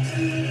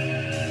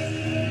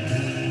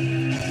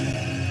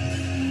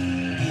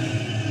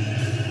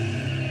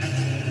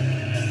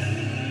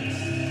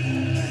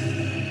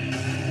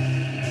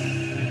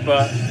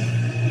 But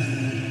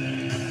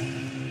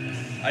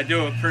I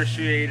do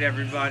appreciate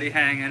everybody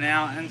hanging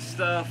out and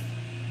stuff.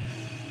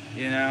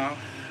 You know,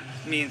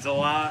 it means a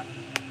lot.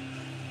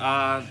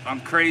 I'm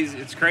crazy.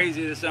 It's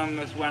crazy this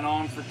almost went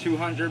on for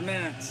 200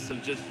 minutes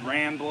of just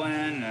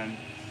rambling and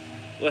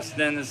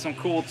listening to some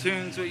cool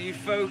tunes with you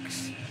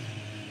folks.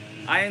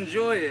 I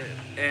enjoy it,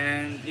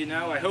 and you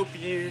know, I hope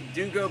you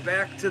do go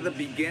back to the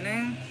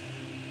beginning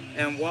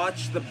and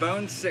watch the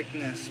bone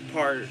sickness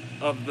part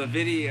of the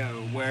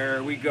video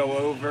where we go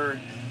over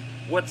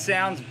what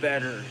sounds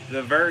better,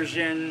 the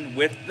version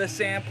with the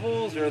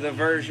samples or the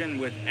version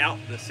without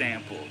the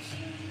samples.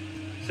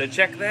 So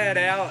check that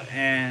out,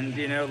 and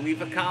you know,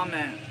 leave a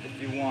comment if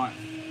you want.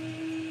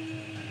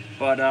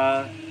 But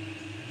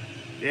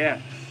yeah.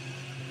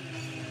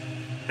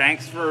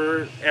 Thanks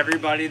for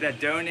everybody that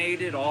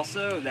donated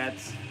also.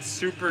 That's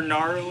super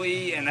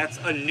gnarly, and that's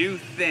a new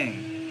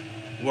thing.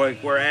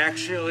 Like, we're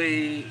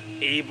actually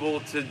able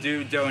to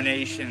do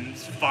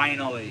donations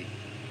finally.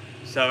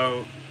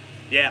 So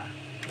yeah,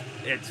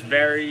 it's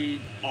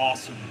very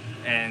awesome,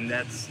 and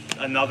that's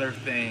another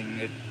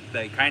thing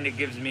that kind of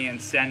gives me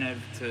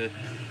incentive to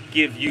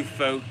give you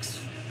folks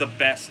the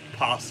best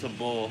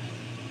possible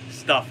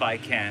stuff I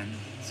can.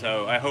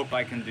 So I hope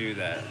I can do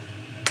that.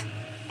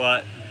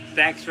 But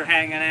thanks for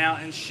hanging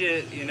out and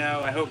shit, you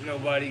know. I hope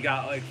nobody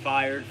got like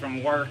fired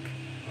from work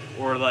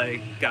or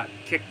like got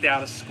kicked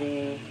out of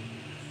school.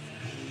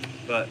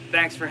 But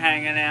thanks for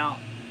hanging out.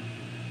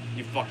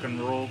 You fucking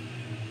rule.